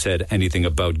out and said anything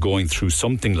about going through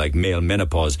something like male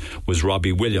menopause was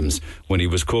Robbie Williams, when he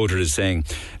was quoted as saying,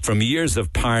 from years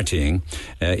of partying,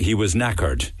 he was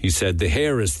knackered. He said, the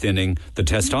hair is thinning, the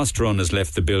testosterone has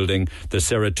left the building, the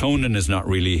serotonin is not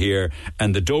really here,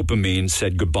 and the dopamine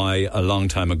said goodbye a long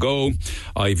time ago.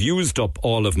 I've used up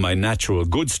all of my natural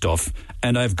good stuff,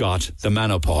 and I've got the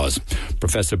menopause.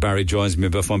 Professor Barry joins me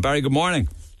by phone. Barry, good morning.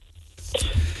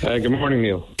 Good morning,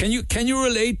 Neil. Can you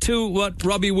relate to what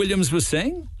Robbie Williams was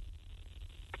saying?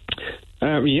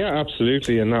 Yeah,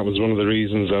 absolutely, and that was one of the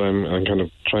reasons that I'm kind of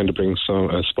trying to bring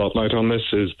a spotlight on this,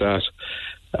 is that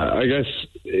I guess,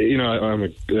 you know, I'm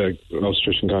an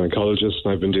obstetrician gynecologist,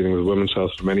 and I've been dealing with women's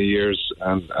health for many years,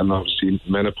 and obviously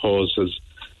menopause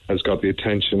has got the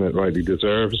attention it rightly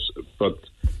deserves, but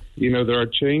you know, there are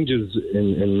changes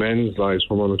in men's lives,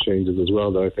 hormonal changes as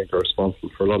well, that I think are responsible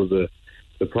for a lot of the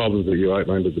problems that you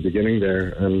outlined at the beginning there.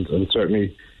 And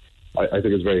certainly, I think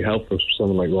it's very helpful for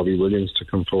someone like Robbie Williams to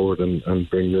come forward and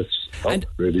bring this up,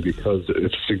 really, because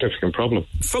it's a significant problem.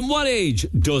 From what age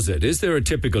does it? Is there a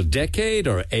typical decade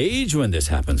or age when this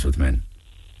happens with men?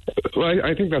 Well,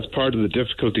 I think that's part of the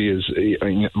difficulty is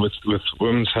with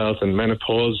women's health and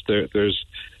menopause, there's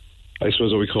I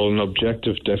suppose what we call an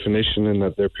objective definition, in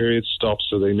that their period stops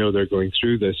so they know they're going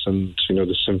through this, and you know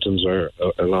the symptoms are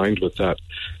aligned with that.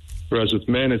 Whereas with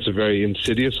men, it's a very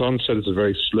insidious onset. It's a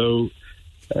very slow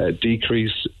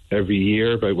decrease every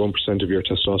year. About 1% of your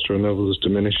testosterone levels is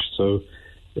diminished. So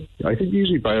I think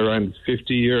usually by around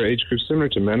 50-year age group, similar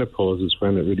to menopause, is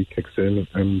when it really kicks in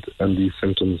and these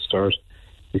symptoms start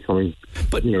becoming,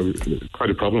 quite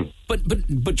a problem.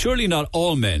 But surely not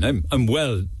all men. I'm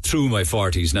well through my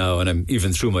 40s now, and I'm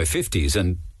even through my 50s,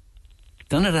 and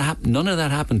none of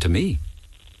that happened to me.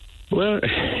 Well,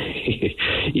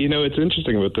 you know, it's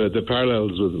interesting, but the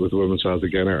parallels with women's health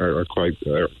again are quite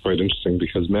interesting,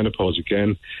 because menopause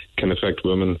again can affect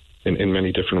women in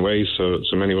many different ways. So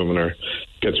many women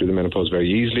get through the menopause very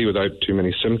easily without too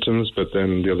many symptoms, but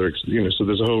then the other, so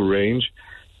there's a whole range.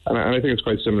 And I think it's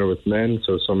quite similar with men.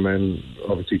 So some men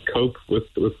obviously cope with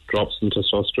drops in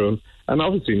testosterone. And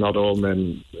obviously not all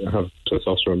men have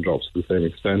testosterone drops to the same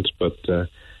extent. But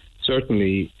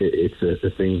certainly it's a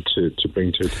thing to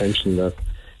bring to attention that,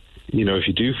 if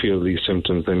you do feel these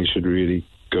symptoms, then you should really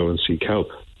go and seek help.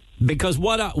 Because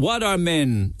what are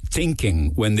men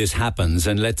thinking when this happens?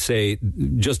 And let's say,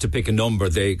 just to pick a number,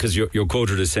 because you're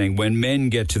quoted as saying, when men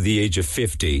get to the age of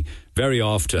 50, very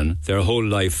often their whole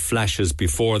life flashes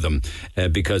before them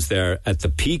because they're at the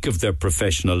peak of their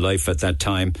professional life at that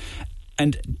time.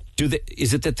 And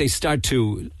is it that they start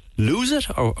to lose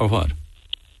it, or what?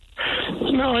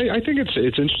 No, I think it's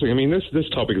interesting. I mean, this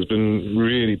topic has been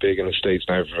really big in the States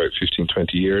now for about 15,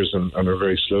 20 years, and are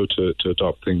very slow to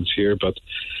adopt things here. But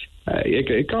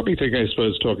it got me thinking, I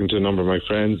suppose, talking to a number of my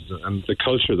friends, and the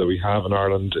culture that we have in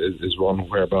Ireland is one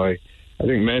whereby I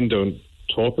think men don't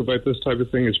talk about this type of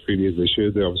thing as freely as they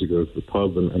should. They obviously go to the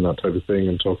pub and that type of thing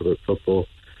and talk about football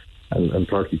and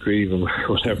Páirc Uí Chaoimh and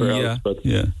whatever else. But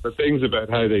things about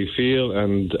how they feel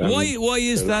and why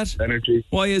is that? Energy.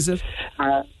 Why is it?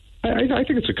 I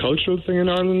think it's a cultural thing in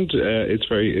Ireland. It's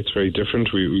very different.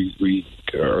 We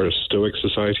are a stoic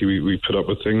society. We put up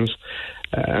with things.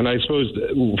 And I suppose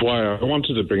why I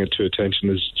wanted to bring it to attention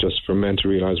is just for men to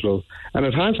realise, well, and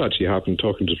it has actually happened,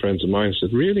 talking to friends of mine,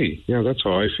 said, really, that's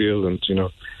how I feel, and,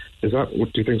 is that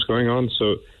what do you think's going on?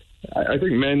 So I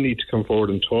think men need to come forward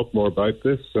and talk more about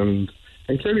this, and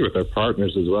clearly with their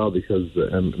partners as well, because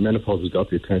menopause has got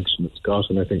the attention it's got,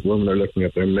 and I think women are looking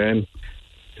at their men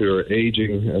who are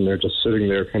aging, and they're just sitting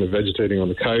there kind of vegetating on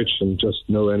the couch and just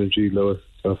no energy, low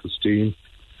self-esteem.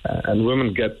 And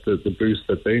women get the boost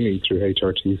that they need through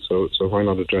HRT, so why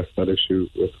not address that issue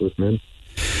with men?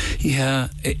 Yeah,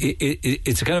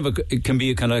 it's it can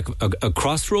be a kind of a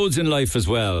crossroads in life as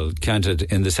well, can't it?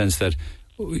 In the sense that,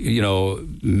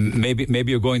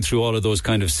 maybe you're going through all of those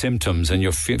kind of symptoms and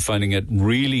you're finding it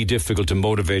really difficult to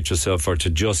motivate yourself or to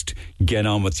just get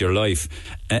on with your life.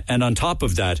 And on top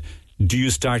of that, do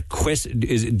you start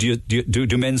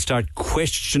do men start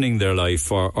questioning their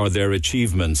life or their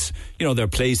achievements? Their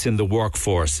place in the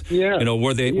workforce. Yeah.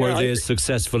 Were they as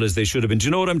successful as they should have been? Do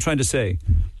you know what I'm trying to say?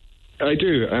 I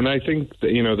do, and I think that,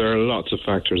 there are lots of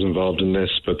factors involved in this,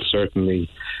 but certainly,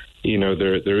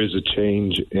 there is a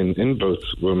change in both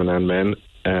women and men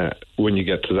when you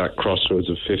get to that crossroads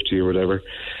of 50 or whatever.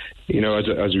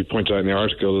 As we pointed out in the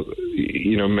article,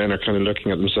 men are kind of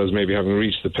looking at themselves maybe having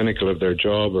reached the pinnacle of their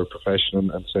job or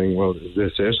profession and saying, well, is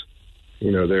this it?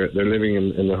 They're living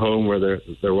in the home where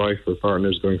their wife or partner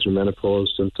is going through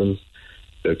menopause symptoms.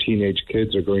 Their teenage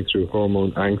kids are going through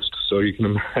hormone angst. So you can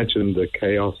imagine the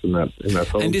chaos in that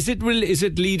home. And is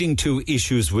it leading to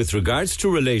issues with regards to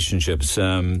relationships?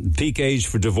 Peak age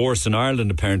for divorce in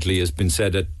Ireland apparently has been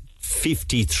set at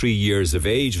 53 years of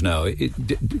age now.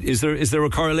 Is there a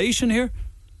correlation here?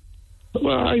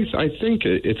 Well, I think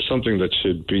it's something that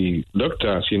should be looked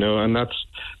at, and that's,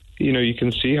 you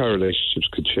can see how relationships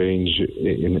could change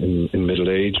in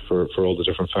middle age for all the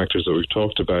different factors that we've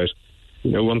talked about.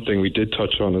 One thing we did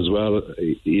touch on as well,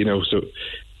 so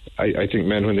I think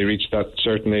men, when they reach that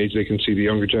certain age, they can see the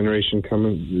younger generation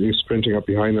coming, sprinting up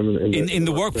behind them. In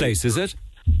the workplace, is it?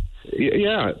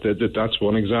 Yeah, that's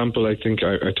one example. I think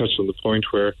I touched on the point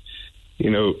where,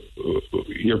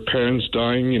 your parents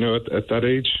dying, at that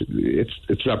age,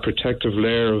 it's that protective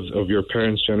layer of your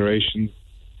parents' generation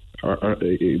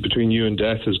between you and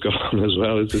death is gone as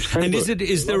well.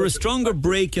 Is there a stronger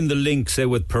break in the link, say,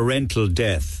 with parental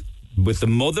death? With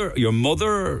your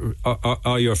mother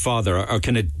or your father, or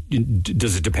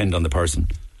does it depend on the person?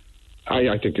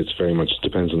 I think it's very much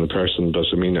depends on the person, but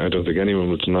I don't think anyone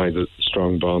would deny the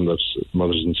strong bond that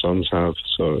mothers and sons have.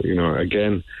 So,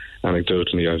 again,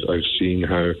 anecdotally, I've seen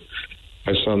how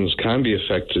sons can be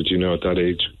affected, at that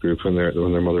age group when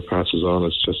their mother passes on.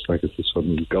 It's just like it's a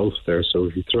sudden gulf there. So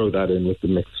if you throw that in with the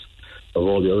mix of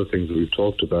all the other things that we've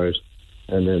talked about,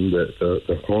 and then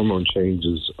the hormone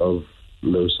changes of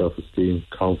low self-esteem,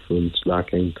 confidence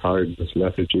lacking, tiredness,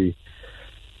 lethargy,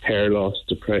 hair loss,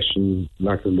 depression,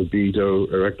 lack of libido,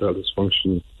 erectile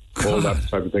dysfunction, all that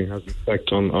type of thing has an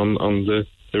effect on the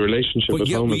relationship at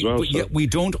home as well. But yet we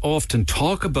don't often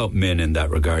talk about men in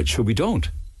that regard, so we don't.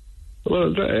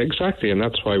 Well, exactly, and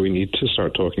that's why we need to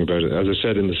start talking about it. As I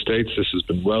said, in the States, this has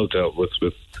been well dealt with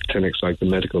clinics like the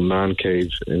Medical Man Cave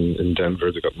in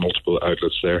Denver. They've got multiple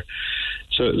outlets there.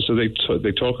 So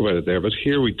they talk about it there, but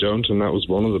here we don't, and that was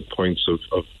one of the points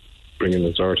of bringing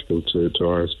this article to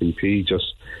RSVP,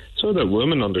 just so that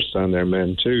women understand their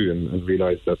men too and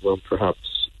realise that, well, perhaps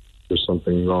there's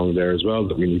something wrong there as well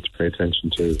that we need to pay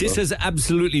attention to. This has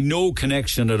absolutely no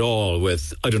connection at all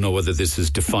with, I don't know whether this is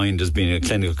defined as being a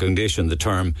clinical condition, the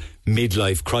term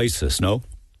midlife crisis, no?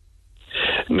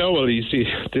 No, well, you see,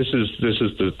 this is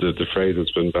the phrase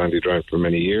that's been bandied around for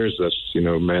many years, that, you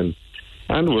know, men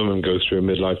and women go through a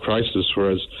midlife crisis,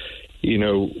 whereas, you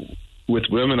know, with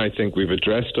women, I think we've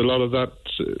addressed a lot of that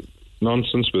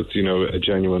nonsense with, you know, a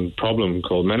genuine problem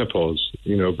called menopause,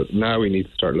 you know, but now we need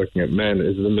to start looking at men.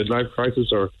 Is it a midlife crisis,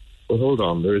 or, well, hold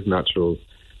on, there is an actual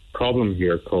problem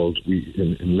here called,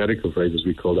 in medical phrases,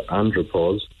 we call it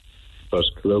andropause, but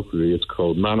colloquially it's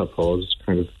called menopause,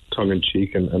 kind of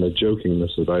tongue-in-cheek and a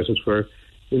jokingness about it, where,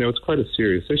 you know, it's quite a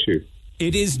serious issue.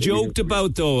 It is joked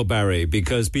about, though, Barry,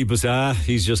 because people say,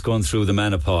 he's just gone through the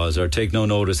menopause, or take no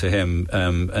notice of him,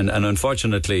 and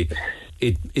unfortunately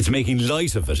it's making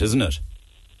light of it, isn't it?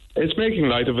 It's making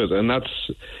light of it, and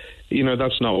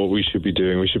that's not what we should be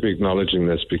doing. We should be acknowledging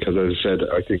this, because, as I said,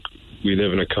 I think we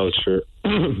live in a culture,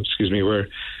 excuse me, where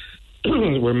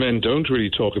men don't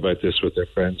really talk about this with their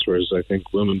friends, whereas I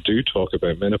think women do talk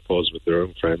about menopause with their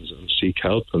own friends and seek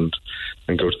help and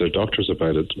go to their doctors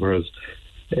about it, whereas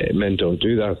men don't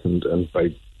do that. And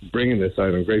by bringing this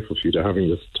out, I'm grateful for you to having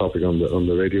this topic on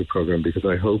the radio program, because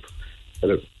I hope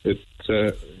that it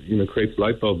creates a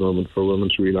light bulb moment for women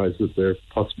to realise that there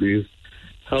possibly is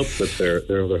help that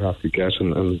their other half could get,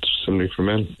 and similarly for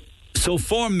men. So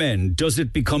for men, does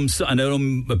it become, and I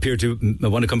don't I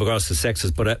want to come across as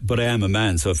sexist, but I am a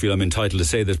man, so I feel I'm entitled to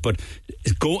say this, but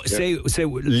say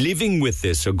living with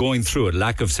this or going through it,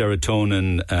 lack of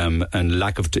serotonin and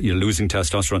lack of losing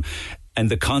testosterone,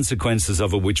 and the consequences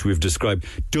of it, which we've described,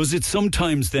 does it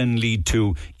sometimes then lead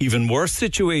to even worse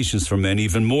situations for men,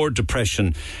 even more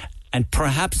depression, and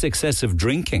perhaps excessive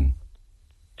drinking?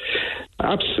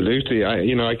 Absolutely.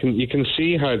 You can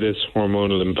see how this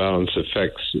hormonal imbalance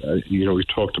affects, we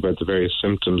talked about the various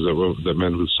symptoms that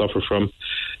men will suffer from.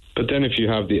 But then if you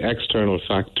have the external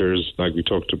factors, like we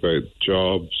talked about,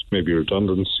 jobs, maybe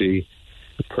redundancy,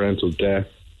 parental death,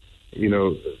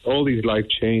 all these life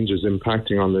changes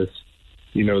impacting on this,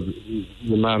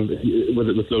 the man,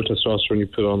 with low testosterone, you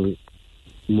put on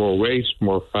more weight,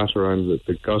 more fat around the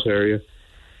gut area.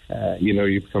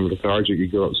 You become lethargic, you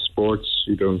go out to sports,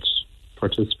 you don't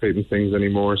participate in things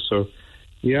anymore. So,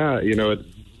 you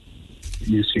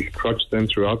see crutch then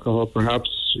through alcohol, perhaps.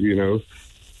 We have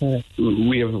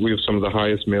some of the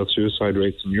highest male suicide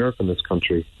rates in Europe in this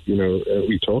country.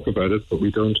 We talk about it, but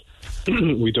we don't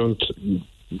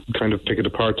kind of pick it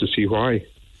apart to see why,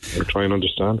 or try and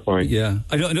understand why. Yeah,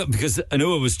 I know, because I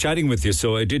know I was chatting with you,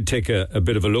 so I did take a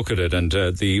bit of a look at it, and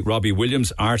the Robbie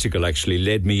Williams article actually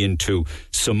led me into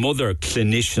some other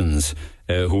clinicians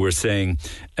who were saying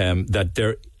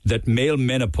that male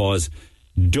menopause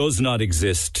does not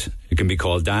exist. It can be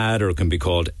called that, or it can be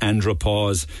called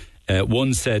andropause.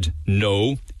 One said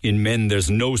no. In men, there's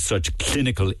no such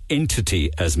clinical entity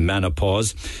as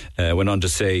menopause. Went on to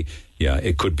say,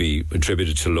 it could be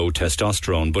attributed to low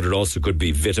testosterone, but it also could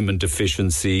be vitamin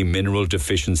deficiency, mineral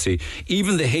deficiency.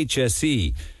 Even the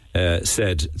HSE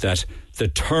said that the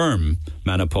term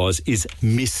menopause is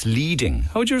misleading.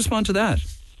 How would you respond to that?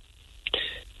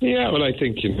 Yeah, well, I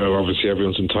think, obviously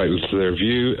everyone's entitled to their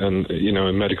view, and,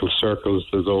 in medical circles,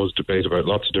 there's always debate about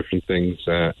lots of different things.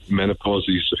 Menopause,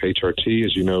 the use of HRT,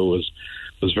 as you know, was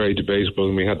very debatable,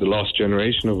 and we had the lost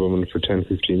generation of women for 10,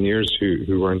 15 years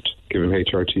who weren't given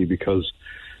HRT because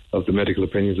of the medical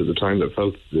opinions at the time that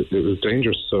felt that it was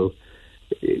dangerous. So,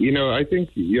 I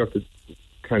think you have to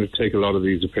kind of take a lot of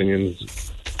these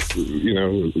opinions,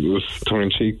 with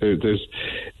tongue-in-cheek.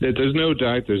 There's no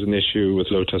doubt there's an issue with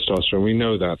low testosterone. We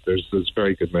know that. There's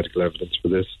very good medical evidence for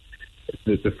this.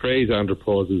 The phrase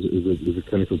andropause is a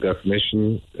clinical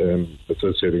definition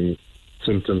associating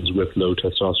symptoms with low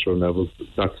testosterone levels.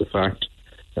 That's a fact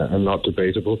and not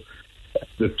debatable.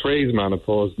 The phrase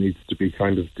menopause needs to be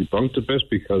kind of debunked a bit,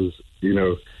 because,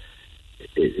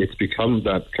 it's become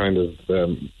that kind of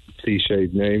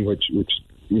cliched name, which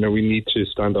we need to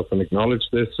stand up and acknowledge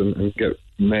this and get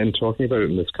men talking about it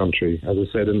in this country. As I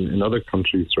said, in other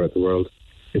countries throughout the world,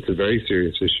 it's a very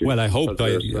serious issue. Well, I hope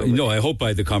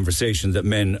by the conversation that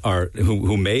men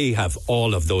who may have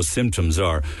all of those symptoms,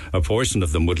 or a portion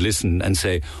of them, would listen and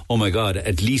say, oh my God,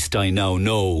 at least I now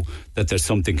know that there's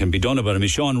something can be done about it. I mean,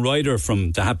 Sean Ryder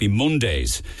from the Happy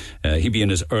Mondays, he'd be in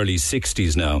his early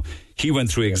 60s now. He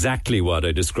went through exactly what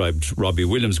I described Robbie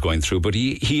Williams going through, but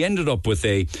he ended up with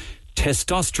a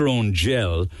testosterone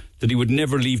gel that he would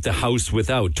never leave the house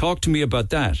without. Talk to me about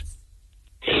that.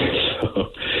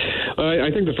 I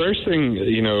think the first thing,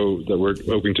 that we're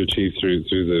hoping to achieve through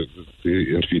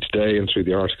the interview today and through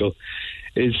the article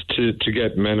is to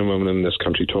get men and women in this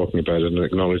country talking about it and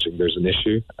acknowledging there's an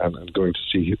issue and going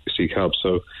to seek help.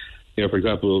 So, for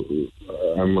example,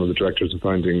 I'm one of the directors and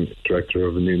founding director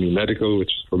of Eimear Medical, which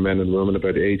is for men and women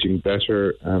about aging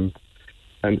better and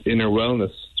inner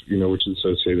wellness, which is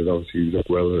associated, obviously, you look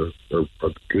well or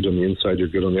good on the inside, you're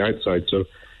good on the outside. So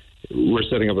we're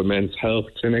setting up a men's health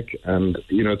clinic, and,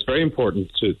 it's very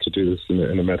important to do this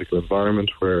in a medical environment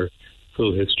where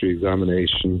full history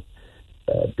examination,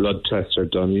 blood tests are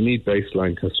done. You need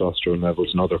baseline testosterone levels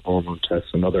and other hormone tests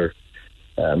and other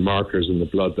markers in the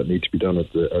blood that need to be done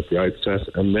at the outset,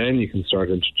 and then you can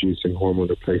start introducing hormone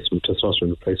replacement,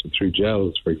 testosterone replacement through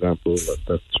gels, for example,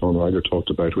 that Sean Ryder talked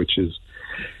about, which is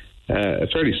a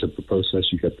fairly simple process.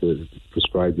 You get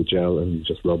prescribed the gel and you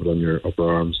just rub it on your upper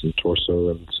arms and torso,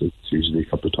 and it's usually a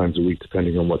couple of times a week,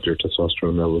 depending on what your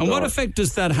testosterone levels are. And what effect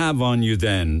does that have on you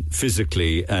then,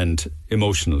 physically and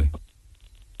emotionally?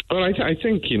 Well, I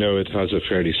think, it has a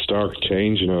fairly stark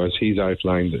change. As he's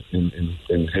outlined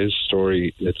in his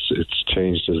story, it's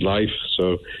changed his life.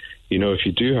 So, if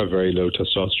you do have very low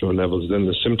testosterone levels, then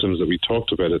the symptoms that we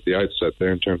talked about at the outset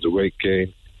there in terms of weight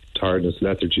gain, tiredness,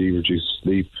 lethargy, reduced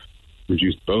sleep,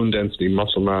 reduced bone density,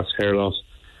 muscle mass, hair loss,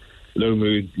 low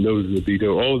mood, low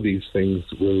libido, all of these things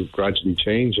will gradually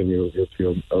change and you'll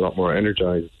feel a lot more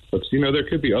energized. But, there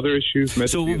could be other issues.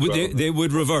 So they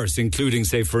would reverse, including,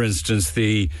 say, for instance,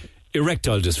 the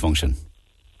erectile dysfunction?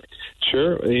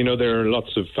 Sure. There are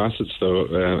lots of facets, though,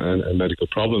 and medical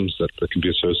problems that can be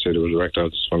associated with erectile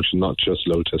dysfunction, not just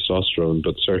low testosterone,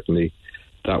 but certainly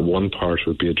that one part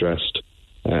would be addressed.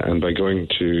 And by going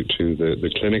to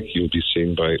the clinic, you'll be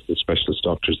seen by the specialist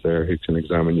doctors there who can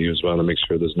examine you as well and make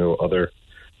sure there's no other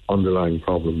underlying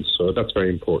problems. So that's very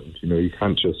important. You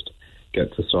can't just get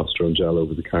testosterone gel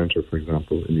over the counter, for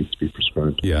example. It needs to be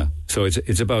prescribed. Yeah. So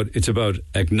it's about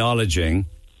acknowledging,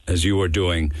 as you are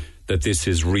doing, that this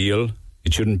is real.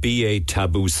 It shouldn't be a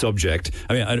taboo subject.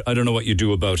 I mean, I don't know what you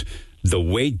do about the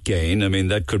weight gain. I mean,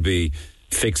 that could be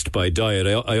fixed by diet.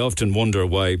 I often wonder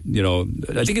why,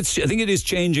 I think it is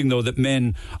changing, though, that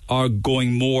men are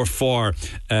going more for,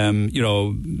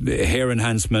 hair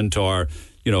enhancement or,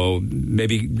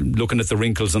 maybe looking at the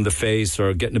wrinkles on the face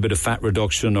or getting a bit of fat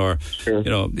reduction or, sure.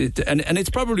 And it's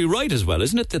probably right as well,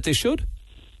 isn't it, that they should?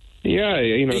 Yeah,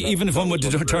 even if one would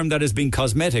term that as being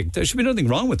cosmetic, there should be nothing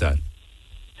wrong with that.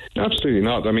 Absolutely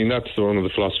not. I mean, that's one of the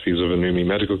philosophies of an Eimear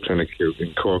Medical Clinic here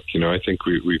in Cork. I think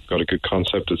we've got a good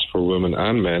concept. It's for women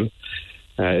and men.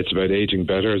 It's about aging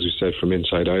better, as we said, from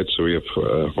inside out. So we have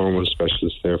hormone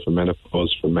specialists there for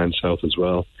menopause, for men's health as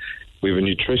well. We have a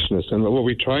nutritionist. And what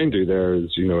we try and do there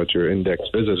is, at your index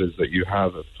visit, is that you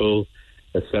have a full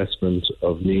assessment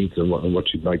of needs and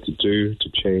what you'd like to do to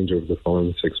change over the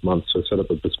following 6 months. So set up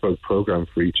a bespoke program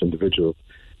for each individual.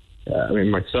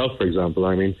 Myself, for example,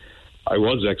 I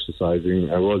was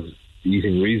exercising, I was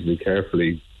eating reasonably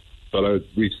carefully, but I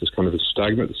reached this kind of a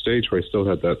stagnant stage where I still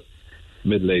had that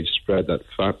middle-age spread, that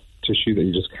fat tissue that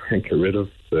you just can't get rid of,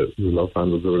 the love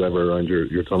handles or whatever around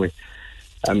your tummy.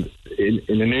 And in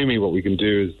Eimear, what we can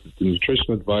do is the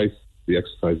nutrition advice, the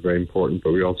exercise is very important,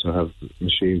 but we also have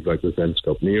machines like the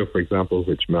ZenScope Neo, for example,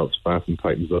 which melts fat and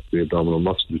tightens up the abdominal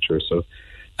musculature. So,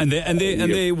 and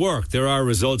they work. There are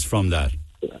results from that.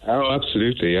 Oh,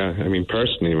 absolutely, yeah.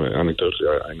 Personally,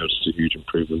 anecdotally, I noticed a huge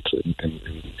improvement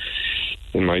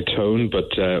in my tone,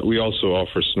 but we also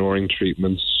offer snoring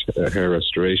treatments, hair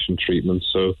restoration treatments.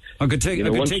 So I could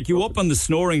take you up on the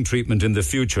snoring treatment in the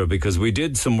future, because we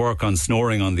did some work on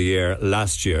snoring on the air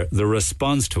last year. The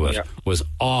response to it was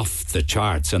off the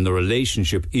charts, and the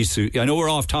relationship issue. I know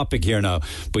we're off topic here now,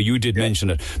 but you did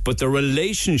mention it. But the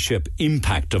relationship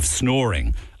impact of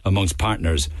snoring amongst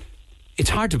partners, it's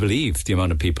hard to believe the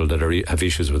amount of people that have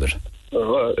issues with it.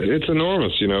 It's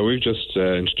enormous. We've just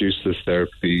introduced this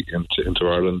therapy into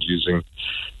Ireland using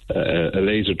a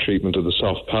laser treatment of the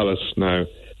soft palate. Now,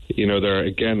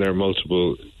 there are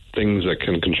multiple things that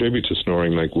can contribute to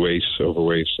snoring, like weight,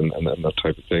 overweight, and that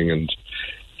type of thing, and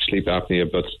sleep apnea.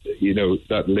 But,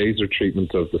 that laser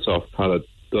treatment of the soft palate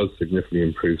does significantly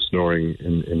improve snoring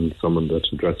in someone that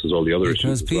addresses all the other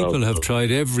issues. Because people have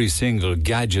tried every single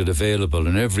gadget available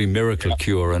and every miracle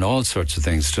cure and all sorts of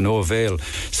things to no avail.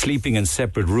 Sleeping in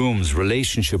separate rooms,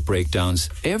 relationship breakdowns,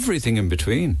 everything in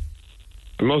between.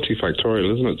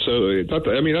 Multifactorial, isn't it? So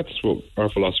that's what our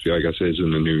philosophy, I guess, is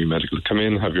in the Eimear Medical. Come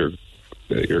in, have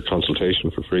your consultation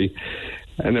for free,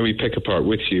 and then we pick apart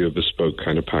with you a bespoke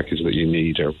kind of package that you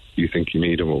need, or you think you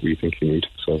need, and what we think you need.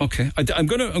 So okay, I'm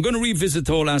going to revisit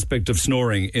the whole aspect of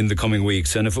snoring in the coming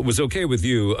weeks, and if it was okay with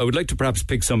you, I would like to perhaps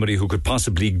pick somebody who could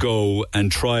possibly go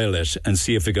and trial it and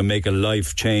see if it can make a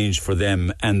life change for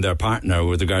them and their partner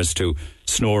with regards to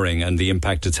snoring and the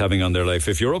impact it's having on their life.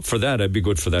 If you're up for that, I'd be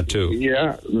good for that too.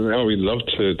 Yeah, no, we'd love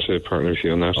to partner with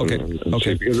you on that. Okay. And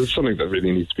see, because it's something that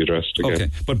really needs to be addressed again. Okay,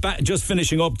 but just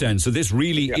finishing up then, so this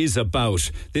really is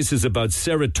about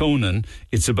serotonin,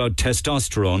 it's about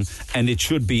testosterone, and it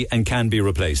should be and can be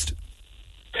replaced.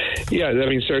 Yeah, I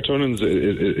mean, serotonin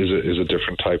is a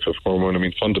different type of hormone. I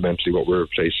mean, fundamentally what we're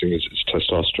replacing is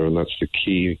testosterone. That's the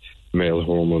key male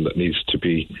hormone that needs to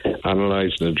be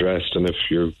analysed and addressed. And if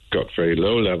you've got very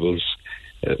low levels,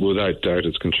 without doubt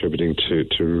it's contributing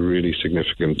to really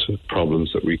significant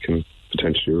problems that we can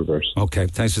potentially reverse. Okay,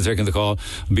 thanks for taking the call.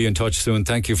 Be in touch soon.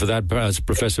 Thank you for that.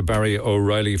 Professor Barry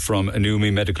O'Reilly from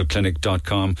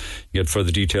AnumiMedicalClinic.com. You get further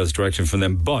details directly from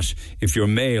them. But if you're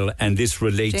male and this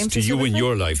relates James, to you in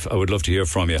your life, I would love to hear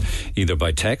from you, either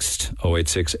by text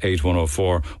 086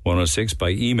 8104 106, by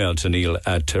email to Neil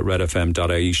at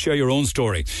redfm.ie. Share your own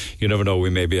story. You never know, we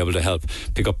may be able to help.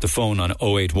 Pick up the phone on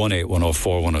 0818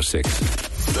 104 106.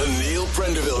 The Neil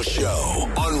Prendeville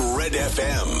Show on Red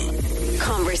FM.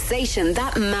 Conversation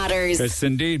that matters. Yes,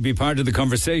 indeed. Be part of the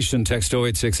conversation. Text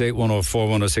 0868 104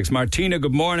 106. Martina,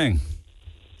 good morning.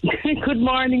 Good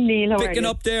morning, Neil. How are Picking you?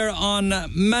 up there on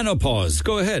menopause.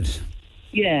 Go ahead.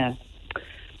 Yeah.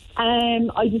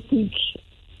 I just think,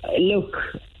 look,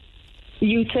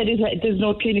 you said there's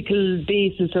no clinical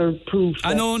basis or proof.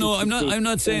 I know, no, I'm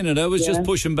not saying it. I was just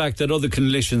pushing back that other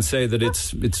clinicians say that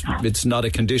it's not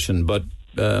a condition, but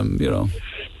you know.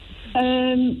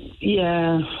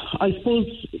 Yeah, I suppose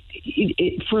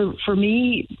for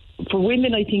me, for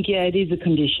women, I think, it is a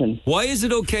condition. Why is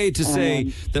it okay to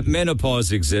say that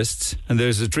menopause exists and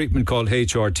there's a treatment called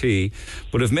HRT,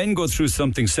 but if men go through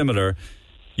something similar,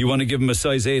 you want to give them a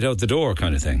size 8 out the door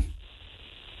kind of thing?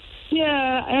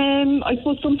 Yeah, I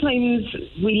suppose sometimes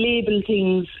we label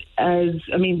things as,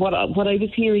 I mean, what I was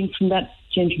hearing from that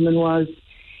gentleman was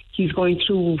he's going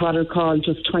through what are called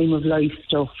just time of life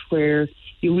stuff, where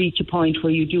you reach a point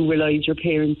where you do realise your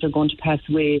parents are going to pass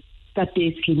away. That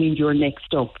basically means you're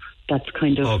next up. That's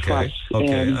kind of okay. what,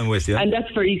 Okay, I'm with you. And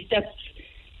that's very stark.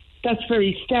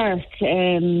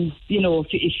 You know,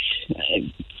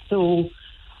 so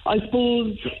I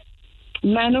suppose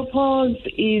menopause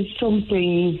is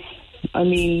something. I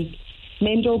mean,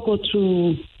 men don't go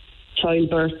through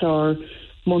childbirth or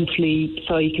monthly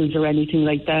cycles or anything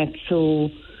like that.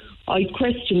 So I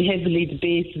question heavily the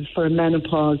basis for a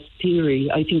menopause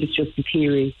theory. I think it's just a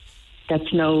theory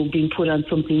that's now being put on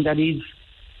something that is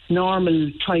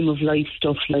normal time of life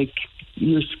stuff, like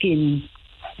your skin,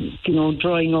 you know,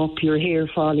 drying up, your hair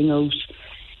falling out.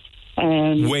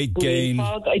 Weight gain,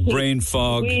 brain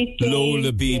fog, low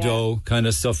libido kind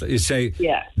of stuff. You say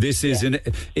this is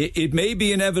it may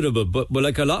be inevitable, but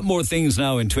like a lot more things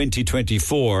now in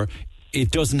 2024, it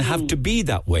doesn't have to be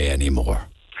that way anymore.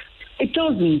 It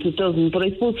doesn't. But I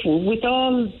suppose with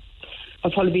all,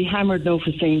 I'll probably be hammered now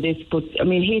for saying this, but I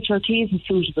mean, HRT isn't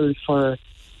suitable for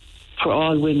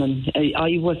all women.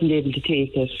 I wasn't able to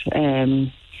take it.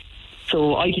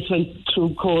 So I just went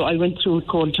through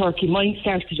cold turkey. Mine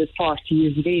started at 40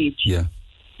 years of age. Yeah.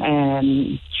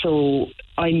 So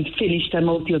I'm finished. I'm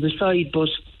out the other side. But,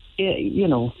 you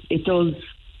know, it does.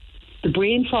 The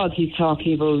brain fog he's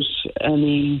talking about, I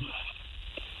mean,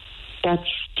 that's,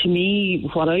 to me,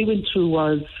 what I went through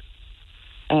was,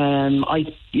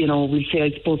 we'll say I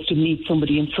was supposed to meet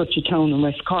somebody in such a town in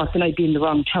West Cork, and I'd be in the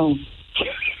wrong town.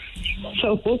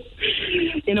 So,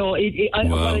 you know, what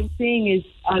I'm saying is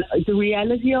the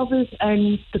reality of it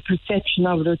and the perception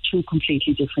of it are two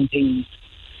completely different things.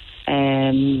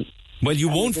 Well, you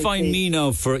won't find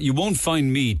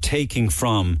me taking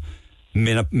from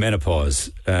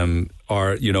menopause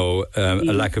or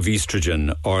a lack of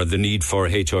estrogen or the need for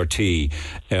HRT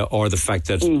or the fact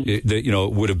that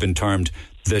it would have been termed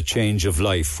the change of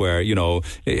life, where I'm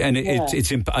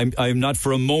not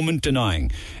for a moment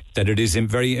denying that it is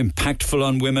very impactful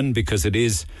on women because it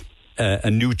is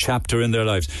a new chapter in their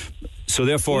lives. So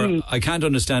therefore, I can't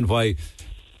understand why,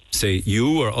 say,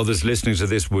 you or others listening to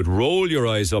this would roll your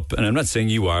eyes up, and I'm not saying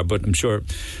you are, but I'm sure,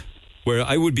 where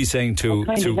I would be saying and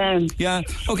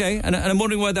I'm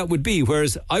wondering why that would be,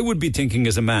 whereas I would be thinking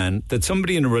as a man that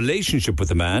somebody in a relationship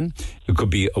with a man, it could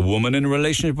be a woman in a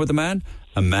relationship with a man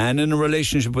in a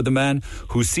relationship with a man,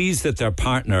 who sees that their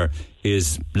partner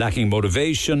is lacking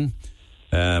motivation,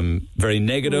 very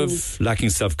negative, lacking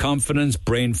self-confidence,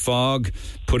 brain fog,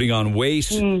 putting on weight,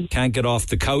 can't get off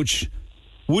the couch,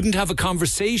 wouldn't have a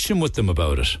conversation with them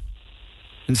about it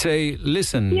and say,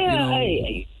 listen,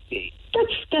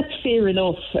 that's fair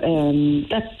enough.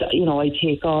 That's, I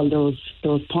take all those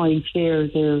points there.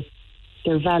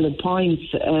 They're valid points.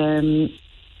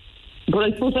 But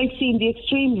I suppose I've seen the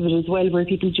extreme of it as well, where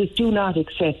people just do not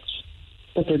accept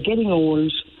that they're getting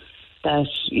old, that,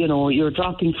 you know, you're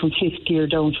dropping from fifth gear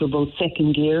down to about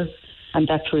second gear, and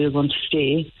that's where you're going to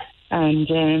stay. And,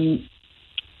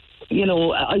 you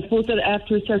know, I suppose that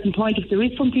after a certain point, if there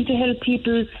is something to help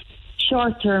people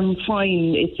short term,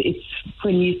 fine. It's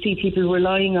when you see people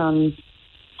relying on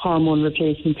hormone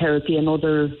replacement therapy and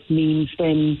other means,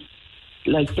 then,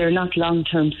 like, they're not long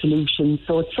term solutions.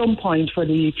 So at some point,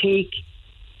 whether you take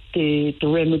the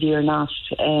remedy or not,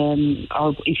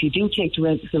 or if you do take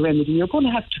the remedy, you're going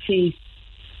to have to face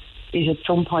it at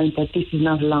some point that this is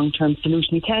not a long-term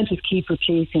solution. You can't just keep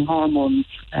replacing hormones.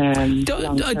 I'm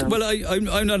not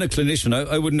a clinician.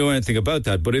 I wouldn't know anything about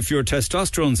that. But if your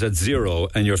testosterone's at 0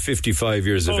 and you're 55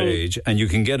 years of age, and you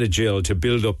can get a gel to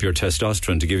build up your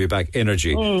testosterone to give you back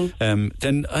energy,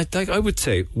 then I would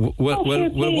say, well,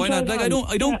 why not? Like, I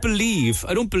don't believe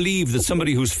that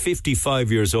somebody who's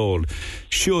 55 years old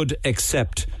should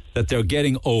accept that they're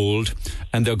getting old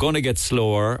and they're going to get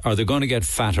slower, or they're going to get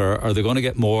fatter, or they're going to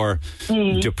get more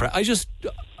depressed.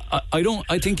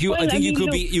 I think you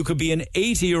could be an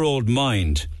 80-year-old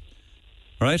mind,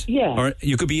 right? Yeah. Or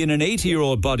you could be in an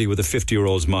 80-year-old body with a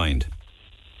 50-year-old's mind.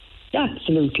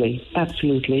 Absolutely. But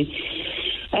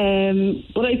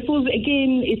I suppose,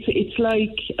 again, it's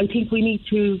like, I think we need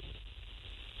to,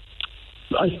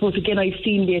 I suppose, again, I've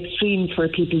seen the extremes where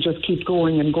people just keep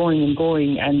going and going and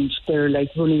going, and they're like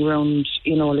running around,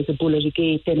 you know, like a bull at a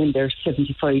gate then, and they're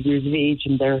 75 years of age,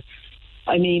 and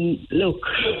I mean, look,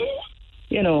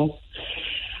 you know,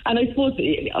 and I suppose,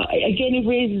 again, it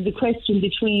raises the question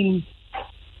between,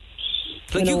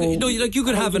 you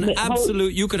could have an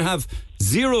absolute, you could have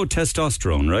 0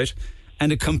 testosterone, right?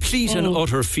 And a complete and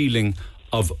utter feeling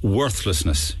of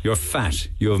worthlessness. You're fat,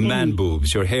 you have man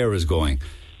boobs, your hair is going.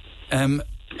 And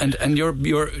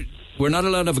we're not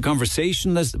allowed to have a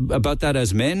conversation about that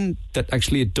as men, that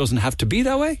actually it doesn't have to be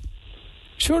that way?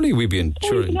 Surely we'd be in...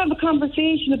 We can have a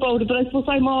conversation about it, but I suppose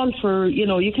I'm all for, you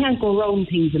know, you can't go around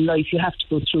things in life, you have to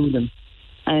go through them.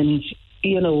 And,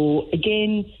 you know,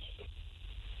 again,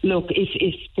 look,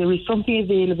 if there is something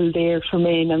available there for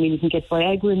men, I mean, you can get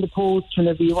Viagra in the post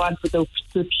whenever you want without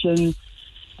prescription.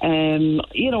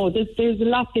 You know, there's a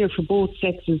lot there for both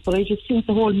sexes, but I just think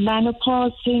the whole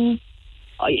menopause thing,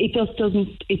 it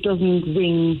doesn't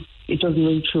ring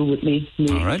true with me.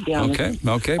 All right, okay.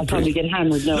 I'll probably get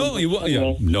hammered now.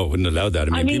 No, wouldn't allow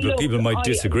that. I mean, people might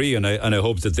disagree, and I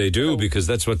hope that they do, because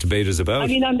that's what debate is about. I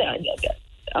mean, on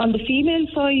the female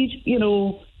side, you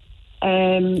know,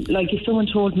 like if someone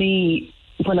told me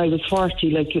when I was 40,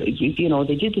 like, you know,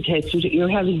 they did the test, you're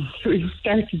having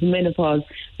started the menopause.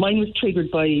 Mine was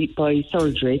triggered by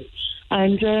surgery.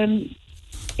 And,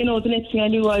 you know, the next thing I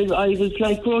knew, I was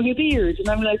like growing a beard. And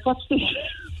I'm like, what's this?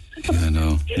 I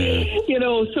know. Yeah. You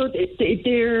know, so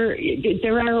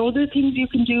there are other things you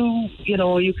can do. You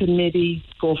know, you can maybe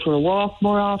go for a walk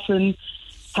more often,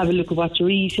 have a look at what you're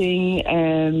eating.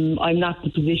 I'm not in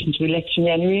a position to lecture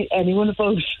anyone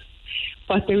about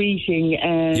what they're eating.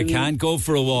 You can't go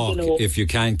for a walk if you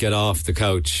can't get off the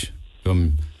couch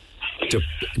from total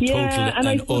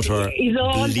and utter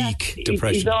bleak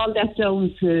depression. Is all that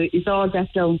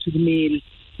down to the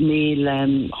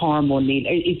male hormone?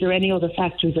 Is there any other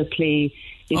factors at play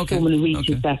if someone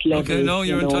reaches that level? Okay, no,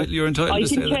 you're entitled. I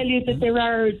can tell you that there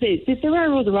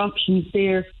are other options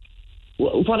there.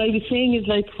 What I was saying is,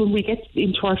 like, when we get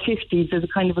into our 50s, there's a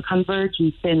kind of a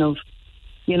convergence then of,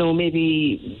 you know,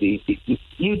 maybe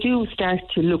you do start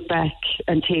to look back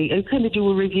and kind of do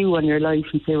a review on your life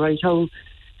and say, right, how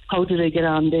did I get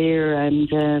on there? And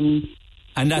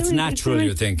that's natural,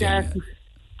 you're thinking?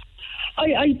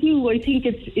 I do. I think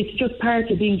it's just part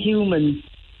of being human.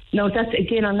 Now, that's,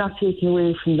 again, I'm not taking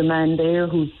away from the man there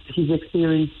who's his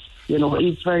experience, you know,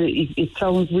 it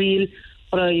sounds real,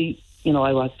 but I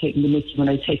was taking the mickey when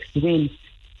I texted in,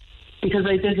 because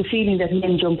there's a feeling that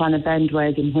men jump on a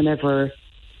bandwagon whenever,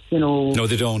 you know... No,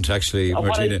 they don't, actually,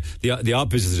 Martina. The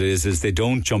opposite is they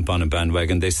don't jump on a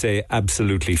bandwagon. They say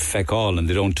absolutely feck all, and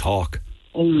they don't talk.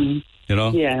 You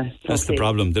know? Yeah. That's the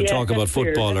problem. They'll talk about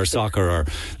football or soccer or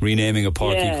renaming a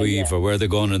Páirc Uí Chaoimh or where they're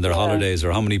going on their holidays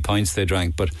or how many pints they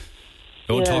drank, but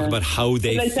don't talk about how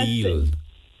they feel.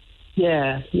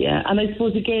 Yeah. And I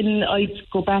suppose, again, I'd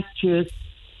go back to,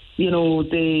 you know,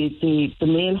 the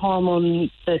male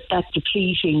hormone, that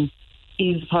depleting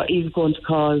is going to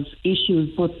cause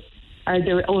issues, but are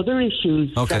there other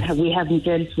issues that we haven't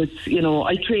dealt with? You know,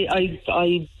 I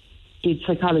did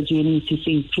psychology in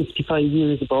UCC 55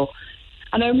 years ago,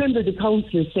 and I remember the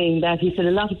counsellor saying that he said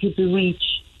a lot of people reach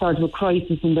sort of a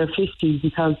crisis in their 50s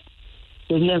because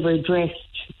they've never addressed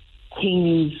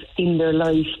things in their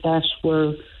life that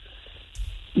were,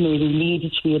 maybe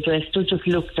needed to be addressed or just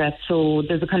looked at. So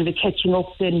there's a kind of a catching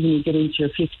up then when you get into your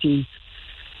 50s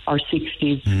or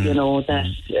 60s, you know, that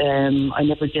I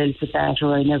never dealt with that,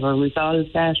 or I never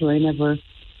resolved that, or I never...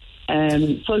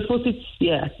 so I suppose it's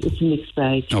a mixed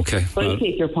bag. Okay. But I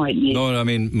take your point, Nick. No, I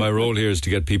mean, my role here is to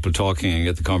get people talking and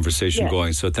get the conversation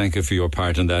going. So thank you for your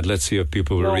part in that. Let's see if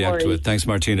people will react to it. Thanks,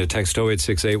 Martina. Text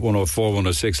 0868 104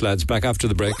 106, lads. Back after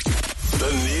the break.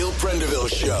 The Neil Prendeville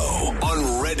Show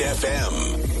on Red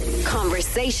FM.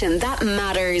 Conversation that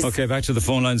matters. Okay, back to the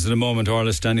phone lines in a moment.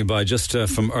 Orla standing by just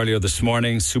from earlier this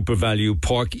morning. SuperValu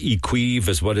Páirc Uí Chaoimh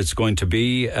is what it's going to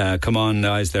be. Come on,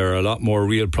 guys, there are a lot more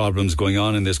real problems going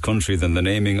on in this country than the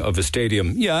naming of a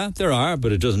stadium. Yeah, there are,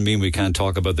 but it doesn't mean we can't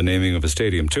talk about the naming of a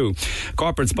stadium too.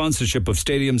 Corporate sponsorship of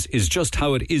stadiums is just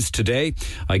how it is today.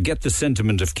 I get the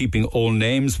sentiment of keeping old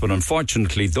names, but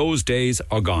unfortunately those days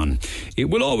are gone. It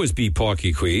will always be Páirc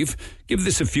Uí Chaoimh. Give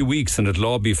this a few weeks and it'll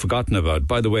all be forgotten about.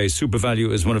 By the way,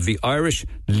 SuperValu is one of the Irish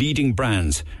leading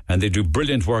brands and they do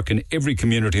brilliant work in every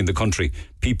community in the country.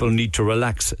 People need to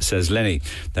relax, says Lenny.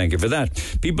 Thank you for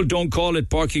that. People don't call it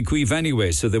Páirc Uí Chaoimh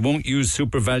anyway, so they won't use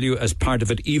SuperValu as part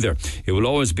of it either. It will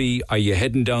always be, are you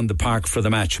heading down the park for the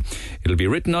match? It'll be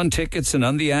written on tickets and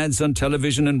on the ads on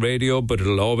television and radio, but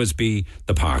it'll always be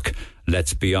the park.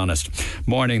 Let's be honest.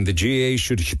 Morning, the GAA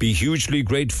should be hugely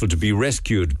grateful to be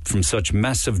rescued from such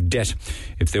massive debt.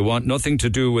 If they want nothing to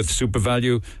do with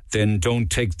SuperValu, then don't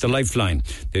take the lifeline.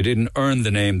 They didn't earn the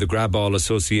name the Grab All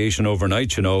Association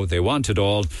overnight, you know. They want it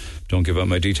all. Don't give out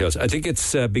my details. I think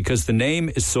it's because the name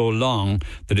is so long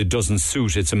that it doesn't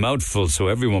suit. It's a mouthful, so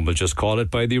everyone will just call it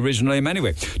by the original name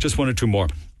anyway. Just one or two more.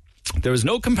 There is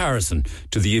no comparison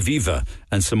to the Aviva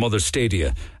and some other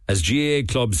stadia, as GAA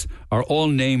clubs are all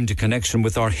named in connection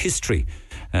with our history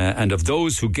and of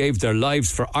those who gave their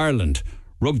lives for Ireland.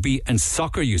 Rugby and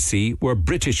soccer, you see, were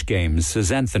British games,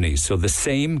 says Anthony, so the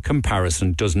same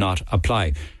comparison does not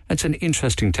apply. That's an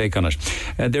interesting take on it.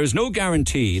 There is no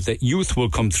guarantee that youth will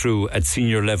come through at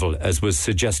senior level, as was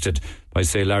suggested by,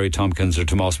 say, Larry Tompkins or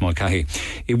Tomás Mulcahy.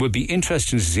 It would be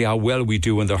interesting to see how well we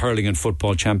do in the hurling and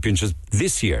football championships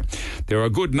this year. There are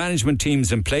good management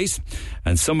teams in place,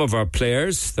 and some of our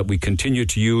players that we continue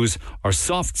to use are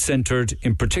soft-centred,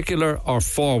 in particular our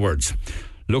forwards.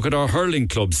 Look at our hurling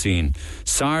club scene.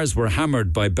 SARS were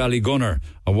hammered by Ballygunner,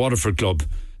 a Waterford club,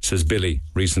 says Billy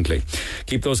recently.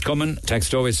 Keep those coming.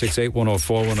 Text 0868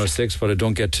 104 106. What I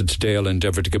don't get to today, I'll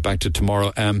endeavour to get back to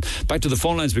tomorrow. Back to the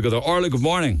phone lines we go there. Orla, good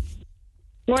morning.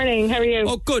 Morning, how are you?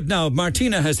 Oh, good. Now,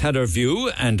 Martina has had her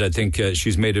view, and I think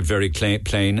she's made it very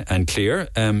plain and clear.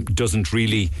 Doesn't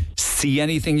really see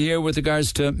anything here with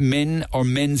regards to men or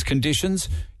men's conditions.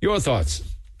 Your thoughts?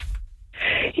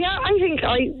 Yeah,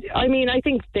 I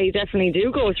think they definitely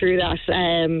do go through that,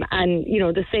 and you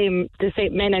know the same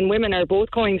men and women are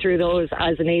both going through those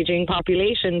as an aging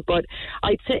population. But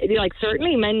I'd say, like,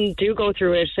 certainly men do go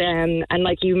through it, and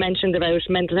like you mentioned about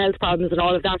mental health problems and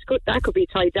all of that, that could be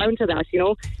tied down to that, you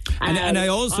know. And I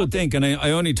also think, and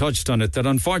I only touched on it, that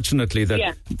unfortunately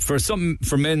that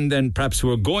for men then perhaps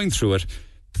who are going through it,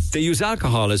 they use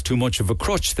alcohol as too much of a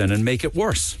crutch then and make it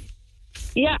worse.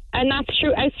 Yeah, and that's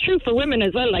true. It's true for women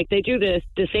as well. Like, they do the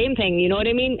same thing, you know what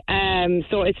I mean?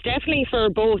 So it's definitely for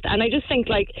both. And I just think,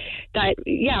 like, that,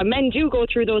 yeah, men do go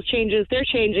through those changes. They're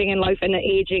changing in life and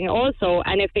aging also.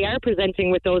 And if they are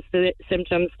presenting with those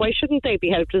symptoms, why shouldn't they be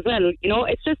helped as well? You know,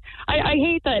 it's just, I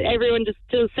hate that everyone just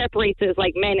still separates it as,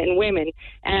 like, men and women.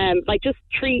 Like, just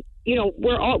treat, you know,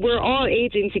 we're all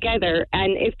aging together,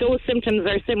 and if those symptoms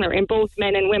are similar in both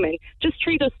men and women, just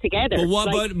treat us together.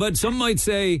 But some might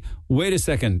say, wait a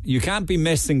second, you can't be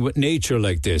messing with nature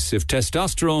like this. If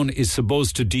testosterone is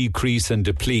supposed to decrease and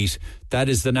deplete, that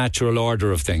is the natural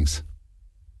order of things.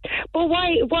 But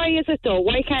why is it though?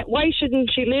 Why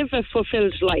shouldn't you live a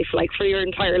fulfilled life, like, for your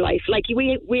entire life? Like,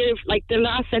 we're like, the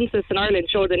last census in Ireland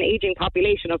showed an aging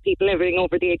population of people living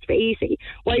over the age of 80.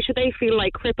 Why should they feel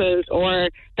like crippled or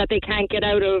that they can't get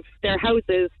out of their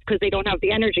houses because they don't have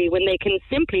the energy, when they can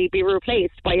simply be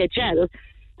replaced by a gel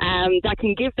that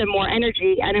can give them more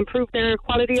energy and improve their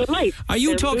quality of life? Are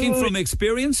you talking from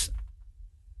experience?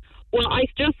 Well,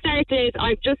 I've just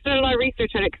done a lot of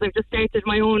research on it because I've just started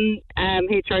my own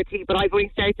HRT, but I've only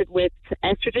started with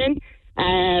estrogen.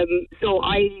 So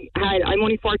I'm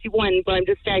only 41, but I'm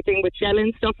just starting with gel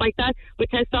and stuff like that. But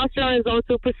testosterone is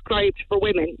also prescribed for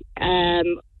women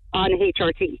on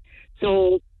HRT.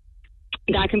 So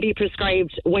that can be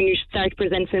prescribed when you start to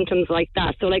present symptoms like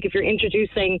that. So, like, if you're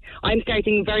introducing, I'm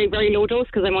starting very, very low dose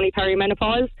because I'm only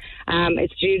perimenopause.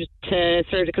 It's due to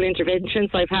surgical intervention,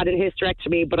 so I've had a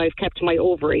hysterectomy, but I've kept my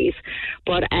ovaries.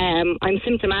 But I'm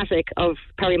symptomatic of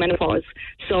perimenopause,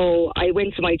 so I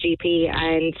went to my GP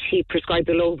and he prescribed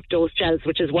the low dose gels,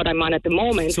 which is what I'm on at the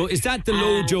moment. So, is that the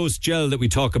low dose gel that we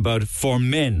talk about for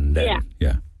men? Then?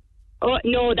 Yeah. Oh,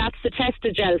 no, that's the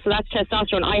tested gel, so that's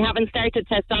testosterone. I haven't started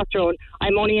testosterone.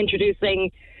 I'm only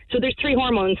introducing... So there's 3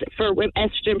 hormones for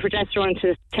estrogen, progesterone,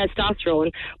 and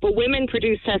testosterone, but women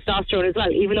produce testosterone as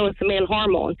well, even though it's a male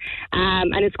hormone.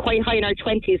 And it's quite high in our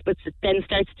 20s, but then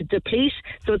starts to deplete.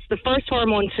 So it's the first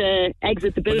hormone to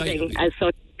exit the building as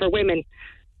such for women.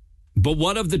 But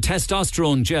what of the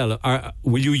testosterone gel?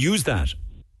 Will you use that?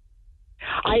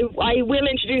 I will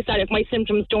introduce that if my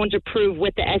symptoms don't improve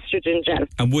with the estrogen gel.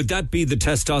 And would that be the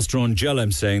testosterone gel,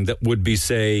 I'm saying, that would be,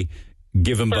 say,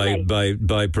 given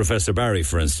by Professor Barry,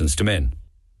 for instance, to men?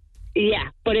 Yeah,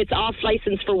 but it's off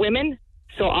license for women,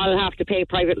 so I'll have to pay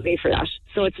privately for that.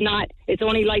 So it's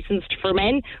only licensed for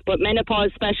men, but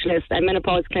menopause specialists and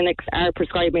menopause clinics are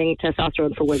prescribing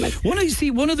testosterone for women.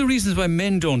 One of the reasons why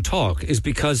men don't talk is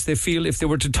because they feel if they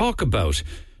were to talk about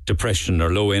depression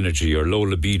or low energy or low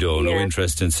libido, low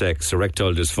interest in sex,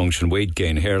 erectile dysfunction, weight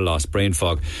gain, hair loss, brain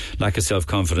fog, lack of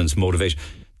self-confidence, motivation,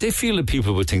 they feel that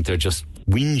people would think they're just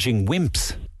whinging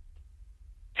wimps.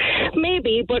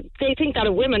 Maybe, but they think that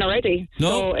of women already.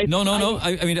 No. I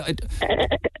mean,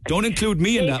 don't include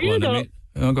me in that one. I mean,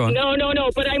 go on. No.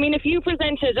 But I mean, if you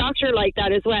present a doctor like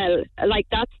that as well, like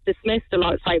that's dismissed a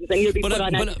lot of times, and you'll be put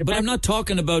on antidepressants. But I'm not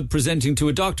talking about presenting to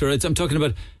a doctor. I'm talking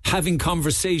about having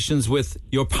conversations with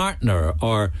your partner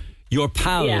or your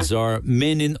pals or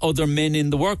other men in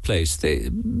the workplace.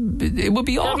 It would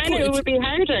be awkward. It would be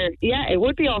harder. Yeah, it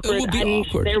would be awkward. It would be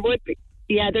awkward. There would be.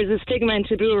 Yeah, there's a stigma and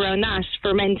taboo around that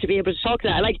for men to be able to talk to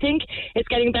that. I think it's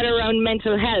getting better around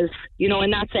mental health, in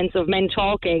that sense of men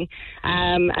talking,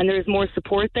 and there's more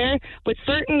support there. But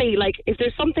certainly, like, if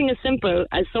there's something as simple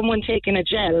as someone taking a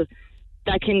gel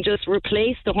that can just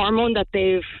replace the hormone that's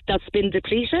been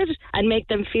depleted and make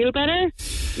them feel better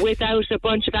without a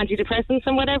bunch of antidepressants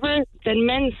and whatever, then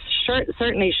men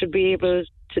certainly should be able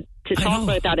to talk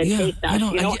about that and take that,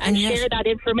 and share that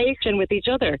information with each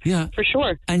other. Yeah, for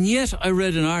sure. And yet I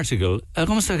read an article,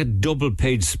 almost like a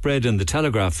double-page spread in the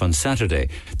Telegraph on Saturday,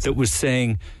 that was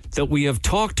saying that we have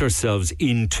talked ourselves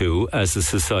into, as a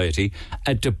society,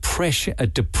 a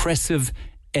depressive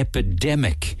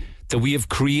epidemic, that we have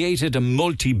created a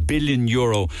multi-billion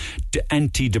euro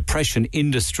anti-depression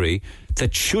industry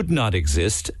that should not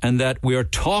exist, and that we are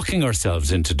talking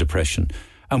ourselves into depression.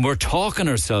 And we're talking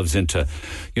ourselves into,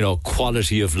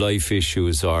 quality of life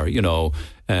issues or,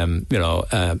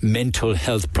 mental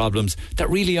health problems that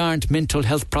really aren't mental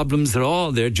health problems at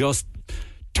all. They're just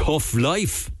tough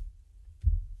life.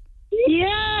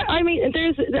 Yeah,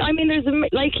 there's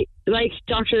like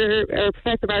Dr. or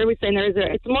Professor Barry was saying,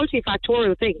 it's a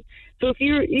multifactorial thing. So if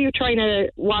you're trying to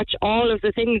watch all of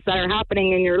the things that are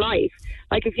happening in your life,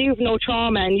 like if you've no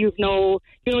trauma and you've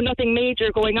nothing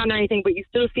major going on or anything, but you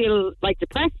still feel like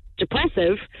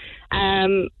depressive,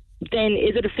 then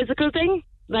is it a physical thing?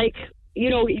 Like,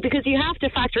 because you have to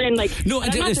factor in, like... No,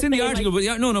 it's in the article, but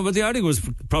what the article was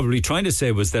probably trying to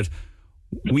say was that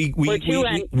we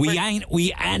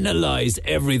analyse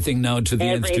everything now to the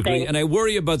nth degree, and I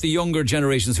worry about the younger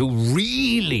generations who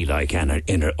really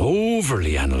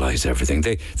overly analyse everything.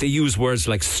 They use words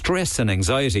like stress and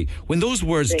anxiety when those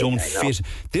words don't fit.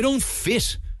 They don't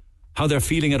fit how they're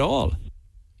feeling at all.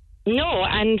 No,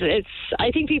 and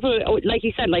I think people, like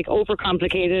you said, like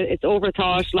overcomplicated. It's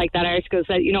overthought. Like that article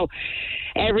said,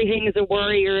 everything is a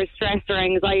worry or a stress or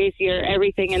anxiety or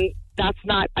everything, and that's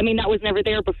not, that was never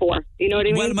there before. You know what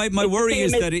I mean? Well, my worry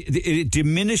is that it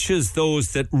diminishes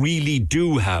those that really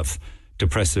do have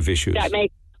depressive issues.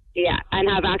 And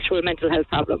have actual mental health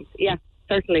problems. Yeah,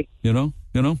 certainly.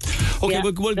 Okay,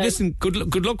 well, listen,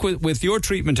 good luck with your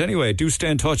treatment anyway. Do stay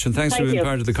in touch, and thanks for being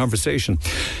part of the conversation.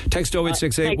 Text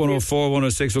 0868 104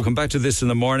 106. We'll come back to this in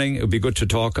the morning. It would be good to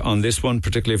talk on this one,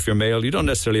 particularly if you're male. You don't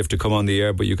necessarily have to come on the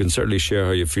air, but you can certainly share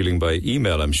how you're feeling by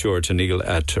email, I'm sure, to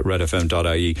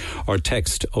neil@redfm.ie or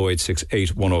text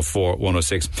 0868 104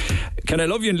 106. Can I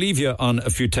love you and leave you on a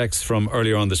few texts from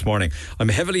earlier on this morning? I'm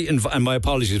heavily and my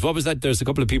apologies. What was that? There's a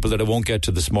couple of people that I won't get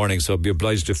to this morning, so I'd be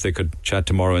obliged if they could chat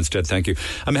tomorrow instead. Thank you.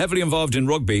 I'm heavily involved in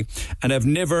rugby, and I've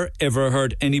never ever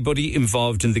heard anybody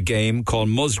involved in the game call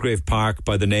Musgrave Park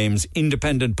by the names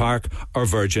Independent Park or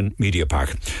Virgin Media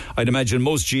Park. I'd imagine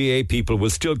most GAA people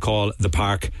will still call the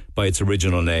park by its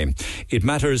original name. It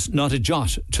matters not a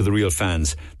jot to the real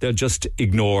fans. They'll just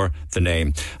ignore the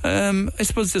name. I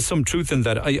suppose there's some truth in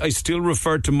that. I still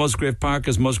refer to Musgrave Park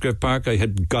as Musgrave Park. I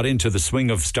had got into the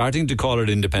swing of starting to call it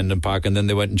Independent Park, and then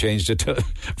they went and changed it to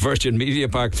Virgin Media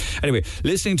Park. Anyway,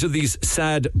 listening to these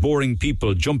sad, boring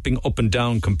people jumping up and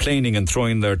down, complaining and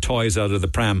throwing their toys out of the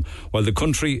pram while the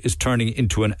country is turning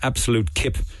into an absolute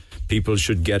kip. People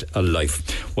should get a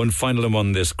life. One final one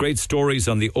on this. Great stories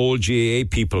on the old GAA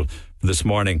people this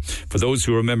morning. For those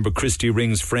who remember Christy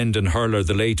Ring's friend and hurler,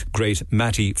 the late, great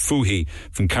Matty Foohey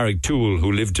from Carricktool,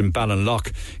 who lived in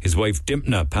Ballinlough. His wife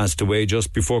Dimpna passed away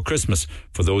just before Christmas,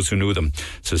 for those who knew them,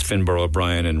 says Finbar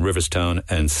O'Brien in Riverstown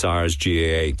and SARS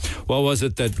GAA. What was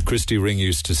it that Christy Ring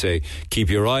used to say? Keep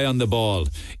your eye on the ball,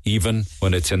 even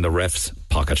when it's in the ref's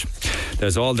pocket.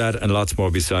 There's all that and lots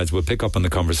more besides. We'll pick up on the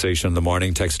conversation in the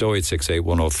morning. Text 0868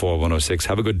 104 106.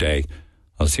 Have a good day.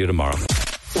 I'll see you tomorrow.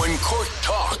 When Cork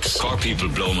talks, Cork people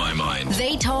blow my mind.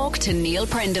 They talk to Neil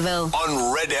Prendeville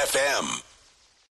on Red FM.